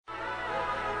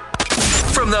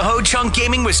From the Ho Chunk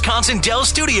Gaming Wisconsin Dell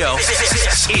Studio,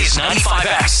 this is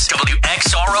 95X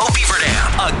WXRO Beaver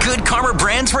Dam, a Good Karma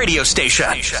Brands radio station.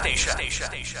 Wake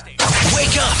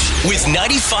up with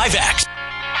 95X.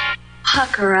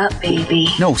 Pucker up, baby.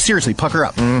 No, seriously, pucker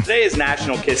up. Today is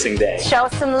National Kissing Day. Show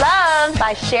some love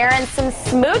by sharing some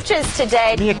smooches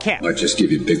today. Be a cat. I'll just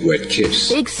give you a big wet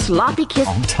kiss. Big sloppy kiss.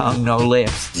 No tongue, no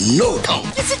lips. No tongue.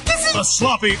 A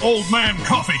sloppy old man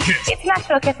coffee kiss. It's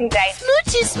National Kissing Day.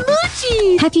 Smoochy,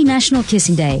 smoochy. Happy National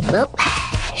Kissing Day. Well,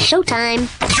 showtime.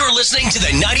 You're listening to the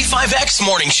 95X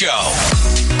Morning Show.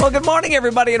 Well, good morning,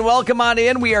 everybody, and welcome on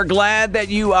in. We are glad that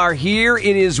you are here.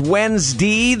 It is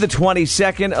Wednesday, the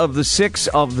 22nd of the 6th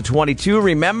of the 22.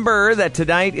 Remember that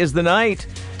tonight is the night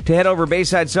to head over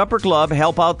Bayside Supper Club,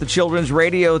 help out the Children's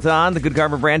Radiothon, the Good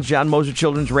Karma Brands John Moser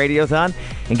Children's Radiothon,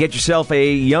 and get yourself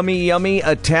a yummy, yummy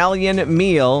Italian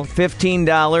meal,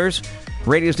 $15.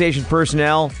 Radio station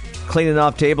personnel cleaning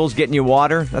off tables, getting you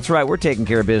water. That's right, we're taking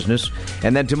care of business.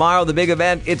 And then tomorrow, the big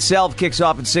event itself kicks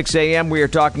off at 6 a.m. We are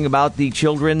talking about the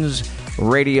Children's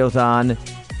Radiothon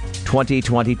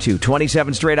 2022.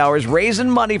 27 straight hours, raising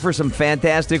money for some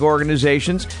fantastic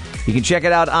organizations. You can check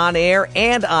it out on air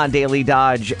and on Daily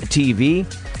Dodge TV,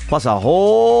 plus a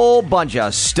whole bunch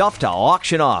of stuff to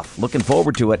auction off. Looking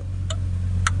forward to it.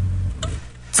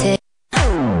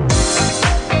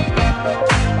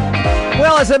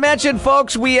 Well, as I mentioned,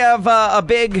 folks, we have a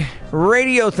big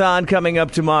radiothon coming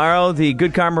up tomorrow. The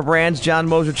Good Karma Brands John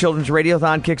Moser Children's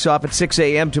Radiothon kicks off at 6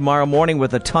 a.m. tomorrow morning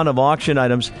with a ton of auction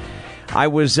items. I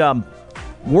was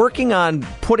working on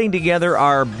putting together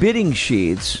our bidding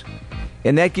sheets,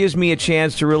 and that gives me a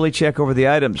chance to really check over the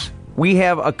items. We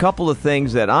have a couple of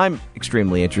things that I'm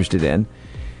extremely interested in.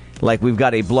 Like, we've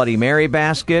got a Bloody Mary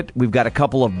basket. We've got a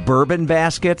couple of bourbon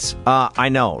baskets. I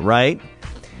know, right?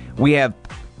 We have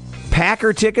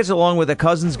Packer tickets along with a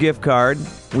Cousins gift card.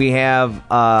 We have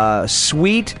a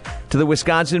suite to the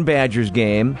Wisconsin Badgers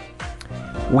game.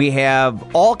 We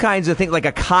have all kinds of things, like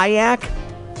a kayak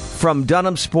from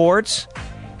Dunham Sports,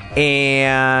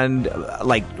 and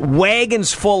like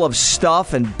wagons full of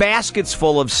stuff and baskets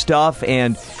full of stuff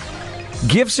and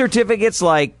gift certificates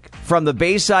like from the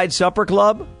Bayside Supper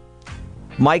Club.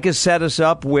 Mike has set us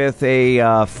up with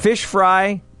a fish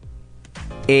fry,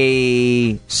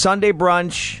 a Sunday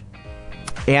brunch,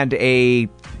 and a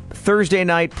Thursday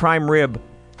night prime rib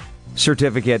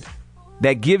certificate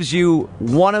that gives you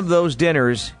one of those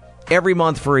dinners every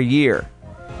month for a year.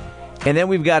 And then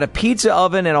we've got a pizza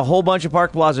oven and a whole bunch of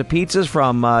Park Plaza pizzas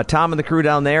from Tom and the crew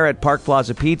down there at Park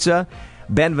Plaza Pizza.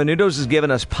 Benvenuto's has given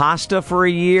us pasta for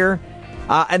a year.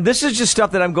 And this is just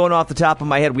stuff that I'm going off the top of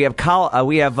my head. We have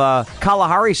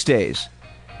Kalahari stays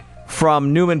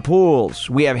from Newman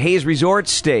Pools. We have Hayes Resort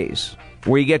stays,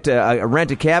 where you get to rent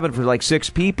a cabin for like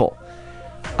 6 people.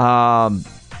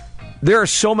 There are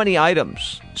so many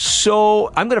items. So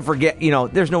I'm going to forget,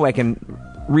 there's no way I can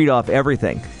read off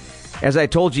everything. As I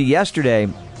told you yesterday,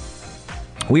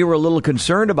 we were a little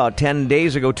concerned about 10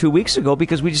 days ago, 2 weeks ago,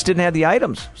 because we just didn't have the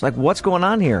items. It's like, what's going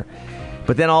on here?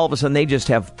 But then all of a sudden, they just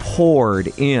have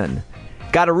poured in.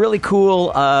 Got a really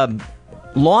cool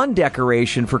lawn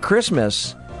decoration for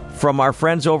Christmas from our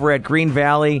friends over at Green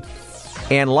Valley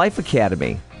and Life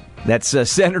Academy. That's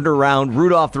centered around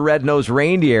Rudolph the Red-Nosed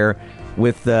Reindeer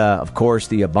with, of course,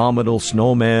 the Abominable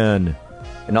Snowman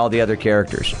and all the other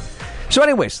characters. So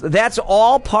anyways, that's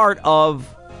all part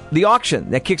of the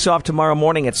auction that kicks off tomorrow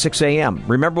morning at 6 a.m.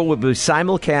 Remember, we'll be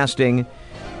simulcasting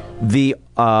the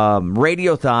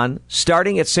Radiothon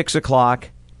starting at 6 o'clock,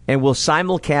 and we'll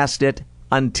simulcast it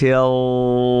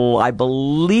until, I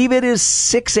believe it is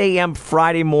 6 a.m.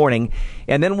 Friday morning,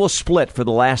 and then we'll split for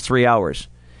the last 3 hours.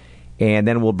 And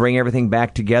then we'll bring everything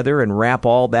back together and wrap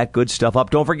all that good stuff up.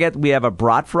 Don't forget, we have a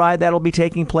brat fry that'll be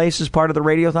taking place as part of the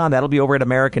Radiothon. That'll be over at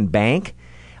American Bank,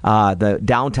 the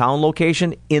downtown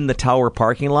location in the Tower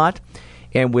parking lot.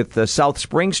 And with the South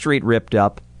Spring Street ripped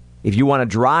up, if you want to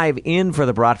drive in for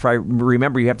the brat fry,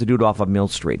 remember you have to do it off of Mill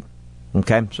Street.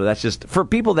 Okay, so that's just for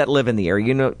people that live in the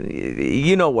area.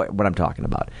 You know what I'm talking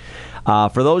about.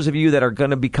 For those of you that are going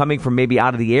to be coming from maybe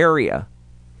out of the area,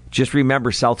 just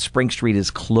remember South Spring Street is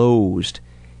closed,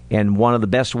 and one of the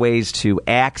best ways to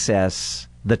access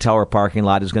the Tower parking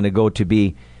lot is going to go to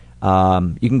be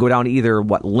you can go down either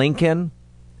Lincoln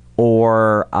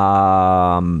or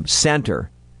Center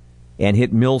and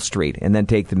hit Mill Street, and then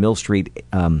take the Mill Street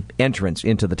entrance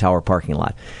into the Tower parking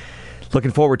lot.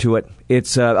 Looking forward to it.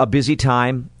 It's a busy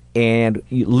time, and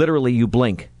literally you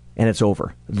blink, and it's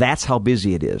over. That's how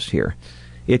busy it is here.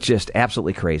 It's just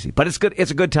absolutely crazy. But it's good.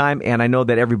 It's a good time, and I know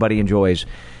that everybody enjoys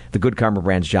the Good Karma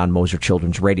Brands John Moser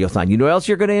Children's Radiothon. You know what else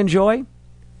you're going to enjoy?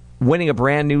 winning a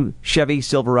brand new Chevy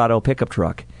Silverado pickup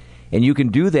truck. And you can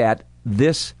do that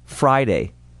this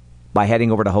Friday by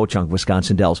heading over to Ho-Chunk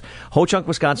Wisconsin Dells. Ho-Chunk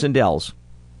Wisconsin Dells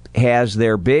has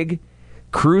their big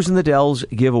Cruise in the Dells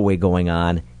giveaway going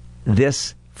on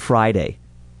this Friday.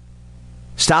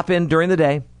 Stop in during the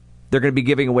day. They're going to be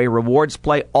giving away rewards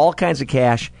play, all kinds of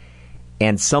cash,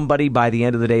 and somebody by the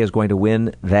end of the day is going to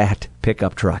win that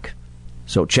pickup truck.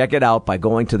 So check it out by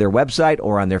going to their website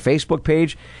or on their Facebook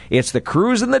page. It's the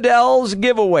Cruise in the Dells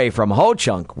giveaway from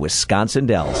Ho-Chunk Wisconsin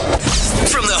Dells.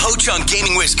 From the Ho-Chunk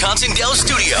Gaming Wisconsin Dells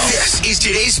studio, this is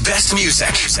today's best music,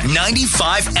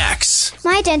 95X.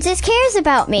 My dentist cares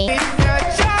about me.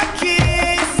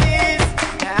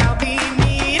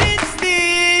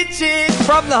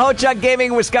 From the Ho-Chunk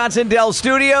Gaming Wisconsin Dells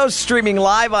studios, streaming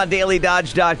live on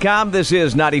DailyDodge.com, this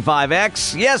is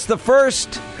 95X. Yes, the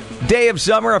first day of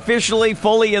summer officially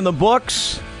fully in the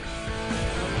books.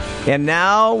 And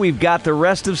now we've got the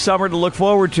rest of summer to look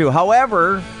forward to.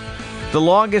 However, the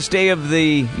longest day of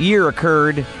the year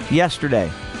occurred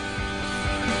yesterday.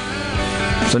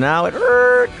 So now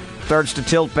it starts to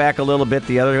tilt back a little bit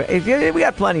the other way. We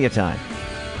got plenty of time.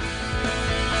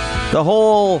 The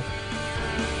whole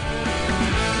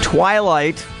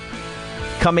twilight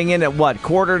coming in at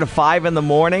 4:45 in the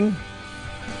morning,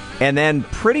 and then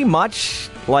pretty much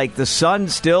like the sun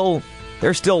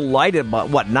they're still light at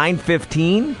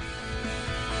 9:15,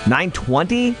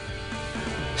 9:20,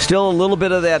 still a little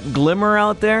bit of that glimmer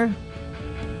out there.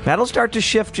 That'll start to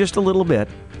shift just a little bit,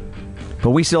 but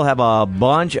we still have a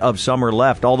bunch of summer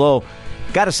left. Although,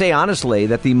 got to say honestly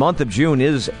that the month of June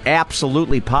is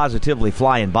absolutely positively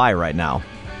flying by right now.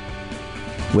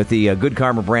 With the Good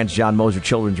Karma Brands John Moser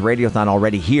Children's Radiothon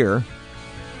already here.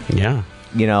 Yeah.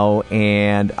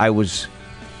 And I was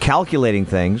calculating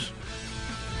things.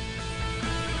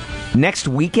 Next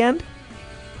weekend,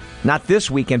 not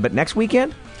this weekend, but next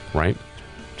weekend, right,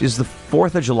 is the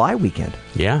 4th of July weekend.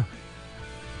 Yeah.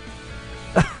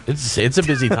 It's a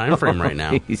busy time frame right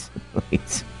now. Please.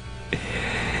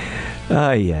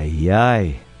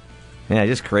 Ay. Yeah,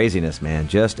 just craziness, man.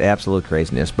 Just absolute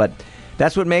craziness. But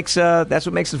that's what makes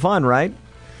it fun, right?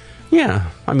 Yeah.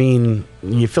 I mean,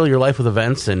 you fill your life with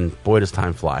events, and boy, does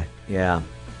time fly. Yeah.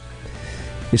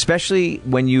 Especially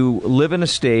when you live in a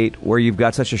state where you've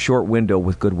got such a short window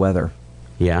with good weather.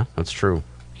 Yeah, that's true.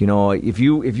 If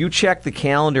you check the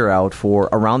calendar out for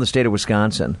around the state of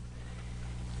Wisconsin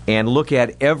and look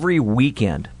at every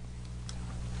weekend,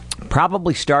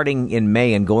 probably starting in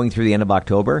May and going through the end of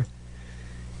October,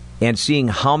 and seeing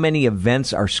how many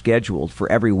events are scheduled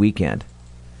for every weekend,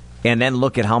 and then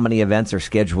look at how many events are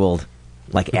scheduled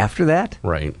after that.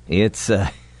 Right. It's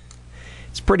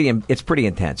pretty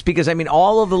intense because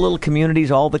all of the little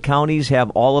communities, all the counties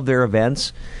have all of their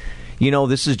events.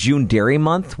 This is June Dairy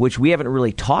Month, which we haven't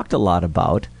really talked a lot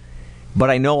about,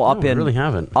 but I know up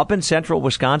in central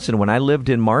Wisconsin when I lived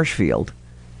in Marshfield,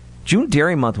 June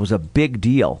Dairy Month was a big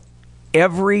deal.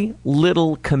 Every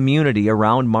little community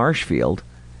around Marshfield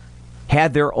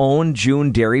had their own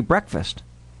June Dairy breakfast.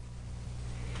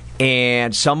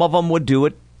 And some of them would do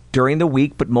it during the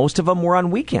week, but most of them were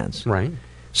on weekends. Right.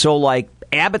 So,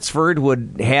 Abbotsford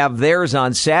would have theirs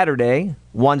on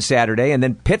one Saturday, and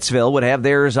then Pittsville would have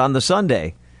theirs on the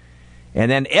Sunday. And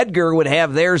then Edgar would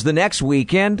have theirs the next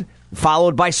weekend,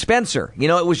 followed by Spencer.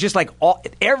 It was just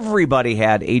everybody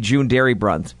had a June Dairy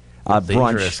brunch.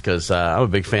 Dangerous, because I'm a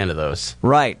big fan of those.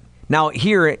 Right. Now,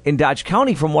 here in Dodge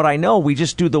County, from what I know, we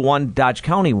just do the one Dodge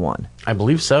County one. I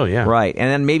believe so, yeah. Right. And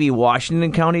then maybe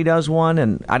Washington County does one,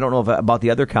 and I don't know about the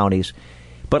other counties.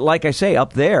 But like I say,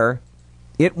 up there,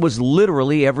 it was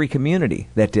literally every community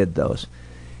that did those.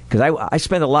 Because I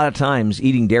spend a lot of times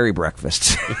eating dairy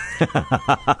breakfasts.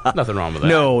 Nothing wrong with that.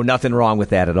 No, nothing wrong with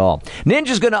that at all.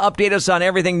 Ninja's going to update us on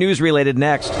everything news-related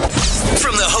next.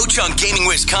 From the Ho-Chunk Gaming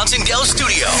Wisconsin Dells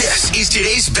studio, this is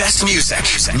today's best music,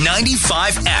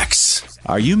 95X.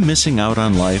 Are you missing out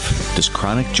on life? Does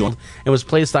chronic joint... And was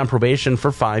placed on probation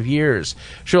for 5 years.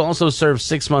 She'll also serve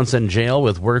 6 months in jail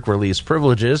with work release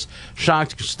privileges.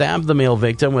 Shocked stabbed the male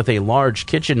victim with a large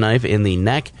kitchen knife in the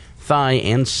neck, thigh,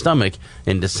 and stomach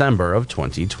in December of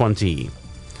 2020.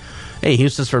 A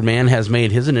Houston man has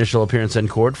made his initial appearance in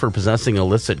court for possessing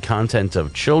illicit content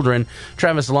of children.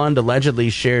 Travis Lund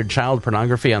allegedly shared child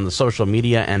pornography on the social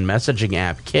media and messaging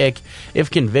app Kik.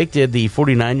 If convicted, the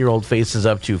 49-year-old faces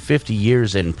up to 50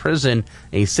 years in prison.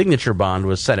 A signature bond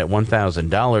was set at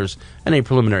 $1,000, and a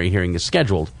preliminary hearing is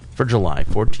scheduled for July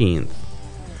 14th.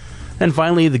 And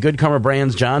finally, the Good Karma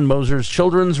Brands John Moser's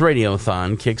Children's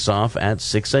Radiothon kicks off at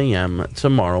 6 a.m.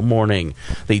 tomorrow morning.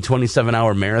 The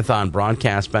 27-hour marathon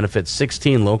broadcast benefits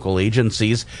 16 local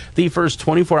agencies. The first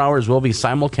 24 hours will be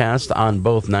simulcast on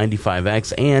both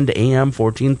 95X and AM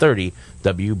 1430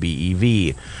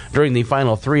 WBEV. During the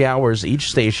final 3 hours, each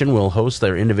station will host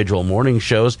their individual morning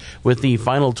shows, with the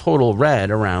final total read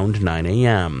around 9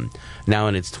 a.m. Now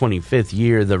in its 25th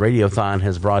year, the Radiothon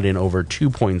has brought in over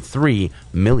 $2.3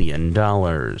 million.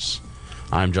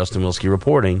 I'm Justin Wilski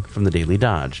reporting from the Daily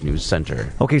Dodge News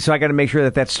Center. Okay, so I got to make sure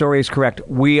that story is correct.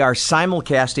 We are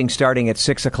simulcasting starting at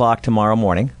 6 o'clock tomorrow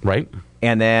morning. Right.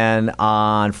 And then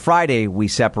on Friday, we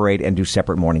separate and do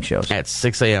separate morning shows. At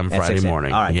 6 a.m. Friday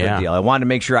morning. All right, yeah. Good deal. I wanted to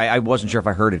make sure. I wasn't sure if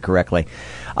I heard it correctly.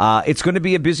 It's going to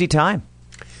be a busy time.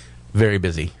 Very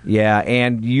busy. Yeah,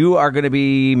 and you are going to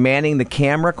be manning the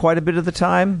camera quite a bit of the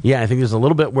time? Yeah, I think there's a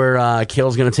little bit where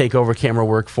Kale's going to take over camera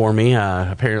work for me.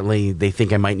 Apparently, they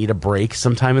think I might need a break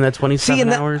sometime in that 27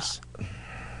 hours.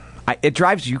 It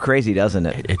drives you crazy, doesn't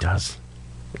it? It does.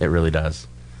 It really does.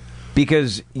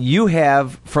 Because you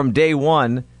have, from day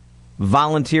one,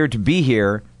 volunteered to be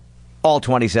here all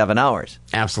 27 hours.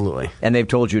 Absolutely. And they've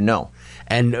told you no.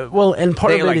 And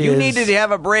part of it is... You needed to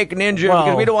have a break, Ninja,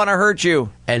 because we don't want to hurt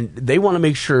you. And they want to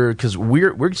make sure, because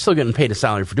we're still getting paid a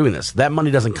salary for doing this. That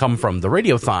money doesn't come from the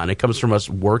Radiothon. It comes from us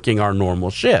working our normal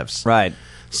shifts. Right.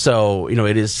 So,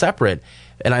 it is separate.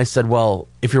 And I said, well,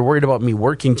 if you're worried about me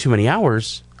working too many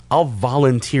hours, I'll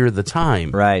volunteer the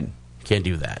time. Right. Can't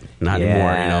do that. Not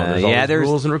anymore. There's all those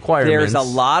rules and requirements. There's a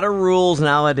lot of rules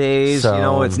nowadays.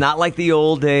 So, it's not like the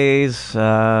old days.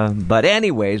 But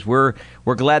anyways, we're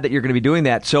glad that you're going to be doing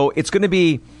that. So it's going to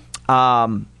be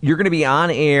you're going to be on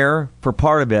air for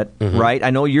part of it, right? I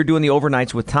know you're doing the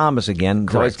overnights with Thomas again.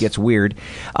 It always gets weird.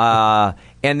 And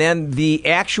then the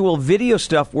actual video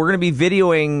stuff, we're going to be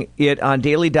videoing it on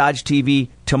Daily Dodge TV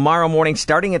tomorrow morning,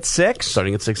 starting at 6?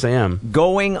 Starting at 6 a.m.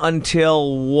 Going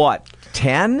until what?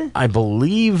 10? I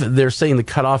believe they're saying the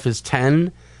cutoff is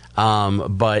 10,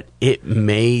 but it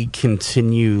may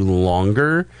continue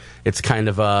longer. It's kind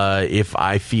of if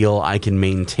I feel I can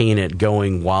maintain it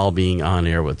going while being on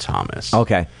air with Thomas.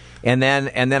 Okay. And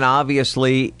then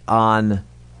obviously on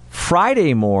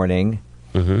Friday morning,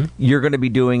 you're going to be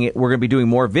doing it. We're going to be doing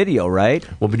more video, right?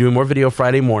 We'll be doing more video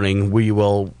Friday morning. We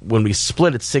will, when we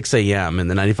split at 6 a.m.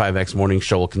 and the 95X morning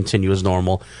show will continue as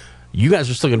normal. You guys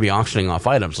are still going to be auctioning off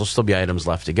items. There'll still be items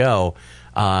left to go.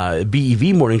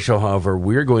 BEV morning show, however,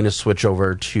 we're going to switch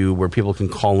over to where people can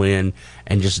call in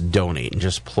and just donate and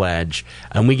just pledge.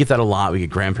 And we get that a lot. We get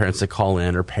grandparents that call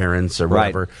in, or parents, or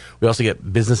whatever. Right. We also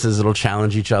get businesses that'll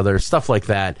challenge each other, stuff like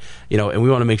that. And we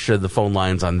want to make sure the phone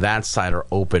lines on that side are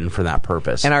open for that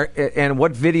purpose. And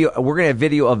what video? We're going to have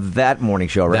video of that morning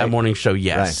show, right? That morning show,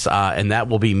 yes. Right. And that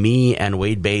will be me and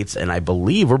Wade Bates, and I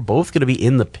believe we're both going to be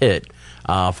in the pit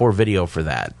for video for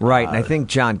that. Right, and I think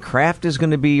John Kraft is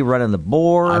going to be running the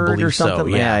board, I believe or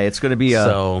something. So, yeah. It's going to be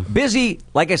a busy,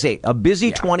 like I say, a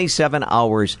busy 27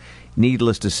 hours,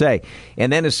 needless to say.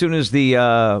 And then as soon as the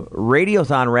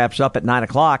Radiothon wraps up at 9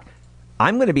 o'clock,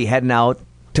 I'm going to be heading out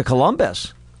to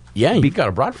Columbus. Yeah, you've got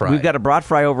a brat fry. We've got a brat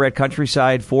fry over at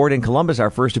Countryside Ford in Columbus,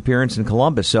 our first appearance in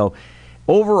Columbus. So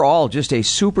overall, just a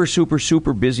super, super,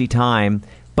 super busy time,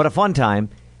 but a fun time.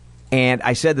 And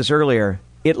I said this earlier,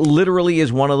 it literally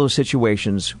is one of those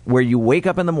situations where you wake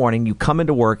up in the morning, you come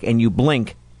into work, and you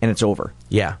blink, and it's over.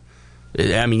 Yeah.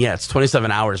 I mean, it's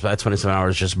 27 hours, but that 27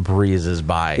 hours just breezes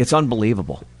by. It's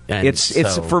unbelievable. And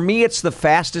it's for me, it's the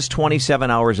fastest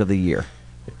 27 hours of the year.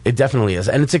 It definitely is.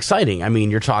 And it's exciting. I mean,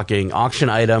 you're talking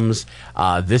auction items.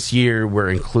 This year,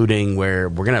 we're including where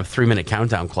we're going to have 3-minute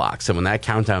countdown clocks. And when that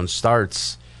countdown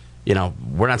starts,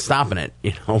 we're not stopping it.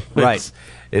 Right.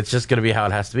 It's just going to be how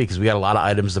it has to be, because we got a lot of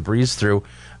items to breeze through.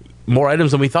 More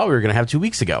items than we thought we were going to have 2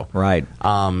 weeks ago. Right.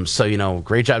 So,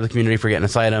 great job to the community for getting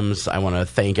us items. I want to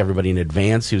thank everybody in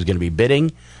advance who's going to be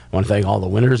bidding. I want to thank all the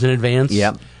winners in advance.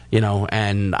 Yep.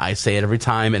 And I say it every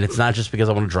time, and it's not just because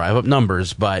I want to drive up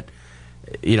numbers, but,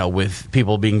 with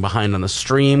people being behind on the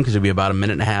stream, because it'll be about 1.5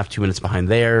 minutes, 2 minutes behind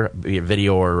there, be it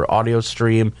video or audio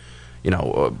stream.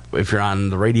 If you're on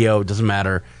the radio, it doesn't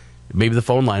matter. Maybe the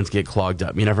phone lines get clogged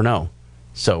up. You never know.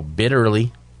 So bid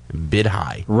early, bid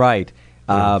high. Right.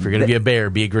 If you're going to be a bear,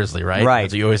 be a grizzly, right? Right.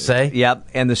 That's what you always say? Yep.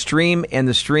 And the stream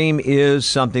is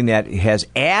something that has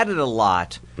added a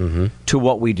lot to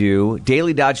what we do.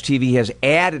 Daily Dodge TV has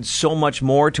added so much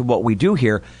more to what we do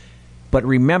here. But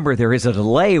remember, there is a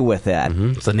delay with that.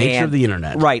 It's the nature of the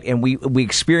internet. Right. And we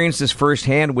experienced this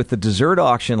firsthand with the dessert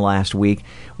auction last week,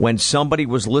 when somebody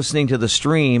was listening to the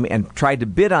stream and tried to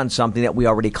bid on something that we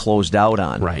already closed out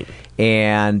on. Right.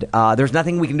 And there's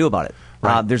nothing we can do about it.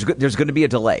 Right. There's going to be a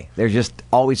delay. There just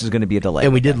always is going to be a delay.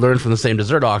 And we did learn from the same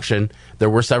dessert auction,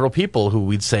 there were several people who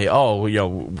we'd say, oh,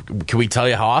 can we tell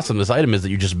you how awesome this item is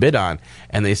that you just bid on?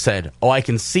 And they said, oh, I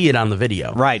can see it on the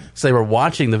video. Right. So they were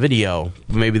watching the video,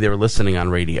 maybe they were listening on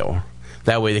radio.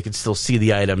 That way they could still see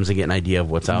the items and get an idea of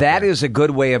what's out there. That is a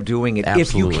good way of doing it.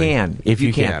 Absolutely. If you can. If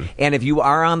you can. And if you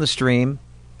are on the stream,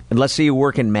 and let's say you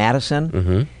work in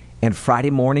Madison, and Friday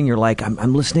morning you're like,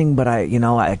 I'm listening, but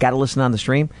I got to listen on the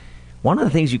stream. One of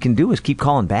the things you can do is keep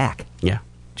calling back. Yeah.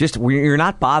 You're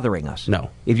not bothering us. No.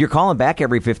 If you're calling back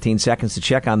every 15 seconds to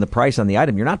check on the price on the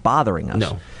item, you're not bothering us.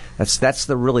 No. That's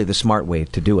really the smart way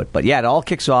to do it. But yeah, it all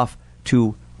kicks off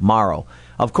tomorrow.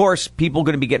 Of course, people are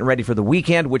going to be getting ready for the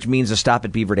weekend, which means a stop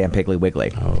at Beaver Dam Piggly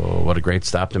Wiggly. Oh, what a great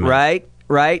stop to make.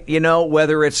 Right.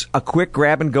 Whether it's a quick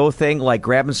grab and go thing, like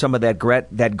grabbing some of that great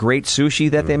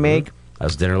sushi that they make. I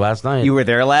was dinner last night. You were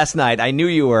there last night. I knew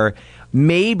you were.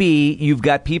 Maybe you've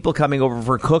got people coming over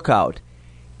for cookout,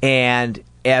 and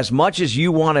as much as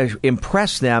you want to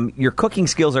impress them, your cooking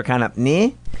skills are kind of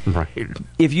meh. Right.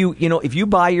 If you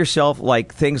buy yourself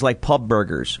like things like pub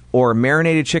burgers or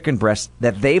marinated chicken breasts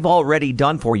that they've already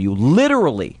done for you,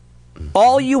 literally,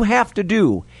 all you have to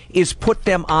do is put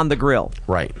them on the grill.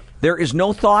 Right. There is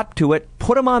no thought to it.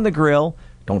 Put them on the grill.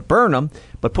 Don't burn them,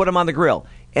 but put them on the grill.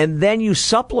 And then you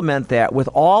supplement that with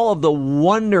all of the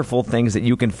wonderful things that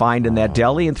you can find in that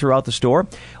deli and throughout the store.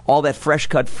 All that fresh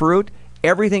cut fruit.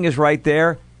 Everything is right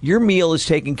there. Your meal is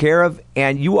taken care of,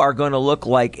 and you are going to look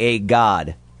like a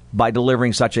god by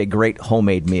delivering such a great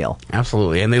homemade meal.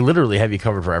 Absolutely. And they literally have you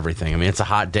covered for everything. I mean, it's a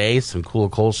hot day, some cool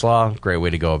coleslaw, great way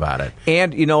to go about it.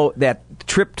 And, that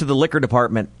trip to the liquor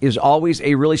department is always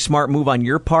a really smart move on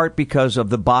your part because of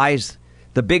the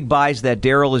big buys that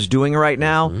Daryl is doing right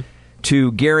now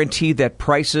to guarantee that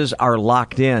prices are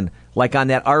locked in. Like on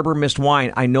that Arbor Mist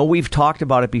wine, I know we've talked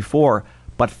about it before,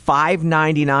 but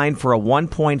 $5.99 for a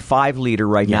 1.5 liter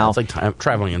right now. It's like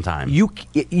traveling in time. You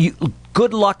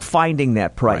good luck finding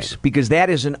that price because that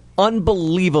is an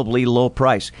unbelievably low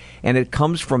price, and it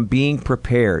comes from being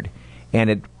prepared,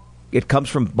 and it comes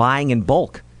from buying in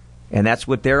bulk. And that's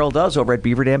what Daryl does over at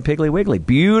Beaver Dam Piggly Wiggly.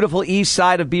 Beautiful east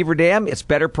side of Beaver Dam. It's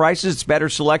better prices, it's better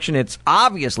selection, it's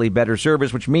obviously better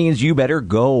service, which means you better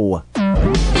go.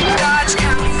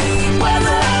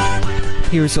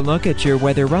 Here's a look at your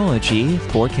weatherology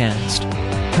forecast.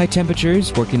 High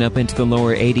temperatures working up into the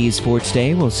lower 80s for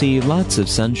today. We'll see lots of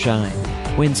sunshine.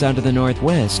 Winds out of the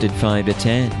northwest at 5 to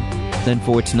 10. Then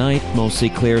for tonight, mostly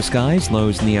clear skies,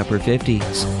 lows in the upper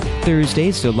 50s.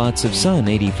 Thursday, still lots of sun,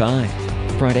 85.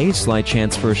 Friday, slight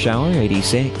chance for a shower,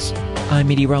 86. I'm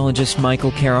meteorologist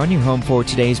Michael Caron, your home for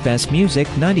today's best music,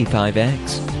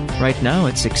 95X. Right now,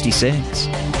 it's 66.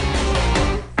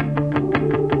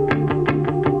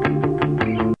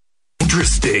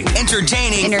 Interesting,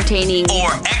 entertaining,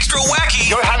 or extra wacky.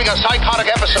 You're having a psychotic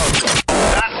episode.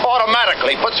 That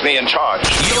automatically puts me in charge.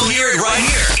 You'll hear it right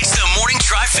here. It's the Morning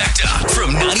Trifecta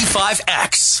from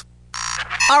 95X.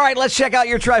 All right, let's check out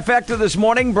your trifecta this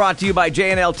morning, brought to you by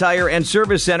J&L Tire and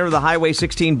Service Center, the Highway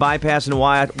 16 bypass in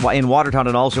Watertown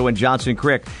and also in Johnson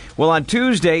Creek. Well, on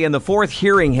Tuesday, in the fourth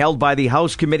hearing held by the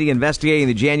House Committee investigating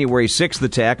the January 6th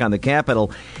attack on the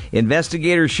Capitol,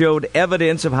 investigators showed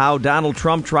evidence of how Donald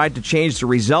Trump tried to change the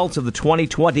results of the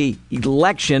 2020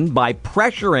 election by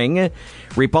pressuring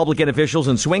Republican officials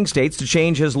in swing states to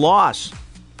change his loss.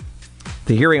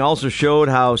 The hearing also showed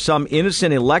how some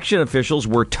innocent election officials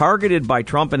were targeted by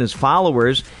Trump and his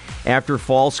followers after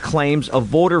false claims of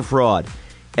voter fraud.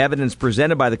 Evidence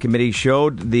presented by the committee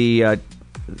showed that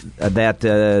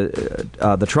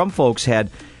the Trump folks had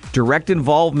direct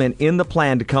involvement in the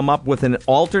plan to come up with an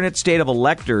alternate state of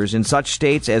electors in such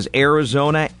states as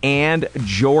Arizona and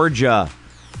Georgia,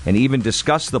 and even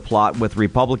discussed the plot with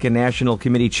Republican National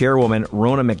Committee Chairwoman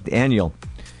Ronna McDaniel.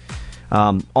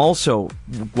 Also,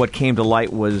 what came to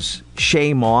light was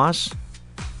Shaye Moss,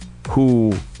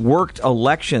 who worked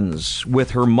elections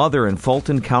with her mother in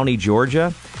Fulton County,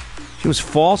 Georgia. She was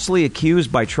falsely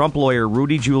accused by Trump lawyer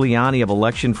Rudy Giuliani of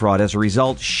election fraud. As a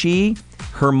result, she,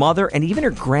 her mother, and even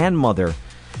her grandmother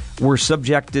were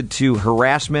subjected to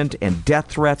harassment and death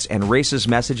threats and racist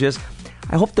messages.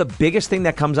 I hope the biggest thing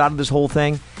that comes out of this whole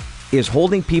thing is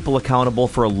holding people accountable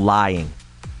for lying.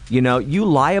 You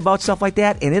lie about stuff like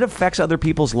that, and it affects other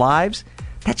people's lives.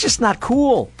 That's just not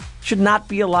cool. Should not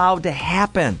be allowed to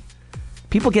happen.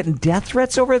 People getting death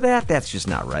threats over that? That's just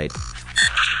not right.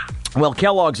 Well,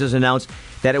 Kellogg's has announced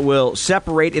that it will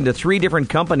separate into 3 different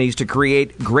companies to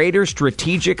create greater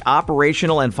strategic,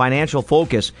 operational, and financial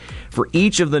focus for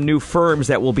each of the new firms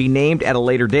that will be named at a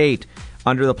later date.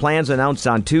 Under the plans announced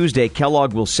on Tuesday,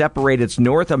 Kellogg will separate its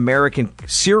North American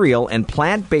cereal and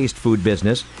plant-based food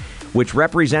business, which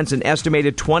represents an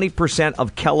estimated 20%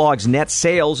 of Kellogg's net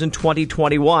sales in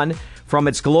 2021, from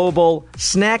its global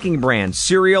snacking brands,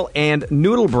 cereal and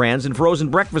noodle brands, and frozen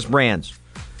breakfast brands.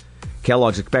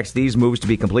 Kellogg's expects these moves to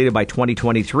be completed by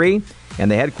 2023,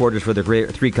 and the headquarters for the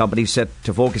three companies set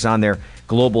to focus on their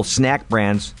global snack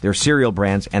brands, their cereal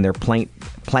brands, and their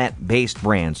plant-based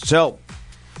brands. So,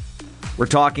 we're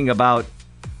talking about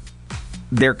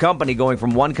their company going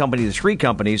from one company to three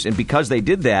companies, and because they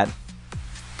did that,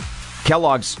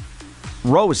 Kellogg's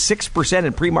rose 6%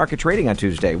 in pre-market trading on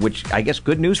Tuesday, which I guess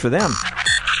good news for them.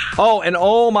 Oh, and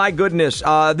oh my goodness,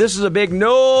 this is a big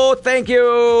no thank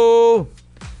you.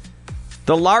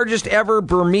 The largest ever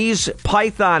Burmese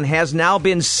python has now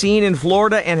been seen in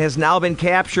Florida and has now been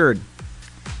captured.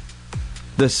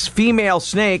 This female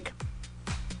snake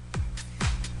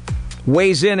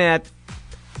weighs in at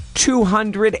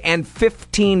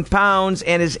 215 pounds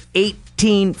and is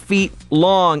 18 feet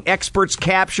long. Experts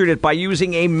captured it by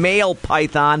using a male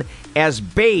python as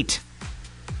bait.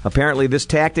 Apparently, this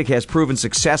tactic has proven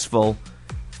successful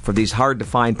for these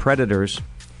hard-to-find predators.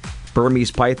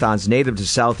 Burmese pythons native to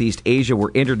Southeast Asia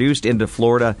were introduced into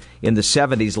Florida in the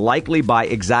 70s, likely by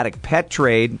exotic pet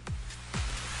trade.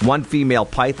 One female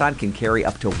python can carry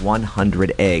up to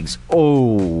 100 eggs.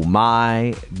 Oh,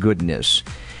 my goodness.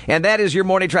 And that is your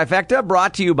morning trifecta,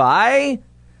 brought to you by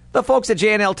the folks at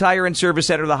J&L Tire and Service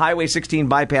Center, the Highway 16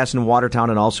 bypass in Watertown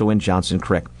and also in Johnson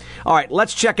Creek. All right,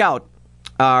 let's check out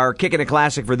our Kickin' It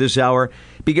Classic for this hour,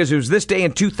 because it was this day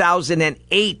in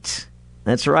 2008.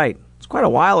 That's right. It's quite a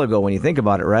while ago when you think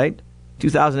about it, right?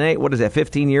 2008, what is that,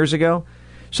 15 years ago?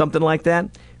 Something like that.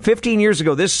 15 years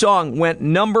ago, this song went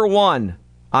number one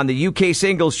on the UK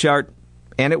singles chart,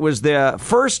 and it was the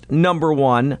first number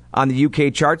one on the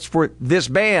UK charts for this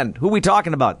band. Who are we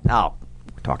talking about? Oh,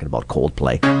 we're talking about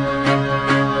Coldplay.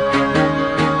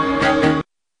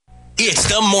 It's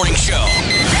the morning show.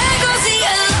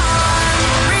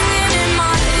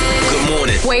 Good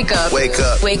morning. Wake up. Wake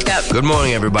up. Wake up. Good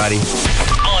morning, everybody.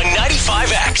 On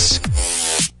 95X.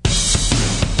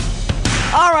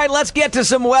 All right, let's get to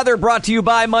some weather, brought to you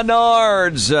by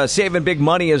Menards. Saving big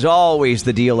money is always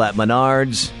the deal at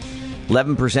Menards.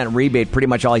 11% rebate, pretty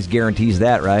much always guarantees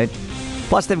that, right?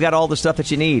 Plus, they've got all the stuff that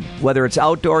you need, whether it's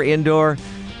outdoor, indoor,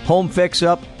 home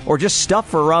fix-up, or just stuff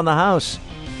for around the house.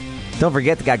 Don't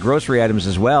forget, they got grocery items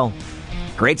as well.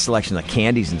 Great selection of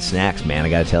candies and snacks, man, I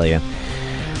got to tell you.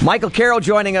 Michael Carroll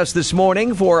joining us this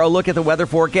morning for a look at the weather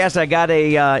forecast. I got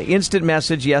a instant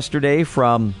message yesterday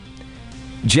from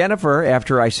Jennifer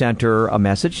after I sent her a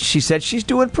message. She said she's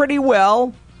doing pretty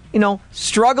well. You know,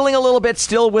 struggling a little bit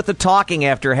still with the talking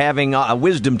after having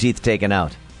wisdom teeth taken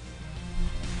out.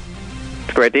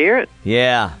 It's great to hear it.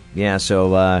 Yeah.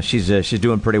 So she's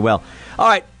doing pretty well. All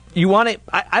right, you want to?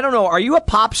 I don't know. Are you a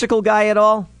popsicle guy at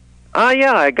all?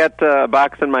 Yeah, I got a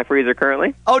box in my freezer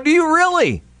currently. Oh, do you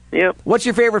really? Yep. What's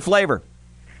your favorite flavor?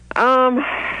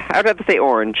 I'd have to say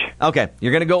orange. Okay,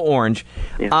 you're going to go orange.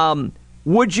 Yeah.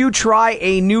 Would you try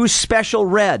a new Special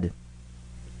Red?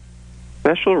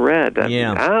 Special Red.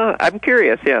 Yeah. I'm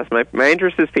curious, yes. My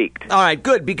interest is piqued. All right,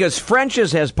 good, because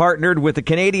French's has partnered with the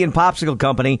Canadian Popsicle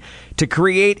Company to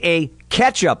create a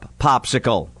ketchup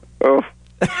popsicle. Oh,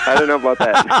 I don't know about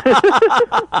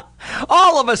that.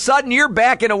 All of a sudden, you're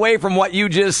backing away from what you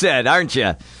just said, aren't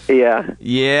you? Yeah.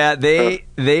 Yeah,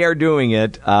 they are doing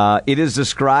it. It is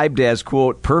described as,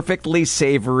 quote, perfectly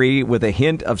savory with a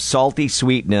hint of salty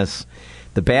sweetness.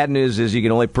 The bad news is you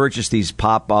can only purchase these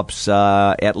pop-ups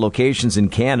at locations in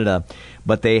Canada,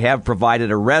 but they have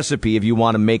provided a recipe if you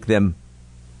want to make them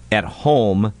at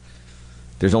home.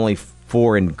 There's only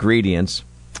 4 ingredients.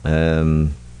 Yeah,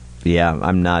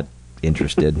 I'm not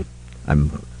interested.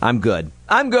 I'm good.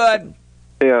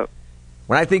 Yeah.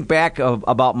 When I think back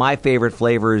about my favorite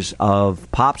flavors of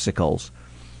popsicles,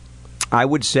 I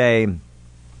would say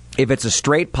if it's a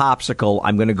straight popsicle,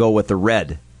 I'm going to go with the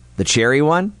red, the cherry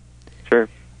one. Sure.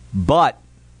 But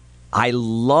I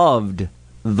loved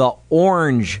the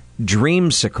orange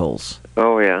Dreamsicles.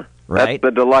 Oh, yeah. Right?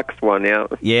 That's the deluxe one, yeah.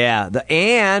 Yeah.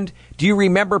 And do you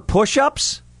remember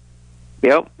push-ups?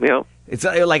 Yep. It's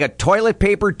like a toilet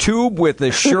paper tube with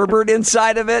the sherbet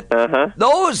inside of it. Uh-huh.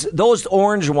 Those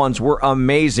orange ones were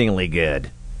amazingly good.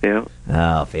 Yeah.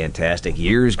 Oh, fantastic.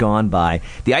 Years gone by.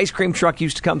 The ice cream truck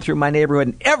used to come through my neighborhood,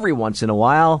 and every once in a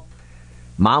while,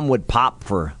 Mom would pop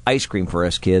for ice cream for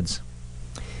us kids.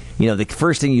 You know, the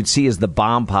first thing you'd see is the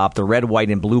bomb pop, the red, white,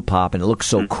 and blue pop, and it looked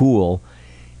so cool.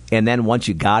 And then once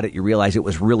you got it, you realize it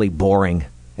was really boring.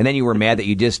 And then you were mad that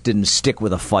you just didn't stick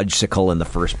with a fudgesicle in the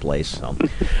first place. So.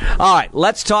 All right,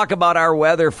 let's talk about our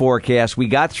weather forecast. We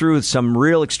got through some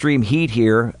real extreme heat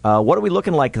here. What are we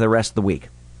looking like the rest of the week?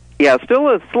 Yeah,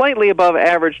 still slightly above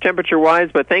average temperature-wise,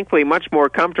 but thankfully much more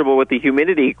comfortable with the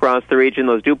humidity across the region.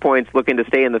 Those dew points looking to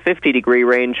stay in the 50-degree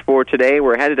range for today.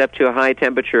 We're headed up to a high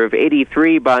temperature of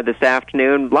 83 by this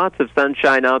afternoon. Lots of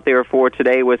sunshine out there for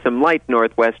today with some light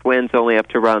northwest winds, only up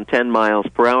to around 10 miles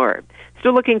per hour.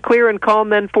 Still looking clear and calm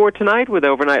then for tonight, with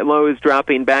overnight lows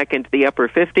dropping back into the upper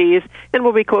 50s, and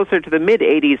we'll be closer to the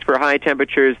mid-80s for high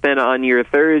temperatures than on your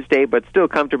Thursday, but still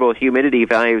comfortable humidity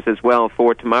values as well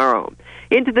for tomorrow.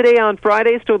 Into the day on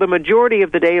Friday, still the majority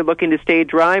of the day looking to stay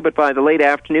dry, but by the late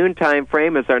afternoon time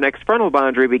frame, as our next frontal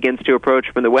boundary begins to approach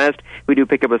from the west, we do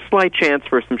pick up a slight chance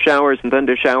for some showers and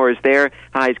thunder showers there,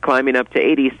 highs climbing up to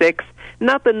 86.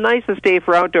 Not the nicest day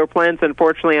for outdoor plans,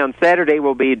 unfortunately. On Saturday,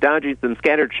 we'll be dodging some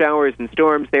scattered showers and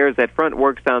storms there as that front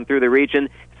works on through the region.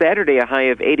 Saturday, a high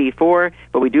of 84,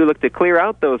 but we do look to clear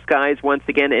out those skies once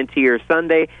again into your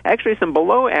Sunday. Actually, some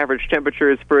below-average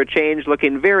temperatures for a change,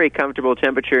 looking very comfortable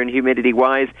temperature and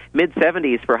humidity-wise.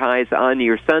 Mid-70s for highs on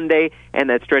your Sunday, and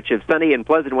that stretch of sunny and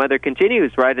pleasant weather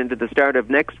continues right into the start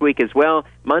of next week as well.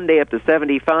 Monday up to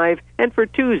 75, and for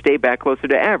Tuesday, back closer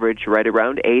to average, right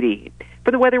around 80. For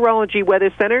the Weatherology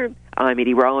Weather Center, I'm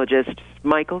meteorologist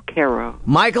Michael Caro.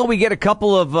 Michael, we get a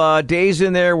couple of days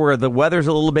in there where the weather's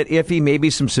a little bit iffy, maybe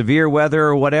some severe weather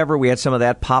or whatever. We had some of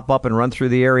that pop up and run through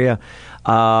the area.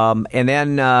 And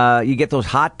then you get those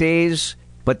hot days,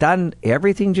 but then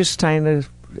everything just kind of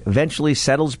eventually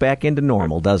settles back into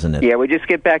normal, doesn't it? Yeah, we just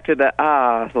get back to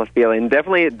the feeling.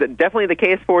 Definitely the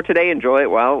case for today. Enjoy it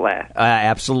while it lasts.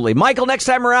 Absolutely. Michael, next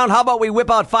time around, how about we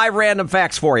whip out 5 random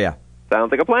facts for you? Sounds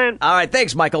like a plan. All right,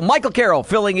 thanks, Michael. Michael Carroll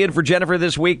filling in for Jennifer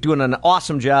this week, doing an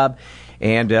awesome job.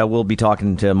 And we'll be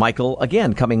talking to Michael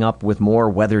again, coming up with more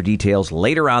weather details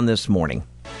later on this morning.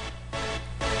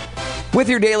 With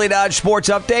your Daily Dodge Sports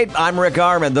Update, I'm Rick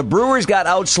Arman. The Brewers got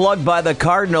outslugged by the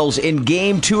Cardinals in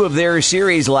Game 2 of their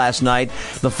series last night.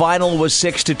 The final was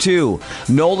 6-2.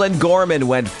 Nolan Gorman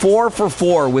went 4 for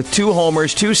 4 with 2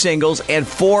 homers, 2 singles, and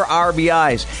 4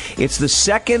 RBIs. It's the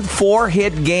second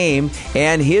 4-hit game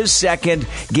and his second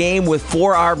game with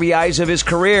 4 RBIs of his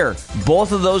career.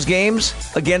 Both of those games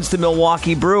against the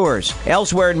Milwaukee Brewers.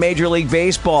 Elsewhere in Major League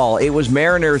Baseball, it was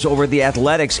Mariners over the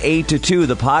Athletics 8-2.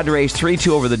 The Padres 3-2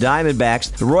 over the Diamondbacks.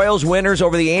 The Royals winners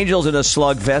over the Angels in a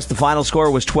slugfest. The final score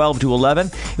was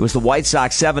 12-11. It was the White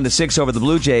Sox 7-6 over the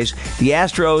Blue Jays. The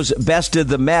Astros bested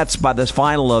the Mets by the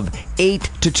final of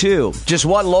 8-2. Just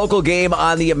one local game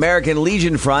on the American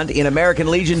Legion front. In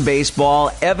American Legion baseball,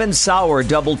 Evan Sauer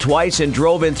doubled twice and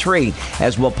drove in 3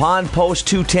 as Waupun Post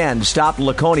 210 stopped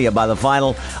Laconia by the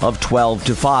final of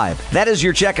 12-5. That is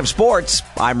your check of sports.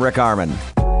 I'm Rick Arman.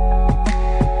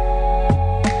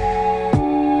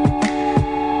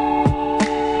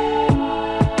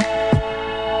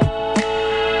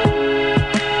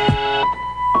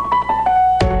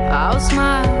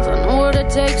 Smiles, I know what it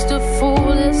takes to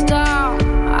fool this town.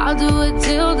 I'll do it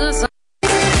till the sun.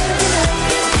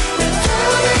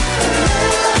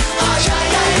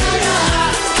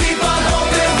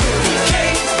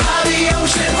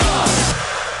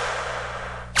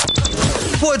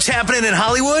 What's happening in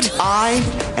Hollywood? I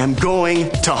am going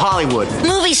to Hollywood.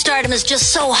 Movie stardom is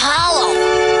just so hollow.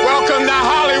 Welcome to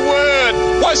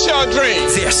Hollywood. What's your dream?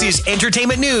 This is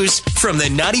entertainment news from the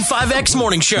 95X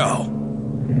Morning Show.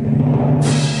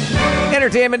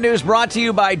 Entertainment news brought to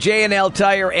you by J&L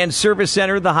Tire and Service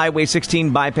Center, the Highway 16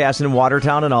 bypass in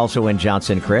Watertown and also in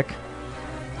Johnson Creek.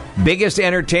 Biggest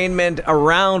entertainment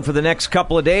around for the next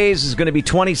couple of days is going to be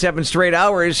 27 straight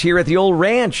hours here at the old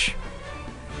ranch.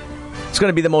 It's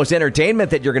going to be the most entertainment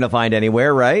that you're going to find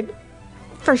anywhere, right?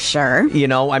 For sure. You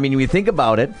know, I mean, when you think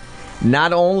about it,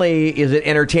 not only is it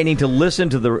entertaining to listen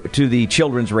to the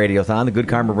Children's Radiothon, the Good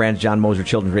Karma Brands John Moser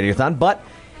Children's Radiothon, but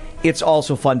it's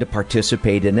also fun to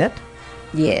participate in it.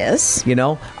 Yes. You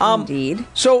know? Indeed.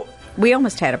 So we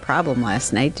almost had a problem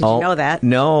last night. Did you know that?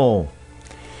 No.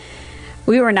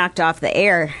 We were knocked off the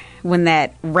air when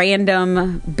that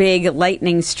random big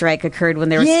lightning strike occurred when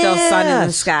there was still sun in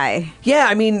the sky. Yeah,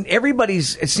 I mean,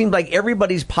 it seemed like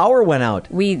everybody's power went out.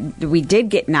 We did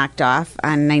get knocked off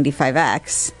on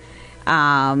 95X.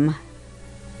 A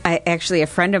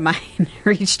friend of mine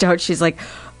reached out. She's like,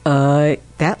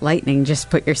 that lightning just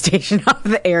put your station off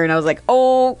the air. And I was like,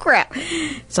 oh, crap.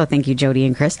 So thank you, Jody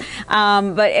and Chris.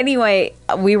 But anyway,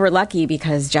 we were lucky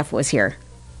because Jeff was here.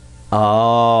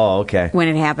 Oh, okay. When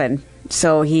it happened.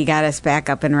 So he got us back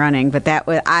up and running. But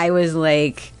I was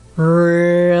like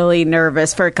really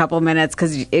nervous for a couple minutes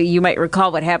because you might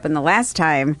recall what happened the last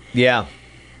time. Yeah.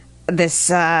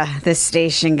 this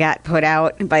station got put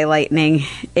out by lightning,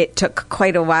 it took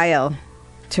quite a while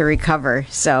to recover.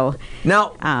 So now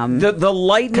the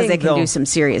lightning, because they can do some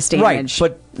serious damage,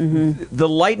 right? But the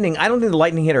lightning, I don't think the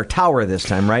lightning hit our tower this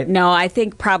time, right? No, I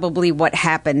think probably what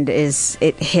happened is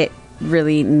it hit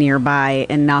really nearby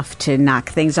enough to knock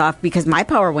things off, because my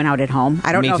power went out at home.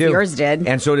 I don't know if yours did.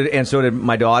 And so did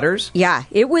my daughter's. Yeah,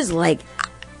 it was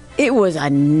a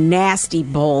nasty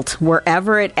bolt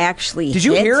wherever it actually hit. Did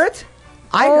you hear it?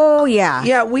 Yeah.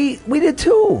 Yeah, we did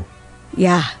too.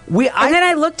 Yeah. And then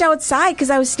I looked outside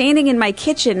because I was standing in my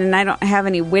kitchen and I don't have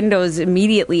any windows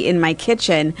immediately in my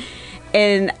kitchen.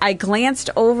 And I glanced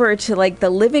over to like the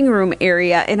living room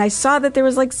area and I saw that there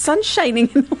was like sun shining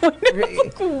in the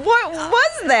window. What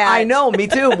was that? I know, me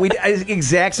too.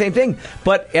 Exact same thing.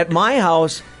 But at my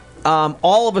house,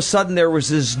 all of a sudden there was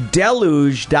this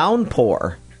deluge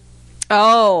downpour.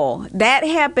 Oh, that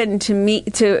happened to me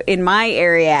in my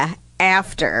area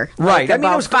after. Right. Like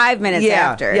about 5 minutes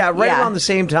after. Yeah, around the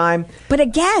same time. But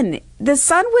again, the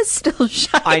sun was still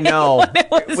shining. I know.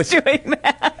 When it was doing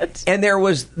that. And there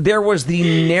was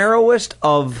the narrowest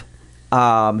of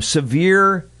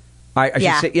severe. I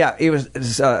should say, yeah. It was.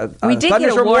 We did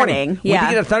get a warning. Yeah. We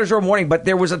did get a thunderstorm warning, but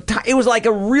there was it was like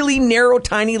a really narrow,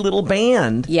 tiny little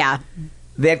band. Yeah.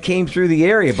 That came through the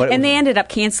area, and they ended up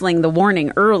canceling the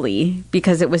warning early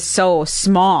because it was so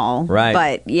small. Right.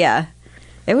 But yeah,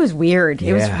 it was weird.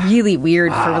 Yeah. It was really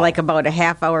weird for like about a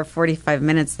half hour, 45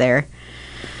 minutes there.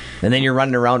 And then you're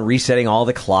running around resetting all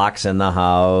the clocks in the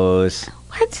house.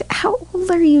 What? How old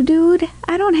are you, dude?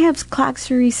 I don't have clocks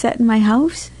to reset in my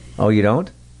house. Oh, you don't?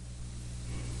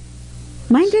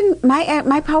 Mine didn't.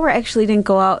 My power actually didn't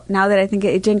go out. Now that I think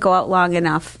it didn't go out long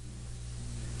enough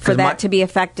for that to be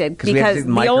affected, because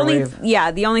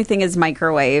the only thing is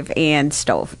microwave and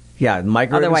stove. Yeah,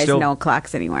 microwave. Otherwise, and stove, no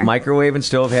clocks anywhere. Microwave and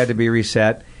stove had to be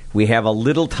reset. We have a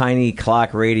little tiny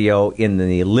clock radio in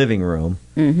the living room.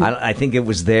 Mm-hmm. I think it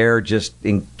was there just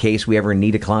in case we ever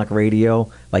need a clock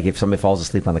radio, like if somebody falls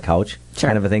asleep on the couch,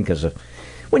 kind of a thing. Because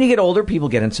when you get older, people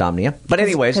get insomnia. But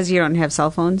anyways, because you don't have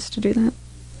cell phones to do that.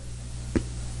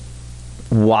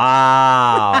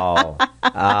 Wow.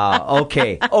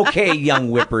 Okay, young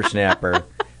whippersnapper.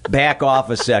 Back off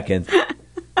a second.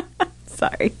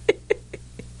 Sorry.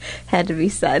 Had to be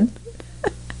said.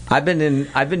 I've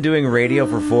been doing radio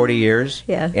for 40 years.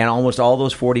 Yeah. And almost all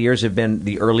those 40 years have been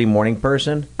the early morning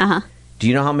person. Uh-huh. Do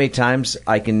you know how many times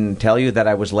I can tell you that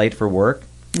I was late for work?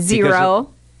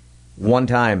 0. One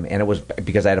time, and it was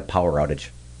because I had a power outage.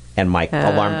 And my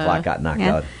alarm clock got knocked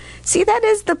out. See, that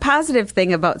is the positive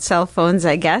thing about cell phones,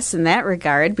 I guess, in that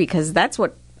regard, because that's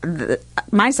what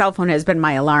my cell phone has been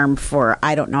my alarm for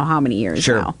I don't know how many years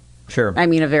now. Sure. I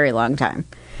mean, a very long time.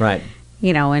 Right.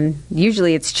 You know, and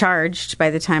usually it's charged by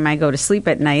the time I go to sleep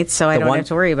at night, so I don't have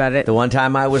to worry about it. The one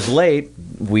time I was late,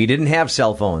 we didn't have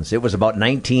cell phones. It was about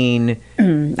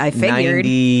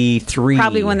 1993.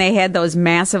 Probably when they had those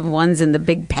massive ones in the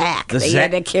big pack that you had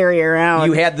to carry around.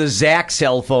 You had the Zach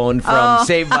cell phone from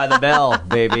Saved by the Bell,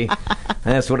 baby.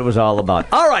 That's what it was all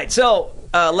about. All right, so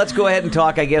let's go ahead and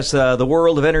talk, I guess, the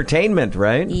world of entertainment,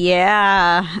 right?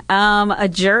 Yeah. A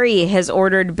jury has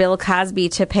ordered Bill Cosby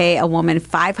to pay a woman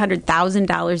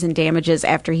 $500,000 in damages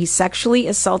after he sexually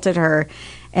assaulted her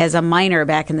as a minor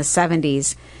back in the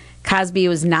 70s. Cosby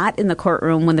was not in the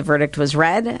courtroom when the verdict was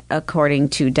read, according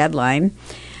to Deadline.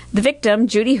 The victim,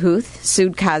 Judy Huth,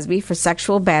 sued Cosby for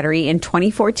sexual battery in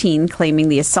 2014, claiming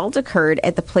the assault occurred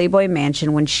at the Playboy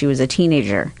Mansion when she was a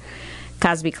teenager.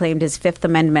 Cosby claimed his Fifth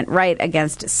Amendment right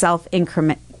against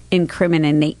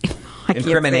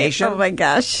self-incrimination. Oh, my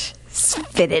gosh.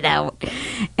 Spit it out.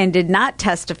 And did not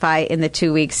testify in the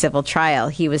 2-week civil trial.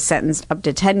 He was sentenced up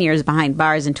to 10 years behind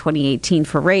bars in 2018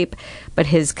 for rape, but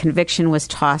his conviction was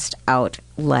tossed out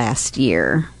last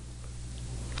year.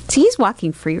 See, he's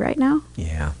walking free right now?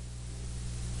 Yeah.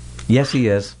 Yes, he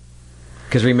is.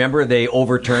 Because remember, they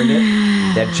overturned it?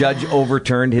 That judge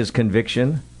overturned his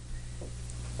conviction?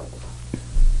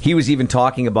 He was even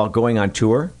talking about going on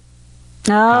tour.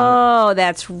 Oh,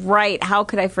 that's right. How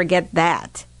could I forget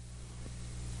that?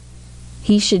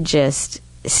 He should just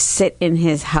sit in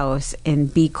his house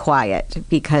and be quiet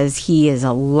because he is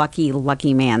a lucky,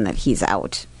 lucky man that he's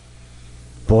out.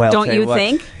 Boy, I'll don't you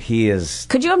think? He is.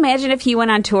 Could you imagine if he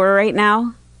went on tour right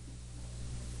now?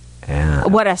 Yeah.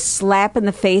 What a slap in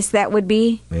the face that would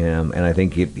be. Yeah, and I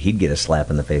think he'd get a slap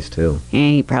in the face, too.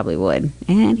 And he probably would.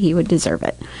 And he would deserve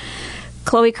it.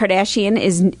 Khloe Kardashian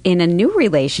is in a new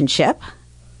relationship,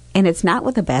 and it's not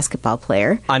with a basketball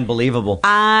player. Unbelievable.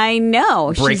 I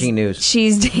know. Breaking news.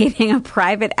 She's dating a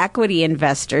private equity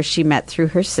investor she met through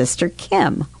her sister,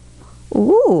 Kim.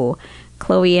 Ooh.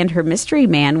 Chloe and her mystery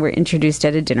man were introduced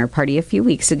at a dinner party a few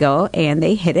weeks ago, and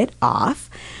they hit it off.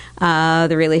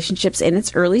 The relationship's in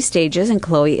its early stages, and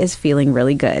Chloe is feeling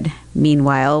really good.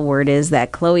 Meanwhile, word is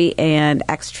that Chloe and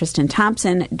ex Tristan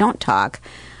Thompson don't talk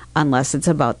unless it's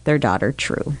about their daughter,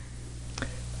 True.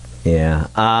 Yeah.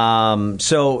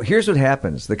 So here's what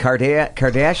happens. The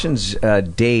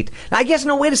Kardashians date. I guess,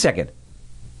 no, wait a second.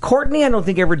 Kourtney, I don't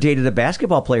think ever dated a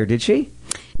basketball player, did she?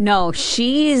 No,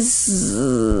 she's...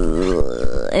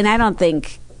 and I don't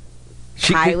think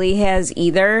Kylie has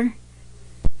either.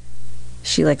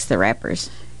 She likes the rappers.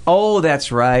 Oh,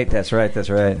 that's right.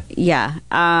 Yeah.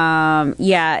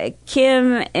 Yeah,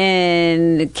 Kim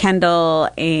and Kendall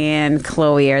and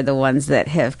Chloe are the ones that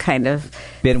have kind of...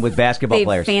 been with basketball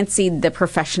players. They've fancied the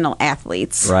professional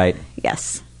athletes. Right.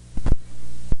 Yes.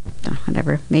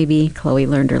 Whatever. Maybe Chloe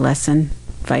learned her lesson,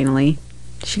 finally.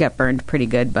 She got burned pretty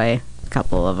good by a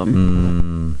couple of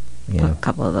them. Yeah. A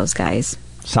couple of those guys.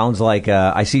 Sounds like,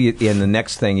 I see in the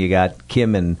next thing you got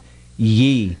Kim and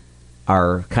Ye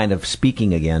are kind of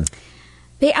speaking again.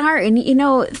 They are. And,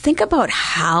 think about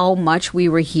how much we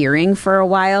were hearing for a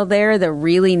while there, the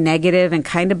really negative and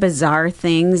kind of bizarre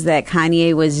things that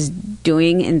Kanye was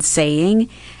doing and saying.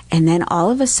 And then all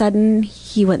of a sudden,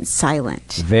 he went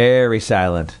silent. Very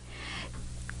silent.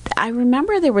 I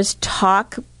remember there was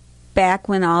talk back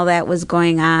when all that was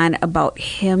going on about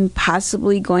him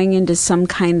possibly going into some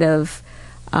kind of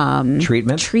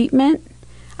treatment.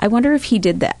 I wonder if he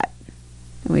did that.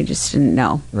 We just didn't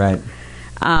know. Right.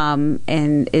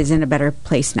 And is in a better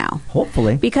place now.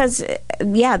 Hopefully. Because,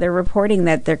 they're reporting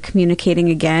that they're communicating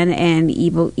again and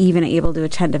even able to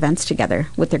attend events together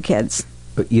with their kids.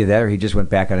 But either that or he just went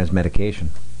back on his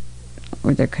medication.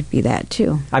 Or there could be that,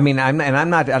 too. I mean, I'm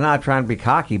not trying to be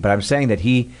cocky, but I'm saying that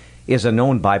he is a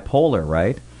known bipolar,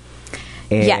 right?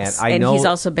 And yes, and he's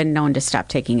also been known to stop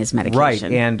taking his medication.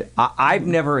 Right, and I've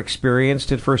never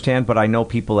experienced it firsthand, but I know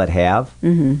people that have.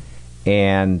 Mm-hmm.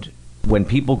 And when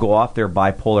people go off their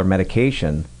bipolar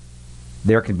medication,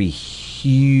 there can be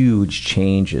huge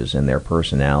changes in their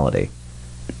personality.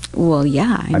 Well,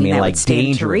 yeah. I mean, that like would stand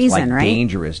dangerous, to reason, like right?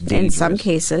 Dangerous. In some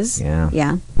cases.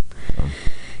 Yeah.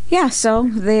 Yeah, so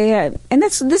they... and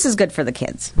this is good for the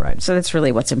kids. Right. So that's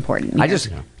really what's important here. I just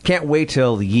can't wait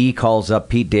till Ye calls up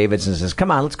Pete Davidson and says,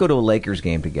 come on, let's go to a Lakers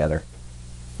game together.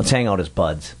 Let's hang out as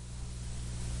buds.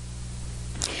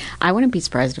 I wouldn't be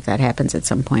surprised if that happens at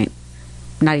some point.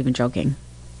 Not even joking.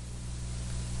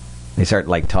 They start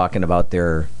talking about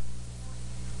their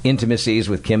intimacies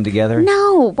with Kim together.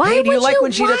 No, why? Hey, do you like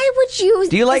when she does? Why would you?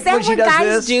 Do you like when she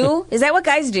does this? Is that what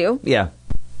guys do? Yeah.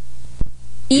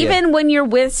 Even when you're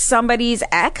with somebody's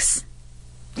ex.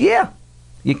 Yeah.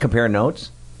 You compare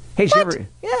notes. Hey,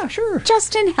 yeah, sure.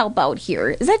 Justin, help out here.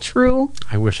 Is that true?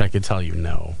 I wish I could tell you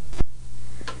no.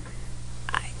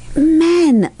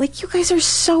 Men, you guys are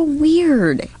so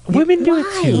weird. Women do it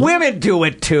too. Women do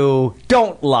it too.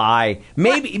 Don't lie.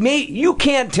 Maybe you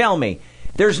can't tell me.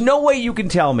 There's no way you can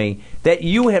tell me that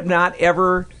you have not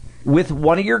ever, with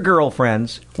one of your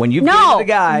girlfriends, when you've dated a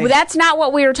guy. No, that's not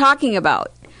what we were talking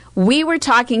about. We were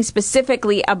talking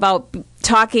specifically about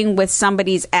talking with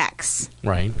somebody's ex.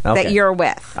 Right. Okay. That you're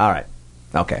with. All right.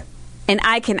 Okay. And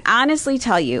I can honestly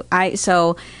tell you,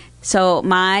 So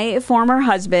my former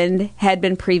husband had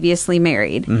been previously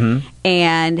married,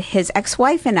 and his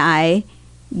ex-wife and I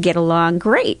get along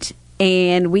great.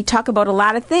 And we talk about a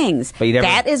lot of things.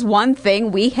 That is one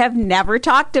thing we have never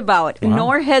talked about,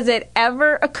 nor has it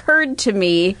ever occurred to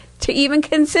me to even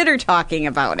consider talking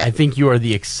about it. I think you are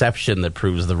the exception that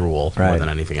proves the rule more than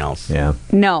anything else. Yeah.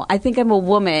 No, I think I'm a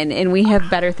woman, and we have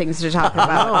better things to talk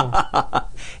about.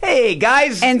 Hey,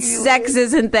 guys. And sex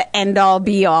isn't the end-all,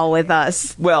 be-all with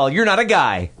us. Well, you're not a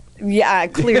guy. Yeah,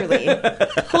 clearly.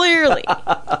 Clearly.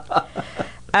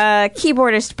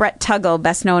 Keyboardist Brett Tuggle,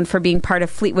 best known for being part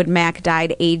of Fleetwood Mac,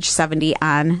 died age 70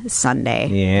 on Sunday.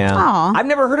 Yeah. Aww. I've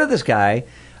never heard of this guy,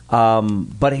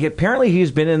 but apparently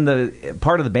he's been in the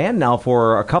part of the band now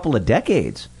for a couple of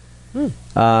decades.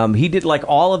 He did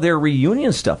all of their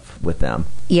reunion stuff with them.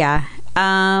 Yeah.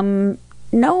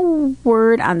 No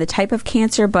word on the type of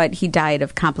cancer, but he died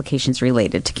of complications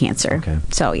related to cancer. Okay.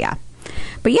 So, yeah.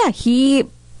 But, yeah,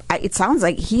 it sounds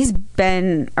like he's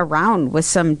been around with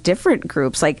some different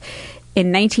groups.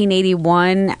 In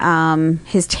 1981,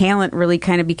 his talent really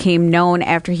kind of became known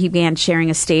after he began sharing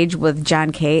a stage with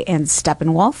John Kay and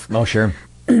Steppenwolf. Oh, sure.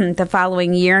 The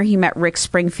following year, he met Rick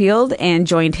Springfield and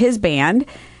joined his band.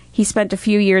 He spent a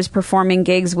few years performing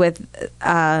gigs with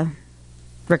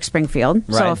Rick Springfield.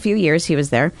 Right. So a few years he was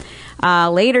there.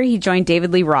 Later, he joined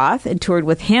David Lee Roth and toured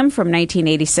with him from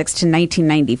 1986 to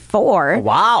 1994.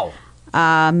 Wow.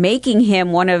 making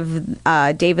him one of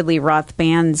David Lee Roth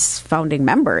Band's founding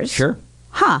members. Sure.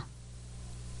 Huh.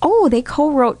 Oh, they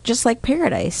co-wrote Just Like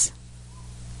Paradise.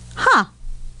 Huh.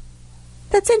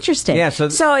 That's interesting. Yeah,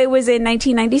 so it was in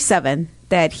 1997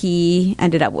 that he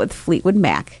ended up with Fleetwood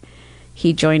Mac.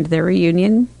 He joined their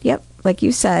reunion, like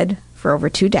you said, for over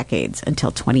 2 decades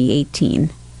until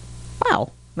 2018.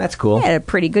 Wow. That's cool. He had a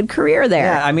pretty good career there.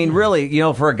 Yeah, I mean, really,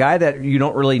 for a guy that you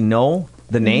don't really know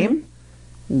the name,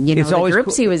 you know, the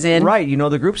groups he was in. Right, you know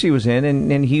the groups he was in,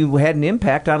 and he had an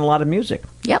impact on a lot of music.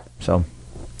 Yep. So.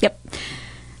 Yep.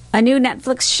 A new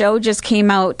Netflix show just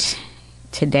came out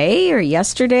today or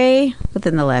yesterday,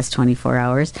 within the last 24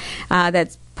 hours,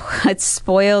 that's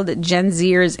spoiled Gen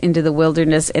Zers into the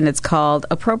wilderness, and it's called,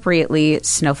 appropriately,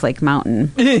 Snowflake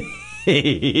Mountain. That's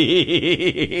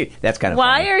kind of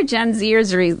Why funny. are Gen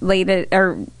Zers related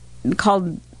or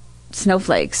called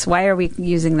snowflakes? Why are we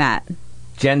using that?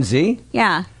 Gen Z?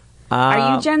 Yeah.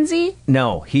 Are you Gen Z?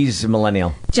 No, he's a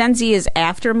millennial. Gen Z is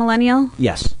after millennial?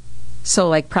 Yes. So,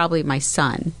 like, probably my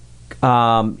son.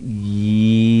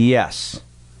 Yes.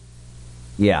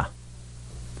 Yeah.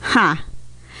 Huh.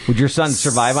 Would your son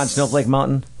survive on Snowflake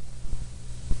Mountain?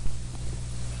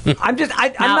 I'm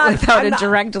not without a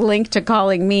direct link to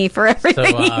calling me for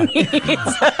everything he needs.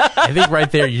 I think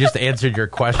right there you just answered your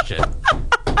question.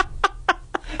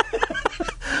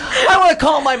 I want to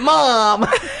call my mom.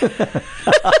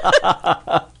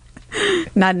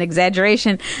 Not an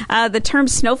exaggeration. The term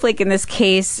snowflake in this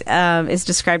case is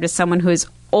described as someone who is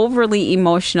overly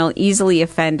emotional, easily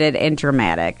offended, and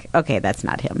dramatic. Okay, that's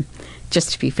not him.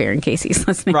 Just to be fair, in case he's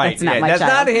listening, right? That's not my that's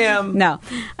child. Not him. No.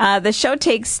 The show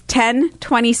takes 10,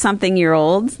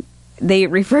 20-something-year-olds. They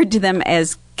referred to them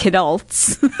as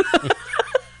kidults.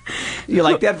 You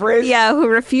like that phrase? Yeah, who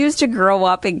refuse to grow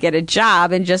up and get a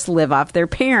job and just live off their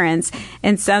parents,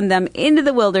 and send them into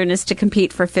the wilderness to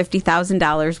compete for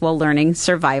 $50,000 while learning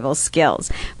survival skills.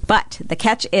 But the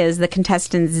catch is the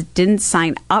contestants didn't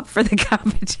sign up for the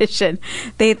competition.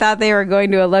 They thought they were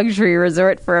going to a luxury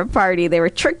resort for a party. They were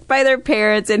tricked by their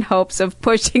parents in hopes of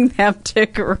pushing them to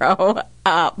grow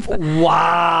up.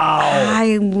 Wow.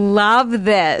 I love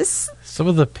this. Some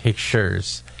of the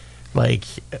pictures, like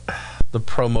the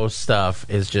promo stuff,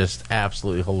 is just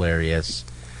absolutely hilarious.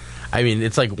 I mean,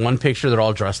 it's like one picture, they're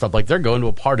all dressed up like they're going to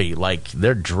a party. Like,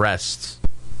 they're dressed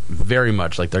very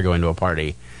much like they're going to a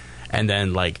party. And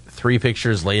then, like, 3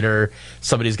 pictures later,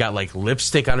 somebody's got, like,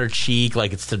 lipstick on her cheek,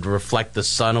 like it's to reflect the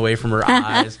sun away from her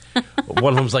eyes.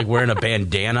 One of them's, like, wearing a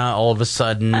bandana all of a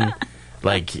sudden.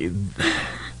 Like,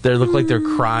 they look like they're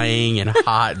crying and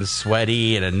hot and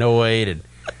sweaty and annoyed. And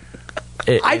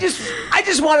I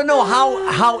just want to know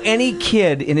how any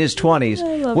kid in his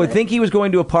 20s would think he was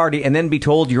going to a party and then be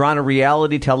told you're on a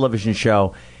reality television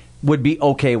show would be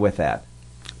okay with that.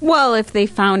 Well, if they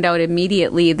found out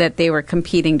immediately that they were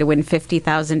competing to win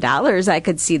 $50,000, I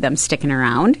could see them sticking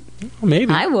around.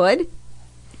 Maybe. I would.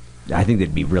 I think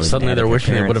they'd be really Suddenly mad they're at their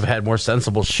wishing they parents. would have had more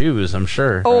sensible shoes, I'm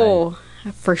sure. Oh,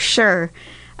 for sure.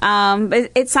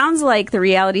 It sounds like the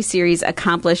reality series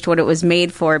accomplished what it was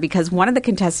made for, because one of the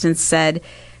contestants said,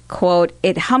 quote,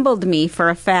 "It humbled me for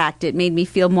a fact. It made me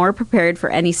feel more prepared for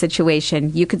any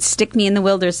situation. You could stick me in the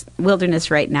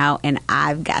wilderness right now, and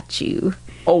I've got you."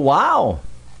 Oh, wow.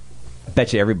 I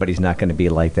bet you everybody's not going to be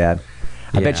like that.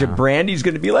 I bet you Yeah. Brandy's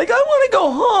going to be like, I want to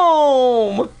go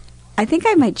home. I think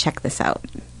I might check this out.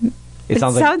 It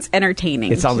sounds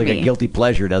entertaining. It sounds to like me. a guilty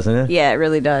pleasure, doesn't it? Yeah, it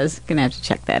really does. Gonna have to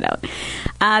check that out.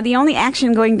 The only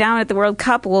action going down at the World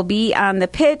Cup will be on the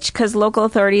pitch, because local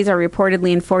authorities are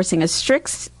reportedly enforcing a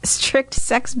strict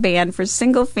sex ban for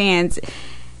single fans.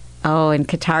 Oh, in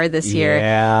Qatar this year.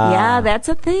 Yeah, that's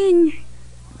a thing.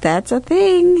 That's a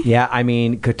thing. Yeah, I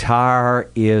mean, Qatar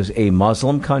is a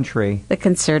Muslim country. The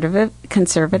conservative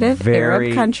Very,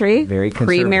 Arab country. very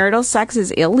conservative. Premarital sex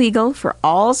is illegal for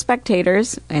all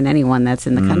spectators and anyone that's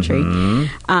in the country.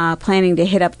 Planning to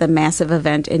hit up the massive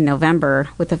event in November,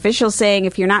 with officials saying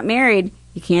if you're not married,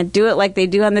 you can't do it like they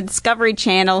do on the Discovery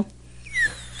Channel.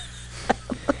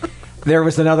 There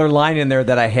was another line in there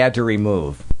that I had to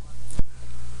remove.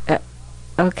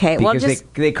 Okay, well, Because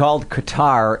just they called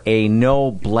Qatar a no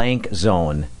blank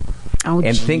zone. oh,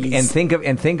 And geez.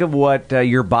 think of what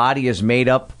your body is made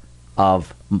up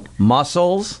of: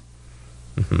 muscles,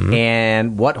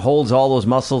 and what holds all those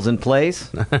muscles in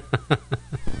place.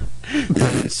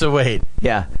 So wait.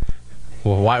 Yeah.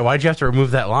 Well, why'd you have to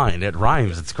remove that line? It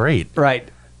rhymes. It's great. Right.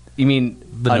 You mean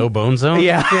The no bone zone?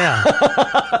 Yeah. Yeah.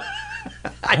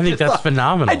 I think that's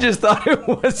phenomenal. I just thought it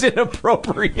was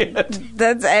inappropriate.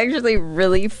 That's actually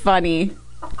really funny.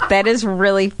 That is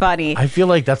really funny. I feel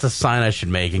like that's a sign I should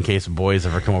make in case boys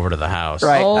ever come over to the house.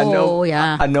 Right. Oh,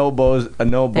 yeah. A no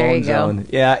bone zone.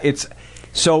 Yeah,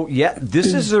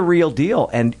 this is the real deal.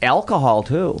 And alcohol,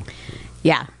 too.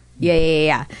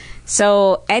 Yeah.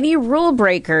 So any rule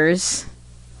breakers,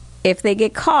 if they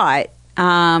get caught,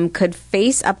 could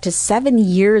face up to 7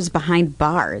 years behind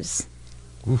bars.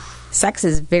 Oof. Sex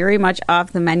is very much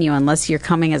off the menu unless you're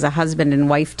coming as a husband and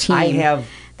wife team.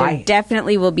 There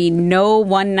definitely will be no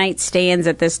one-night stands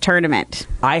at this tournament.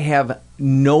 I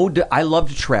love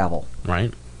to travel.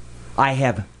 Right. I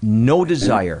have no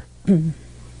desire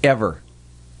ever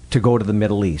to go to the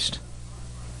Middle East.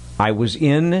 I was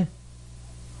in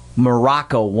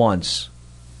Morocco once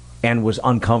and was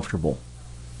uncomfortable.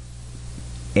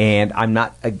 And I'm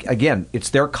not, again, it's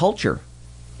their culture.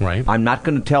 Right. I'm not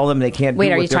going to tell them they can't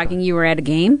Wait, are you talking you were at a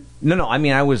game? No, I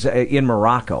mean, I was in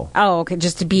Morocco. Oh, okay,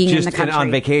 just being in the country.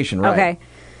 On vacation, right. Okay.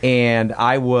 And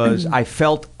I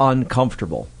felt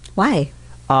uncomfortable. Why?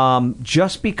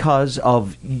 Just because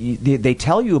of, they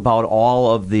tell you about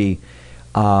all of the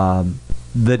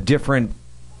different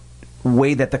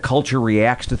way that the culture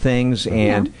reacts to things.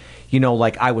 And,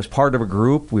 like I was part of a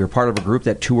group. We were part of a group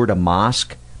that toured a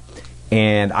mosque.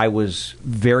 And I was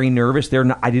very nervous.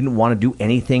 I didn't want to do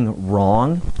anything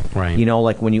wrong. Right.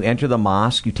 Like when you enter the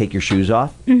mosque, you take your shoes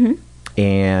off. Mm-hmm.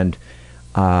 And,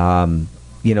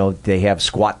 they have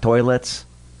squat toilets,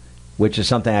 which is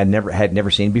something I had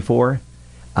never seen before.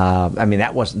 I mean,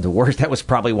 that wasn't the worst. That was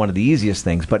probably one of the easiest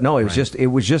things. But no, it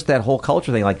was just that whole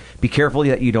culture thing. Like, be careful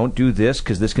that you don't do this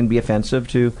because this can be offensive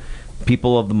to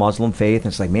people of the Muslim faith.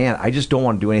 And it's like, man, I just don't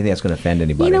want to do anything that's going to offend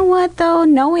anybody. You know what, though?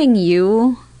 Knowing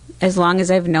you, as long as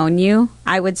I've known you,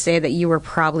 I would say that you were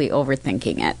probably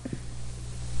overthinking it.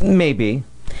 Maybe.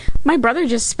 My brother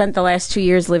just spent the last 2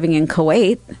 years living in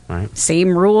Kuwait. Right.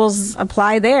 Same rules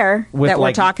apply there that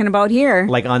we're talking about here.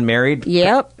 Like unmarried?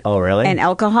 Yep. Oh, really? And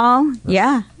alcohol?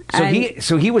 Yeah.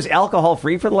 So he was alcohol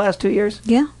free for the last 2 years?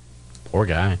 Yeah. Poor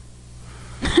guy.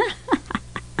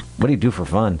 What do you do for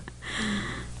fun?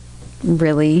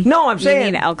 Really? No, I'm saying...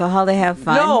 You need alcohol to have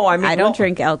fun? No, I mean... I don't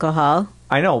drink alcohol.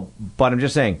 I know, but I'm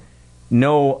just saying...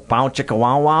 No bow chicka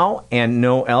wow wow and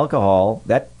no alcohol.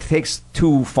 That takes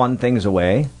two fun things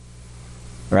away,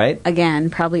 right? Again,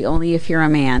 probably only if you're a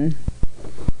man.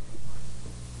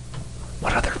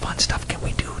 What other fun stuff can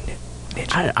we do?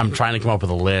 I'm trying to come up with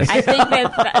a list. I think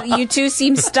that you two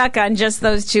seem stuck on just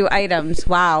those two items.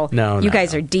 Wow. No, you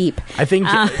guys are deep. I think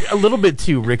a little bit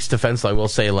to Rick's defense, I will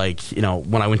say,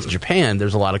 when I went to Japan,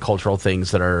 there's a lot of cultural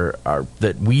things that are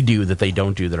that we do that they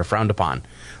don't do that are frowned upon.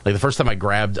 Like the first time I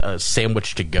grabbed a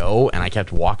sandwich to go and I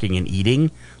kept walking and eating,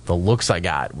 the looks I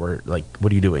got were like,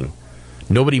 what are you doing?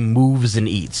 Nobody moves and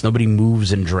eats. Nobody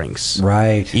moves and drinks.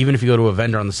 Right. Even if you go to a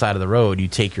vendor on the side of the road, you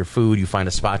take your food, you find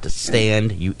a spot to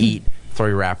stand, you eat, throw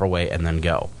your wrapper away, and then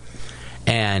go.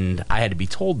 And I had to be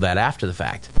told that after the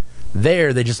fact.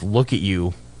 There, they just look at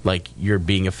you like you're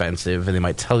being offensive, and they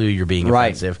might tell you you're being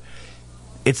offensive.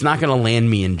 It's not going to land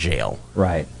me in jail.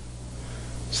 Right.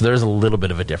 So there's a little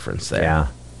bit of a difference there. Yeah.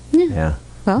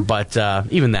 Well. But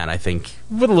even then, I think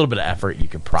with a little bit of effort, you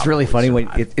could probably. It's really funny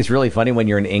survive. it's really funny when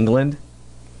you're in England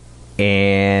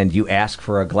and you ask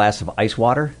for a glass of ice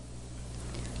water.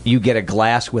 You get a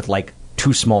glass with like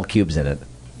 2 small cubes in it.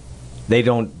 They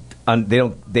don't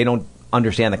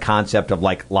understand the concept of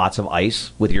like lots of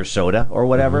ice with your soda or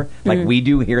whatever, like we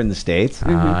do here in the States.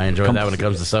 I enjoy that when it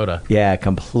comes to soda. Yeah,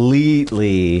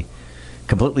 completely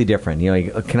different.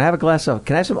 Can I have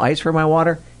some ice for my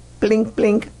water? Blink,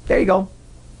 blink. There you go.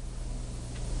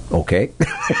 Okay.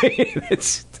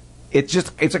 It's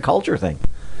a culture thing.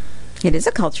 It is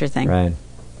a culture thing. Right.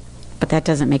 But that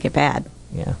doesn't make it bad.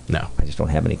 Yeah. No. I just don't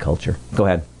have any culture. Go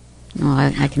ahead. Well,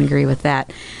 I can agree with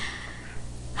that.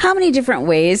 How many different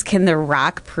ways can The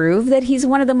Rock prove that he's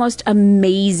one of the most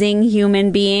amazing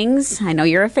human beings? I know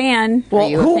you're a fan. Well, Are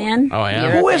you a fan? Oh, I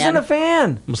am. Who isn't a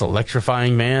fan? Most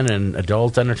electrifying man in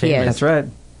adult entertainment. That's right.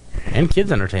 And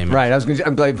kids entertainment. Right.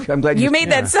 I'm glad you made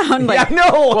that sound like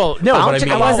no. Well, no, but I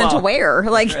mean, I wasn't aware.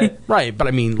 Right, but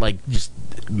I mean, like just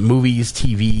movies,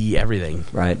 TV, everything.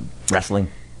 Right. Wrestling.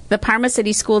 The Parma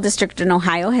City School District in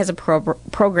Ohio has a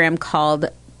program called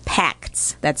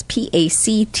PACTS, that's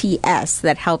PACTS,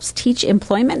 that helps teach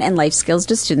employment and life skills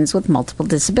to students with multiple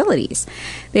disabilities.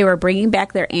 They were bringing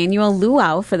back their annual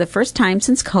luau for the first time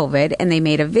since COVID, and they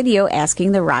made a video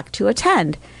asking The Rock to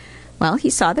attend. Well, he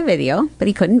saw the video, but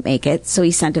he couldn't make it, so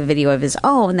he sent a video of his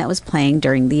own that was playing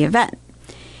during the event.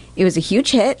 It was a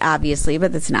huge hit, obviously,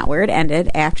 but that's not where it ended.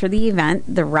 After the event,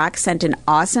 The Rock sent an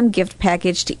awesome gift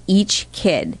package to each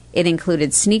kid. It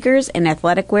included sneakers and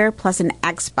athletic wear, plus an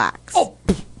Xbox. Oh,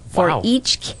 for wow.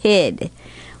 each kid.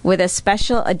 with a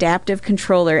special adaptive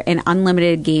controller and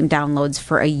unlimited game downloads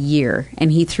for a year.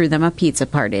 And he threw them a pizza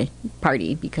party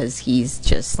because he's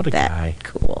just What a that guy.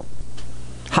 cool.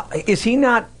 Is he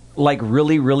not like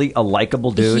really, really a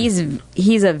likable dude?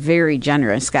 He's a very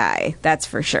generous guy, that's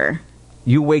for sure.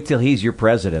 You wait till he's your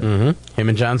president. Mm-hmm. Him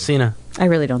and John Cena. I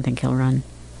really don't think he'll run.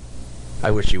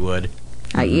 I wish he would.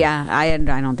 Yeah, I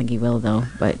don't think he will though.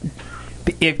 But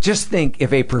Just think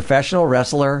if a professional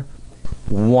wrestler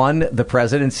won the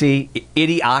presidency,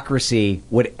 idiocracy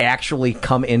would actually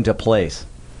come into place.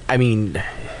 I mean,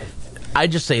 I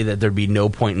just say that there'd be no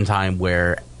point in time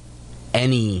where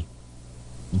any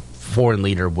foreign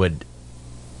leader would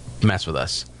mess with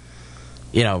us.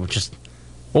 You know, just,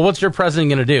 well, what's your president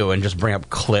going to do? And just bring up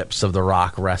clips of The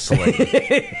Rock wrestling.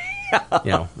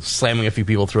 You know, slamming a few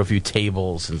people through a few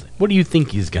tables. And what do you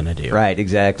think he's going to do? Right,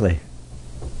 exactly.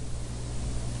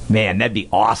 Man, that'd be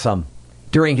awesome.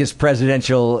 During his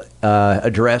presidential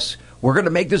address, we're going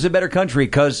to make this a better country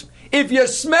because if you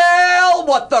smell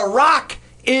what The Rock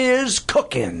is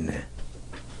cooking.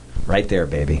 Right there,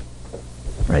 baby.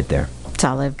 Right there.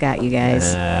 that's all I've got, you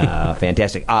guys.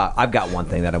 Fantastic. I've got one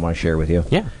thing that I want to share with you.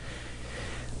 Yeah.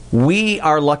 We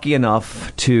are lucky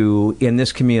enough to, in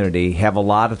this community, have a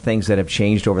lot of things that have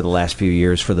changed over the last few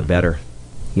years for the better.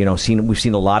 You know, we've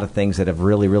seen a lot of things that have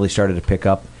really, really started to pick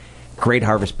up. Great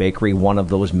Harvest Bakery, one of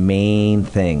those main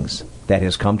things that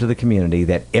has come to the community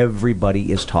that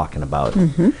everybody is talking about.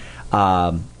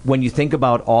 Mm-hmm. When you think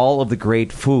about all of the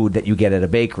great food that you get at a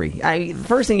bakery, the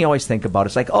first thing you always think about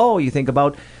is like, you think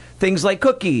about things like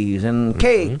cookies and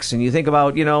cakes, and you think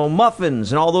about,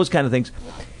 muffins and all those kind of things.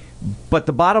 But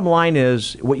the bottom line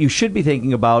is, what you should be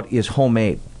thinking about is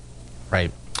homemade.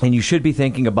 Right. And you should be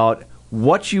thinking about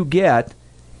what you get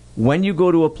when you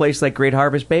go to a place like Great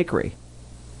Harvest Bakery.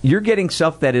 You're getting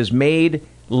stuff that is made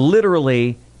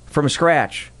literally from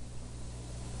scratch.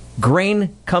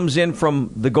 Grain comes in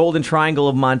from the Golden Triangle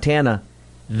of Montana.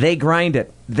 They grind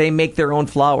it. They make their own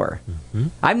flour. Mm-hmm.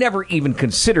 I've never even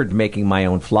considered making my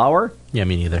own flour. Yeah,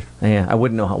 me neither. Yeah, I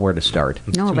wouldn't know where to start.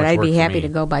 No, but I'd be happy to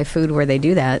go buy food where they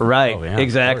do that. Right, yeah,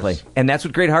 exactly. And that's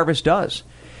what Great Harvest does.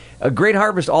 Great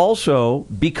Harvest also,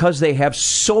 because they have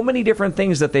so many different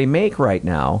things that they make right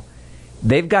now,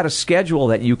 they've got a schedule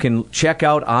that you can check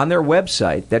out on their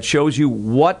website that shows you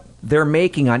what they're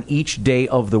making on each day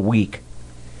of the week.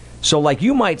 So, like,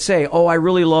 you might say, I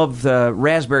really love the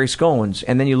raspberry scones,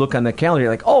 and then you look on the calendar,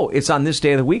 you're like, it's on this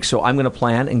day of the week, so I'm going to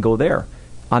plan and go there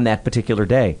on that particular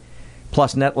day.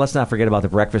 Plus, let's not forget about the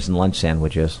breakfast and lunch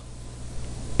sandwiches.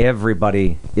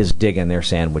 Everybody is digging their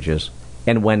sandwiches.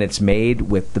 And when it's made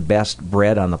with the best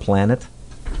bread on the planet,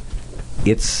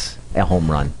 it's a home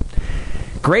run.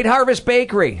 Great Harvest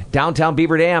Bakery, downtown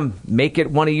Beaver Dam. Make it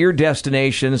one of your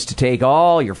destinations to take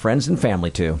all your friends and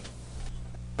family to.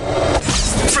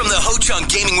 From the Ho-Chunk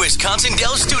Gaming Wisconsin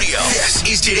Dell Studio, this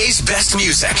is today's best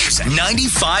music,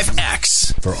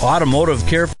 95X. For automotive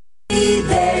care. Be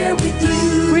there with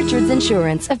you. Richard's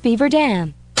Insurance of Beaver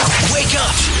Dam. Wake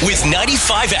up with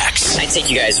 95X. I take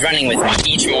you guys running with me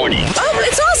each morning. Oh,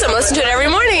 it's awesome. Listen to it every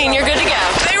morning and you're good to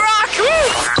go. They rock.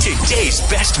 Woo! Today's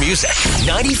best music,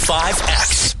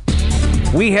 95X.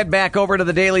 We head back over to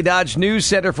the Daily Dodge News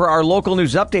Center for our local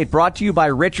news update, brought to you by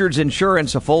Richard's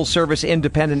Insurance, a full-service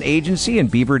independent agency in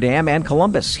Beaver Dam and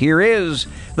Columbus. Here is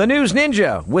the News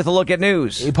Ninja with a look at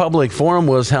news. A public forum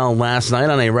was held last night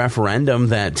on a referendum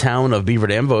that town of Beaver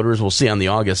Dam voters will see on the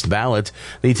August ballot.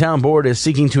 The town board is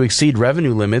seeking to exceed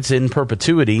revenue limits in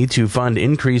perpetuity to fund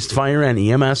increased fire and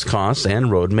EMS costs and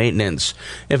road maintenance.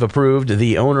 If approved,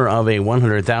 the owner of a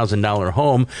 $100,000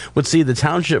 home would see the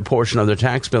township portion of their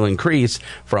tax bill increase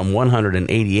from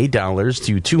 $188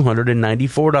 to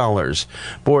 $294.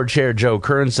 Board Chair Joe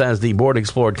Kern says the board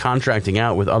explored contracting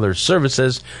out with other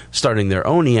services, starting their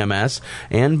own EMS,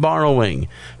 and borrowing,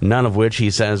 none of which he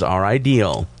says are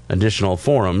ideal. Additional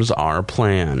forums are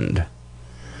planned.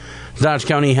 Dodge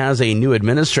County has a new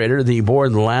administrator. The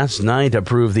board last night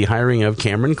approved the hiring of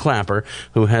Cameron Clapper,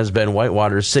 who has been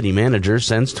Whitewater's city manager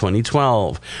since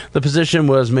 2012. The position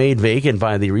was made vacant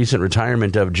by the recent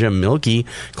retirement of Jim Milkey.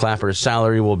 Clapper's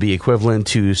salary will be equivalent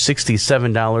to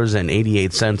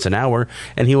 $67.88 an hour,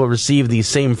 and he will receive the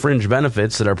same fringe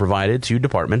benefits that are provided to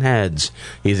department heads.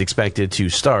 He's expected to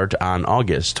start on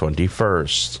August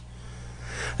 21st.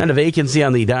 And a vacancy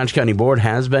on the Dodge County Board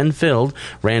has been filled.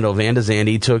 Randall Van de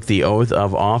Zande took the oath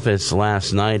of office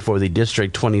last night for the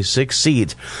District 26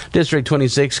 seat. District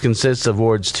 26 consists of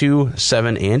Wards 2,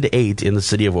 7, and 8 in the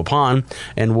city of Waupun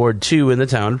and Ward 2 in the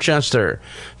town of Chester.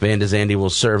 Van de Zande will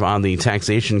serve on the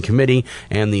Taxation Committee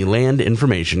and the Land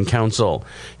Information Council.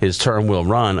 His term will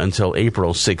run until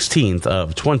April 16th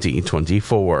of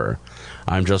 2024.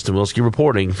 I'm Justin Wilski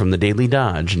reporting from the Daily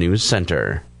Dodge News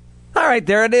Center. All right,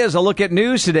 there it is. A look at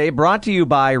news today brought to you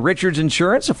by Richards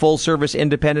Insurance, a full-service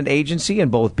independent agency in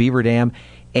both Beaver Dam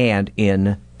and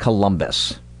in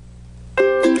Columbus.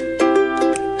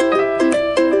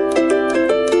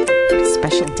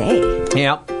 Special day.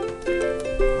 Yep.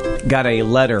 Got a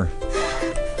letter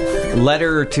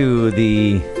to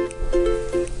the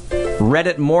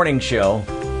Reddit morning show.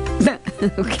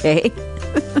 Okay.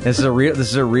 This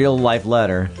is a real life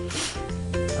letter.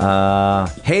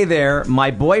 Hey there,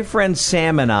 my boyfriend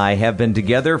Sam and I have been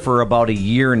together for about a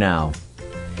year now.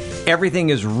 Everything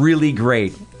is really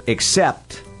great,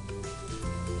 except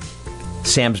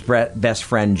Sam's best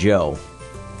friend Joe,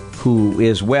 who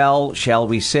is, well, shall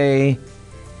we say,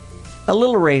 a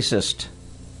little racist.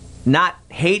 Not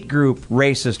hate group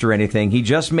racist or anything. He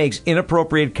just makes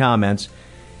inappropriate comments,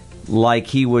 like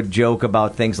he would joke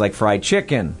about things like fried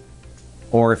chicken.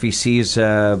 Or if he sees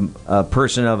a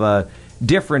person of a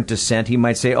different descent, he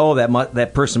might say, oh,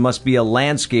 that person must be a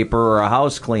landscaper or a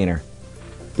house cleaner.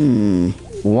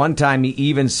 One time he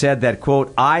even said that,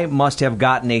 quote, I must have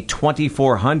gotten a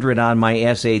 2400 on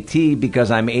my SAT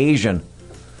because I'm Asian.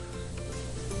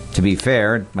 To be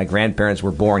fair, my grandparents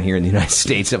were born here in the United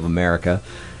States of America.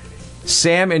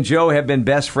 Sam and Joe have been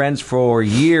best friends for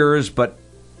years, but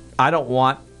I don't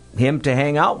want him to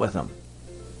hang out with them.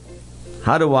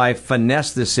 How do I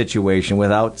finesse this situation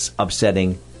without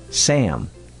upsetting Sam?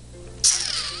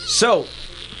 So,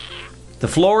 the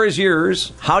floor is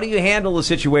yours. How do you handle a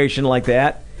situation like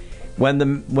that when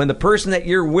the person that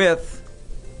you're with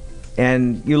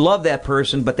and you love that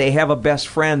person, but they have a best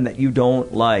friend that you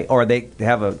don't like, or they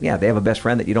have a best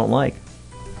friend that you don't like,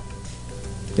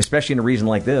 especially in a reason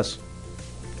like this?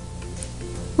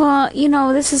 Well,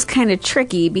 this is kind of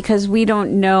tricky because we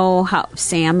don't know how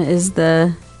Sam is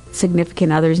the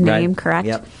significant other's name, correct?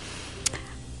 Yep.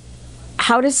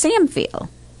 How does Sam feel?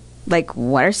 Like,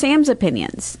 what are Sam's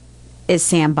opinions? Is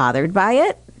Sam bothered by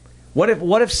it? What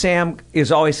if Sam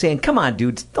is always saying, come on,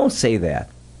 dude, don't say that?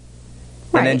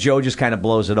 Right. And then Joe just kind of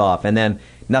blows it off, and then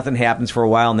nothing happens for a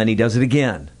while, and then he does it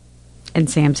again. And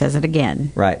Sam says it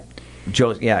again. Right.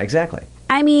 Joe, yeah, exactly.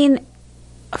 I mean,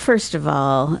 first of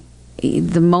all,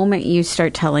 the moment you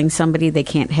start telling somebody they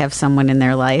can't have someone in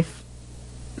their life,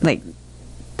 like,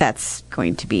 that's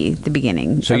going to be the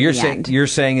beginning. So you're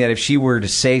saying that if she were to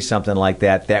say something like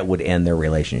that, that would end their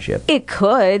relationship? It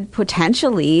could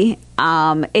potentially.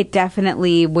 It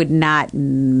definitely would not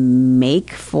make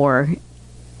for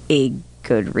a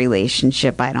good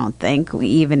relationship, I don't think,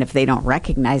 even if they don't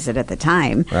recognize it at the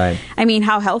time. Right. I mean,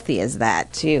 how healthy is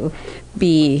that to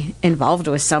be involved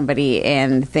with somebody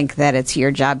and think that it's your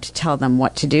job to tell them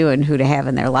what to do and who to have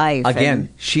in their life? Again,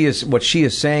 what she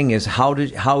is saying is how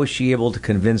is she able to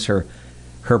convince her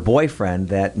boyfriend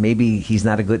that maybe he's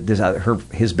not a good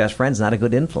his best friend's not a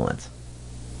good influence?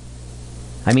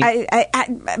 I mean,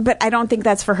 but I don't think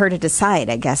that's for her to decide,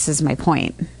 I guess, is my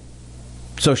point.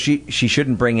 So she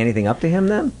shouldn't bring anything up to him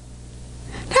then?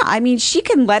 No, I mean, she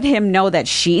can let him know that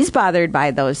she's bothered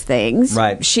by those things.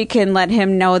 Right. She can let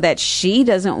him know that she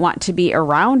doesn't want to be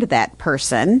around that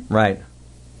person. Right.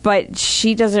 But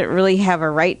she doesn't really have a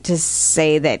right to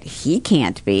say that he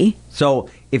can't be. So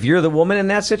if you're the woman in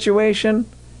that situation,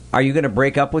 are you going to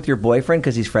break up with your boyfriend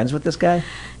because he's friends with this guy?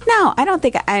 No, I don't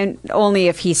think. Only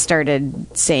if he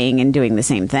started saying and doing the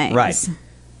same things. Right.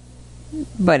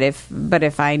 But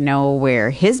if I know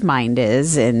where his mind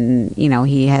is, and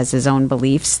he has his own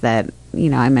beliefs that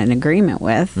I'm in agreement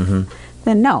with,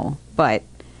 then no. But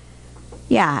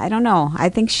yeah, I don't know. I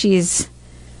think she's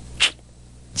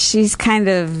kind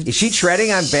of. Is she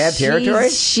treading on bad territory?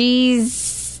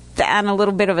 She's on a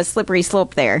little bit of a slippery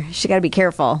slope there. She got to be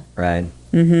careful. Right.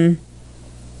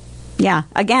 Yeah.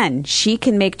 Again, she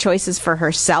can make choices for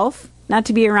herself not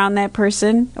to be around that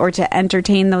person or to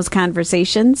entertain those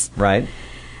conversations. Right.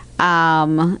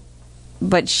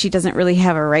 But she doesn't really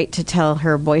have a right to tell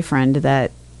her boyfriend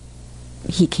that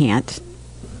he can't.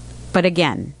 But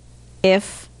again,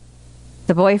 if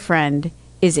the boyfriend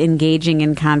is engaging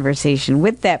in conversation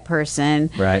with that person,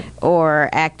 right, or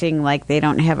acting like they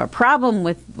don't have a problem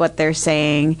with what they're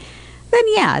saying, then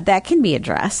yeah, that can be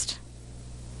addressed.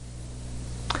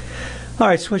 All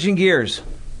right, switching gears.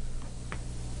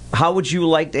 How would you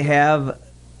like to have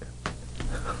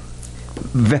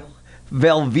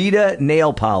Velveeta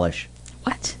nail polish.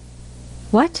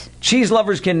 What? Cheese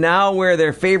lovers can now wear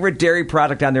their favorite dairy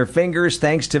product on their fingers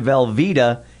thanks to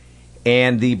Velveeta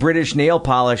and the British nail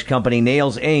polish company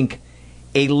Nails Inc.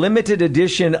 A limited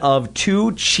edition of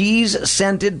 2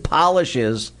 cheese-scented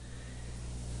polishes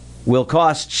will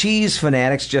cost cheese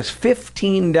fanatics just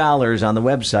 $15 on the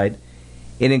website.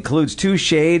 It includes 2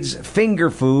 shades, Finger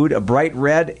Food, a bright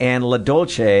red, and La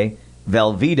Dolce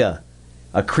Velveeta,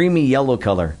 a creamy yellow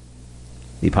color.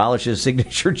 The polish's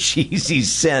signature cheesy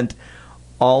scent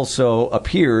also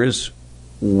appears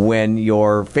when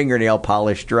your fingernail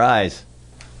polish dries.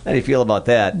 How do you feel about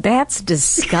that? That's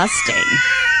disgusting.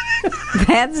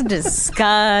 That's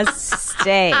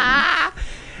disgusting.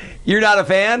 You're not a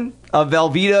fan of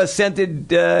Velveeta scented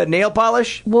nail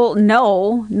polish? Well,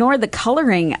 no, nor the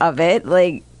coloring of it.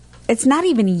 Like, it's not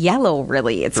even yellow,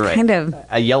 really. It's kind of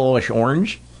a yellowish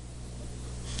orange.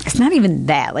 It's not even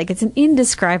that. Like, it's an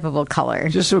indescribable color.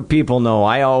 Just so people know,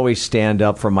 I always stand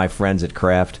up for my friends at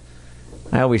Kraft.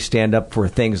 I always stand up for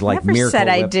things like Miracle Whip.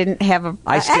 I didn't have a.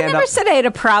 I never said I had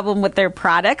a problem with their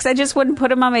products. I just wouldn't put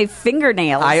them on my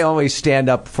fingernails. I always stand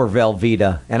up for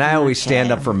Velveeta, and I always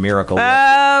stand up for Miracle Whip.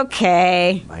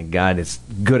 Okay. My God, it's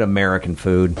good American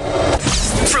food.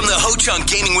 From the Ho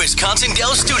Chunk Gaming Wisconsin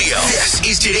Dell Studio, this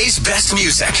is today's best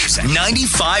music,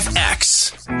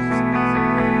 95X.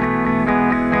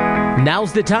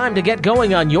 Now's the time to get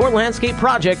going on your landscape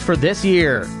project for this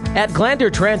year. At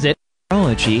Glander Transit.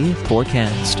 Meteorology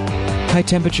forecast. High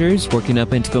temperatures working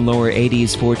up into the lower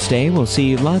 80s for today. We'll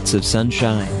see lots of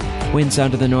sunshine. Winds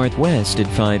out of the northwest at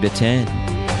 5 to 10.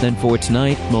 Then for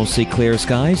tonight, mostly clear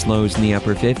skies, lows in the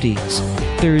upper 50s.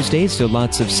 Thursday, still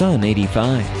lots of sun,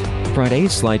 85. Friday,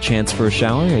 slight chance for a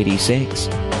shower, 86.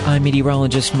 I'm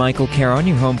meteorologist Michael Caron,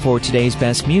 your home for today's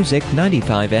best music,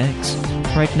 95X.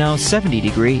 Right now, 70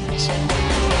 degrees.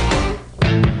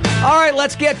 All right,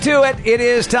 let's get to it. It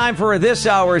is time for this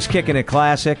hour's Kickin' It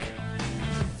Classic.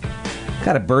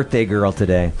 Got a birthday girl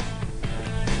today.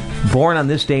 Born on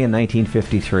this day in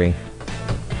 1953.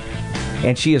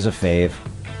 And she is a fave.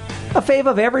 A fave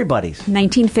of everybody's.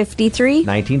 1953?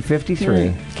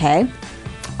 1953. Okay.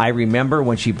 I remember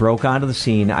when she broke onto the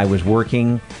scene, I was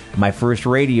working my first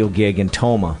radio gig in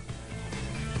Toma.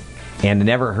 And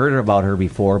never heard about her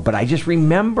before, but I just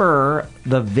remember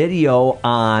the video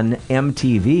on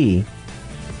MTV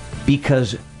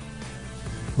because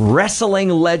wrestling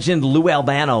legend Captain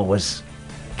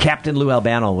Lou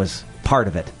Albano was part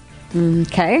of it.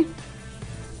 Okay.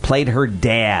 Played her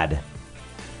dad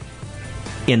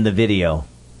in the video.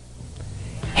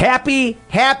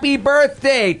 Happy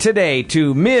birthday today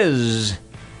to Ms.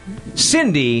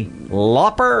 Cyndi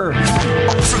Lauper.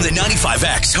 From the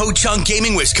 95X Ho Chunk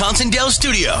Gaming Wisconsin Dell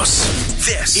Studios,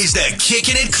 this is the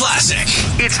Kickin' It Classic.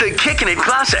 It's the Kickin' It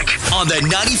Classic on the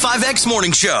 95X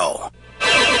Morning Show.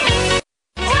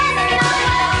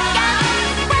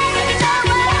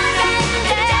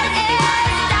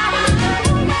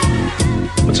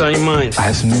 What's on your mind? I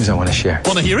have some news I want to share.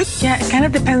 Want to hear it? Yeah, it kind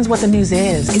of depends what the news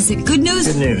is. Is it good news?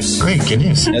 Good news. Great, good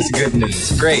news. That's good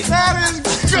news. Great. That is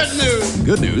good news.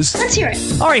 Good news. Let's hear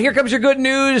it. All right, here comes your good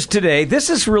news today. This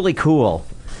is really cool.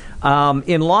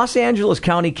 In Los Angeles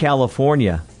County,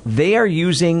 California, they are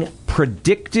using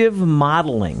predictive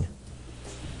modeling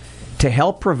to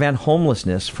help prevent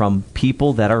homelessness from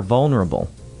people that are vulnerable.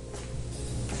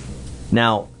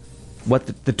 Now,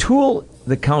 what the tool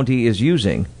the county is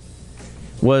using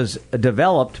was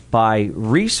developed by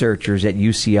researchers at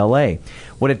UCLA.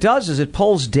 What it does is it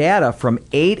pulls data from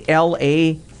 8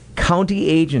 LA county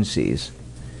agencies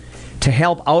to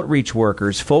help outreach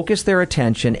workers focus their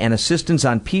attention and assistance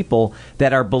on people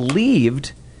that are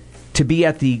believed to be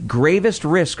at the gravest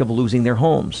risk of losing their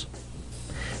homes.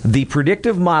 The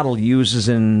predictive model uses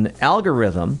an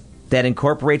algorithm that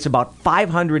incorporates about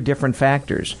 500 different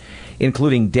factors,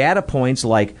 including data points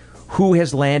like who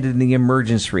has landed in the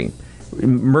emergency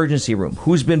room,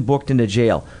 who's been booked into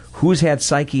jail, who's had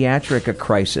psychiatric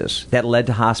crisis that led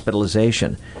to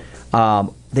hospitalization.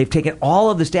 They've taken all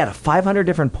of this data, 500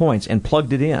 different points, and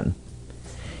plugged it in.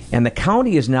 And the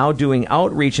county is now doing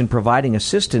outreach and providing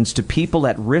assistance to people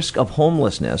at risk of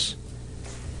homelessness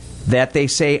that they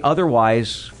say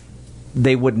otherwise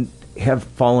they wouldn't have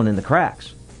fallen in the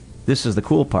cracks. This is the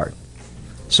cool part.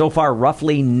 So far,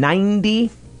 roughly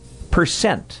 90%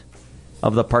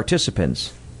 of the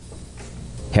participants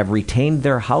have retained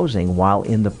their housing while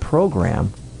in the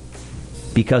program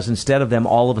because instead of them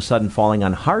all of a sudden falling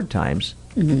on hard times,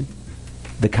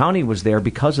 the county was there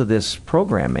because of this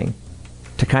programming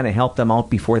to kind of help them out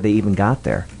before they even got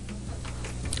there.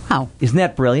 Wow. Isn't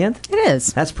that brilliant? It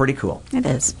is. That's pretty cool. It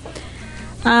is.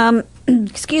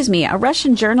 excuse me, a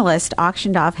Russian journalist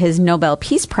auctioned off his Nobel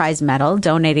Peace Prize medal,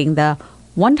 donating the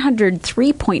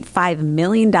 $103.5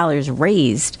 million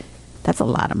raised. That's a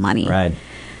lot of money. Right.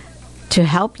 To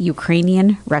help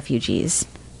Ukrainian refugees.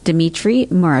 Dmitry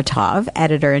Muratov,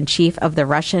 editor-in-chief of the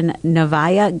Russian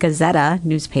Novaya Gazeta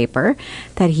newspaper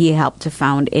that he helped to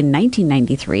found in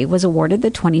 1993, was awarded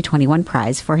the 2021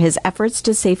 prize for his efforts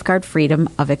to safeguard freedom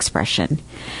of expression.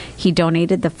 He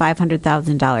donated the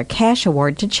 $500,000 cash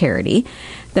award to charity.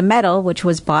 The medal, which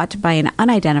was bought by an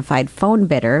unidentified phone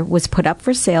bidder, was put up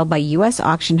for sale by U.S.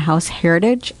 auction house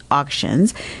Heritage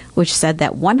Auctions, which said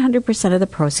that 100% of the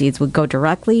proceeds would go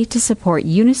directly to support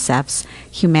UNICEF's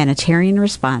humanitarian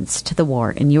response to the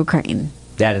war in Ukraine.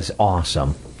 That is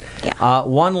awesome. Yeah.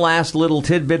 One last little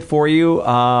tidbit for you.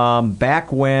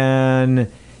 Back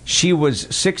when she was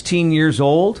 16 years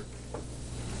old,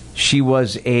 she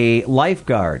was a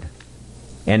lifeguard.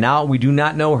 And now we do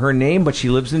not know her name, but she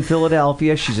lives in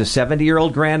Philadelphia. She's a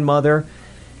 70-year-old grandmother.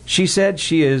 She said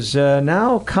she is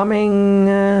now coming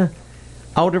out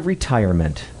of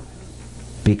retirement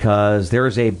because there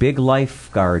is a big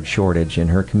lifeguard shortage in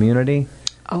her community.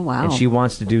 Oh, wow. And she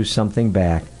wants to do something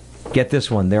back. Get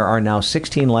this one. There are now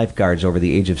 16 lifeguards over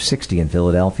the age of 60 in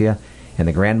Philadelphia. And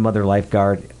the grandmother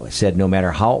lifeguard said no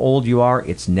matter how old you are,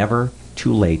 it's never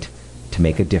too late to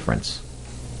make a difference.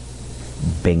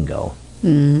 Bingo.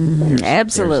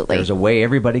 Absolutely. There's a way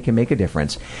everybody can make a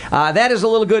difference. That is a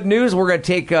little good news. We're going to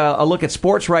take a look at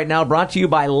sports right now, brought to you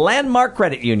by Landmark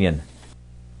Credit Union.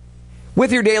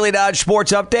 With your Daily Dodge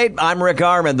Sports Update, I'm Rick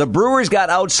Arman. The Brewers got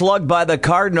outslugged by the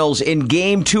Cardinals in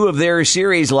Game 2 of their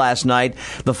series last night.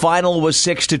 The final was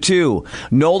 6-2.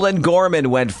 Nolan Gorman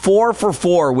went 4 for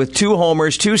 4 with 2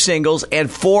 homers, 2 singles,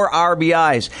 and 4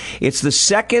 RBIs. It's the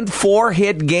second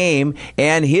 4-hit game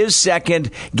and his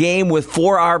second game with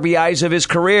 4 RBIs of his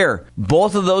career.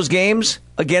 Both of those games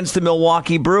against the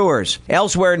Milwaukee Brewers.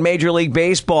 Elsewhere in Major League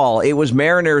Baseball, it was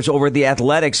Mariners over the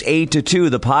Athletics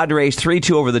 8-2. The Padres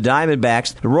 3-2 over the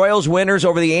Diamondbacks. The Royals winners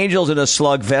over the Angels in a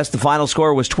slugfest. The final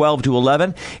score was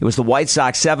 12-11. It was the White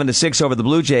Sox 7-6 over the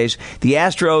Blue Jays. The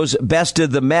Astros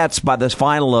bested the Mets by the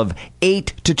final of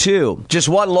 8-2. Just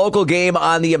one local game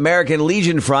on the American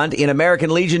Legion front. In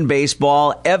American Legion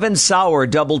baseball, Evan Sauer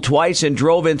doubled twice and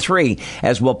drove in 3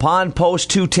 as Waupun Post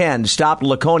 210 stopped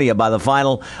Laconia by the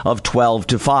final of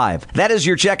 12-5. That is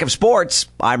your check of sports.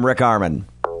 I'm Rick Arman.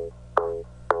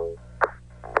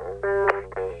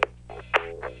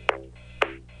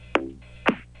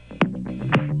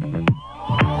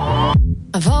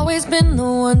 I've always been the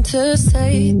one to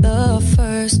say the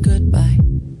first goodbye.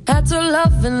 Had to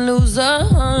love and lose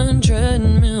 100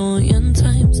 million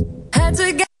times. Had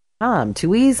to get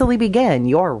to easily begin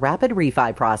your rapid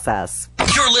refi process.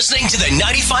 You're listening to the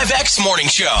 95X Morning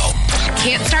Show.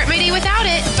 Can't start my day without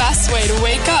it. Best way to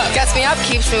wake up. Gets me up,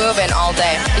 keeps me moving all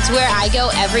day. It's where I go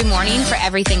every morning for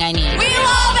everything I need. We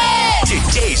love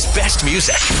it! Today's best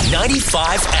music,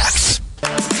 95X.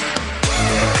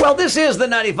 Well, this is the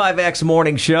 95X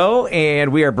Morning Show,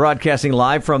 and we are broadcasting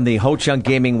live from the Ho Chunk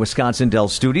Gaming Wisconsin Dell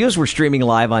Studios. We're streaming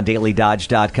live on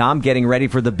dailydodge.com, getting ready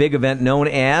for the big event known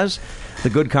as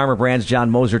the Good Karma Brands John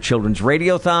Moser Children's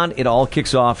Radiothon. It all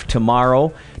kicks off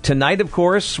tomorrow. Tonight, of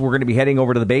course, we're going to be heading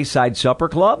over to the Bayside Supper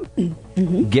Club.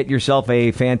 Mm-hmm. Get yourself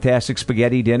a fantastic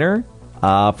spaghetti dinner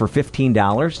for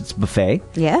 $15. It's a buffet.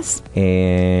 Yes.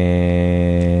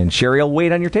 And Sherry will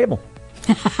wait on your table.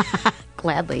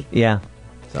 Gladly. Yeah.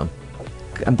 So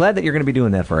I'm glad that you're going to be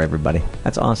doing that for everybody.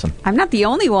 That's awesome. I'm not the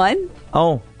only one.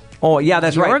 Oh, yeah,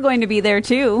 that's right. You're going to be there,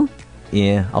 too.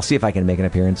 Yeah, I'll see if I can make an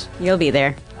appearance. You'll be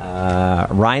there.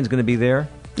 Ryan's going to be there.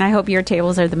 I hope your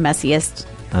tables are the messiest.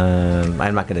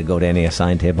 I'm not going to go to any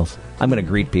assigned tables. I'm going to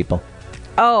greet people.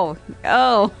 Oh,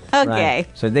 okay. Right.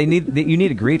 So you need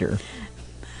a greeter,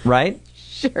 right?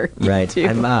 Sure. Right. Do.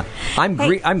 I'm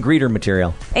greeter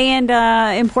material. And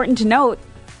important to note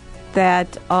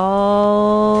that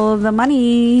all the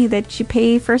money that you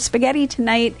pay for spaghetti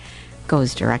tonight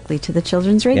goes directly to the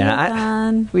Children's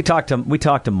Radiothon. We talked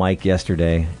to Mike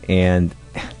yesterday, and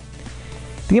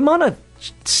the amount of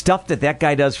stuff that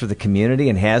guy does for the community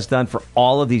and has done for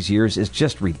all of these years is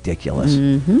just ridiculous.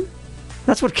 Mm-hmm.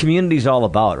 That's what community's all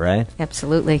about, right?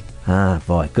 Absolutely.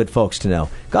 Boy, good folks to know.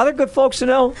 Other good folks to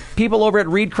know, people over at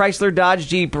Reed Chrysler Dodge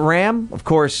Jeep Ram. Of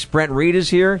course, Brent Reed is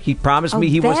here. He promised me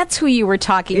he was... That's who you were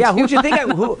talking to. Yeah, who'd you think I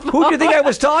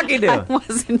was talking to? I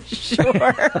wasn't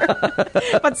sure.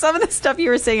 But some of the stuff you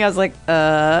were saying, I was like, who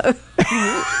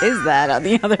is that on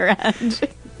the other end?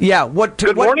 Yeah.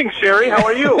 Good morning, Sherry. How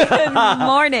are you? Good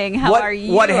morning. How are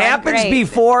you? What happens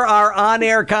before our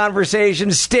on-air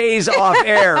conversation stays off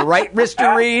air, right,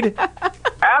 Mr. Reed?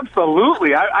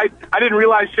 Absolutely. I didn't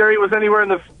realize Sherry was anywhere in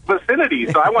the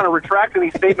vicinity, so I want to retract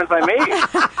any statements I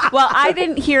made. Well, I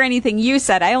didn't hear anything you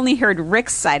said. I only heard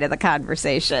Rick's side of the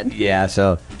conversation. Yeah,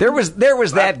 so there was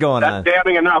that going on. That's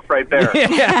damning enough right there.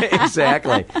 Yeah,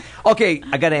 exactly. Okay,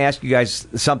 I got to ask you guys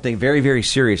something very, very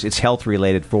serious. It's health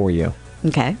related for you.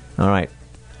 Okay. All right.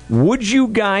 Would you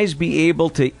guys be able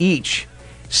to each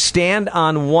stand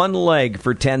on one leg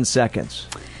for 10 seconds?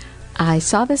 I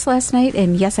saw this last night,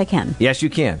 and yes, I can. Yes, you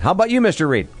can. How about you, Mr.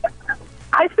 Reed?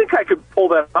 I think I could pull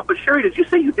that up, but Sherry, did you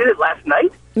say you did it last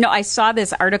night? No, I saw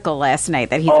this article last night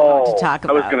that he's about to talk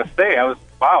about. I was going to say,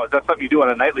 wow, is that something you do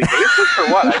on a nightly basis or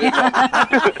what?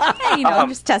 Hey, I'm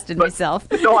just testing myself.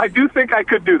 No, I do think I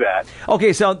could do that.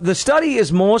 Okay, so the study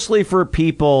is mostly for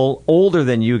people older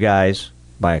than you guys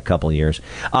by a couple years,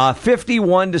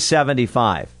 51 to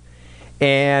 75.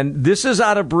 And this is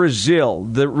out of Brazil.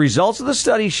 The results of the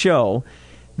study show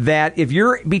that if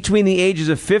you're between the ages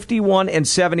of 51 and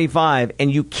 75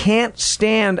 and you can't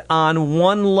stand on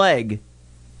one leg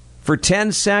for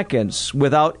 10 seconds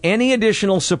without any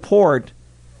additional support,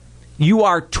 you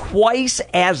are twice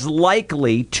as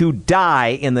likely to die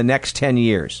in the next 10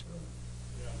 years.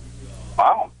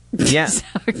 Wow. Yeah.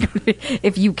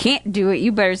 If you can't do it,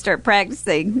 you better start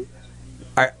practicing.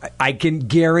 I can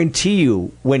guarantee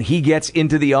you when he gets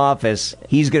into the office,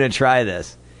 he's going to try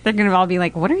this. They're going to all be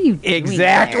like, what are you doing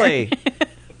Exactly.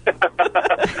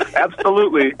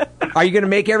 Absolutely. Are you going to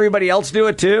make everybody else do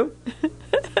it too?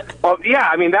 Well, yeah,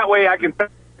 I mean, that way I can,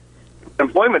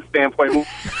 employment standpoint,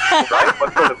 right?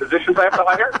 What sort of positions I have to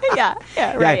hire?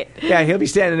 Yeah, right. Yeah, he'll be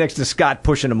standing next to Scott,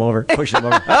 pushing him over.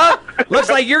 Oh, looks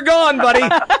like you're gone, buddy.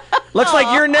 Looks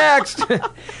like you're next.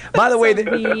 By the way,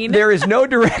 there is no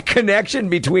direct connection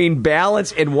between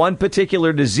balance and one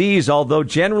particular disease, although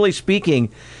generally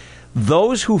speaking,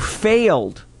 those who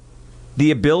failed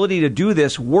the ability to do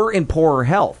this were in poorer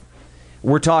health.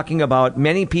 We're talking about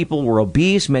many people were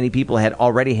obese. Many people had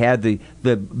already had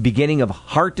the beginning of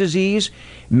heart disease.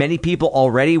 Many people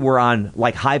already were on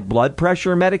like high blood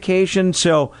pressure medication.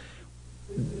 So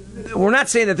we're not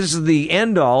saying that this is the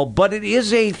end all, but it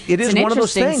is one of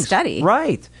those things. Study.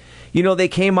 Right. You know, they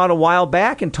came out a while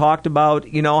back and talked about,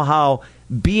 how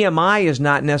BMI is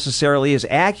not necessarily as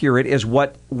accurate as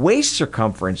what waist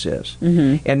circumference is.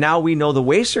 Mm-hmm. And now we know the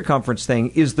waist circumference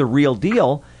thing is the real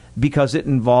deal because it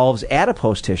involves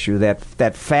adipose tissue, that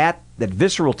fat, that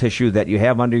visceral tissue that you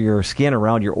have under your skin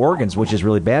around your organs, which is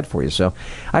really bad for you. So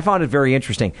I found it very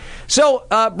interesting. So,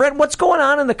 Brent, what's going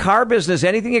on in the car business?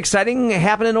 Anything exciting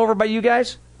happening over by you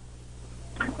guys?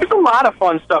 There's a lot of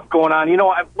fun stuff going on.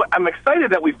 I'm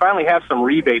excited that we finally have some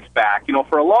rebates back.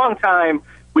 For a long time,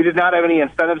 we did not have any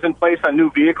incentives in place on new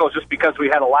vehicles just because we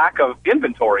had a lack of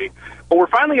inventory. But we're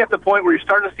finally at the point where you're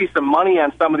starting to see some money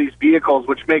on some of these vehicles,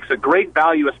 which makes a great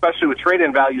value, especially with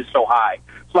trade-in values so high.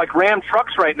 So like Ram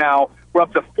trucks right now, we're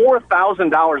up to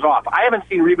 $4,000 off. I haven't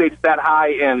seen rebates that high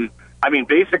in,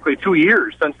 basically 2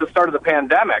 years since the start of the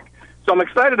pandemic. So I'm